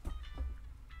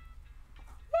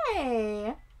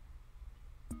 Yay!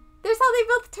 There's how they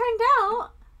both turned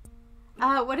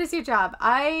out. What is your job?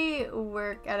 I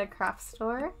work at a craft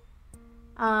store.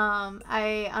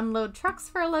 I unload trucks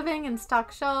for a living and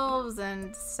stock shelves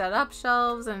and set up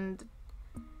shelves and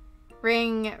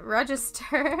ring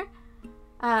register.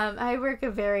 I work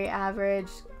a very average,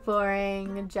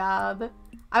 boring job.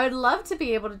 I would love to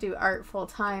be able to do art full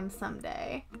time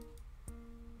someday.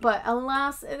 But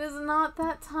alas, it is not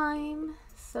that time.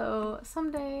 So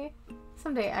someday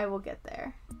I will get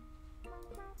there.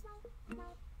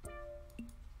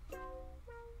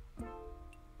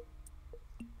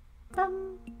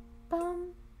 Bum,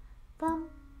 bum, bum.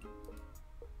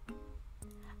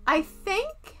 I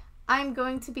think I'm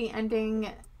going to be ending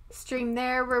stream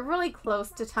there. We're really close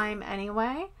to time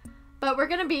anyway. But we're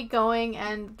going to be going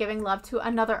and giving love to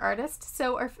another artist.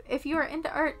 So if you are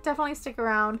into art, definitely stick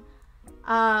around.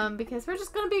 Because we're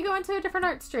just going to be going to a different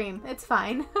art stream. It's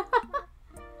fine.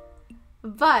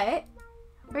 But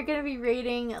we're going to be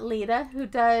rating Lita, who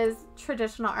does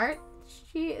traditional art.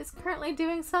 She is currently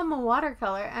doing some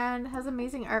watercolor and has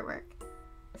amazing artwork.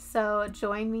 So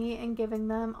join me in giving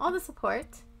them all the support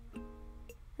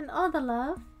and all the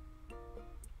love.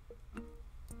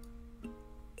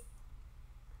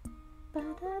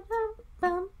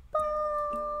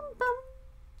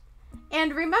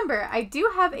 And remember, I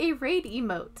do have a raid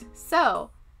emote,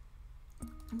 so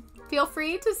feel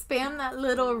free to spam that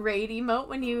little raid emote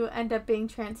when you end up being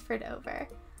transferred over.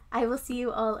 I will see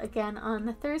you all again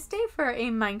on Thursday for a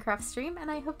Minecraft stream,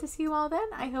 and I hope to see you all then.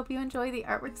 I hope you enjoy the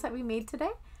artworks that we made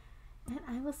today, and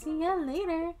I will see you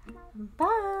later.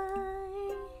 Bye!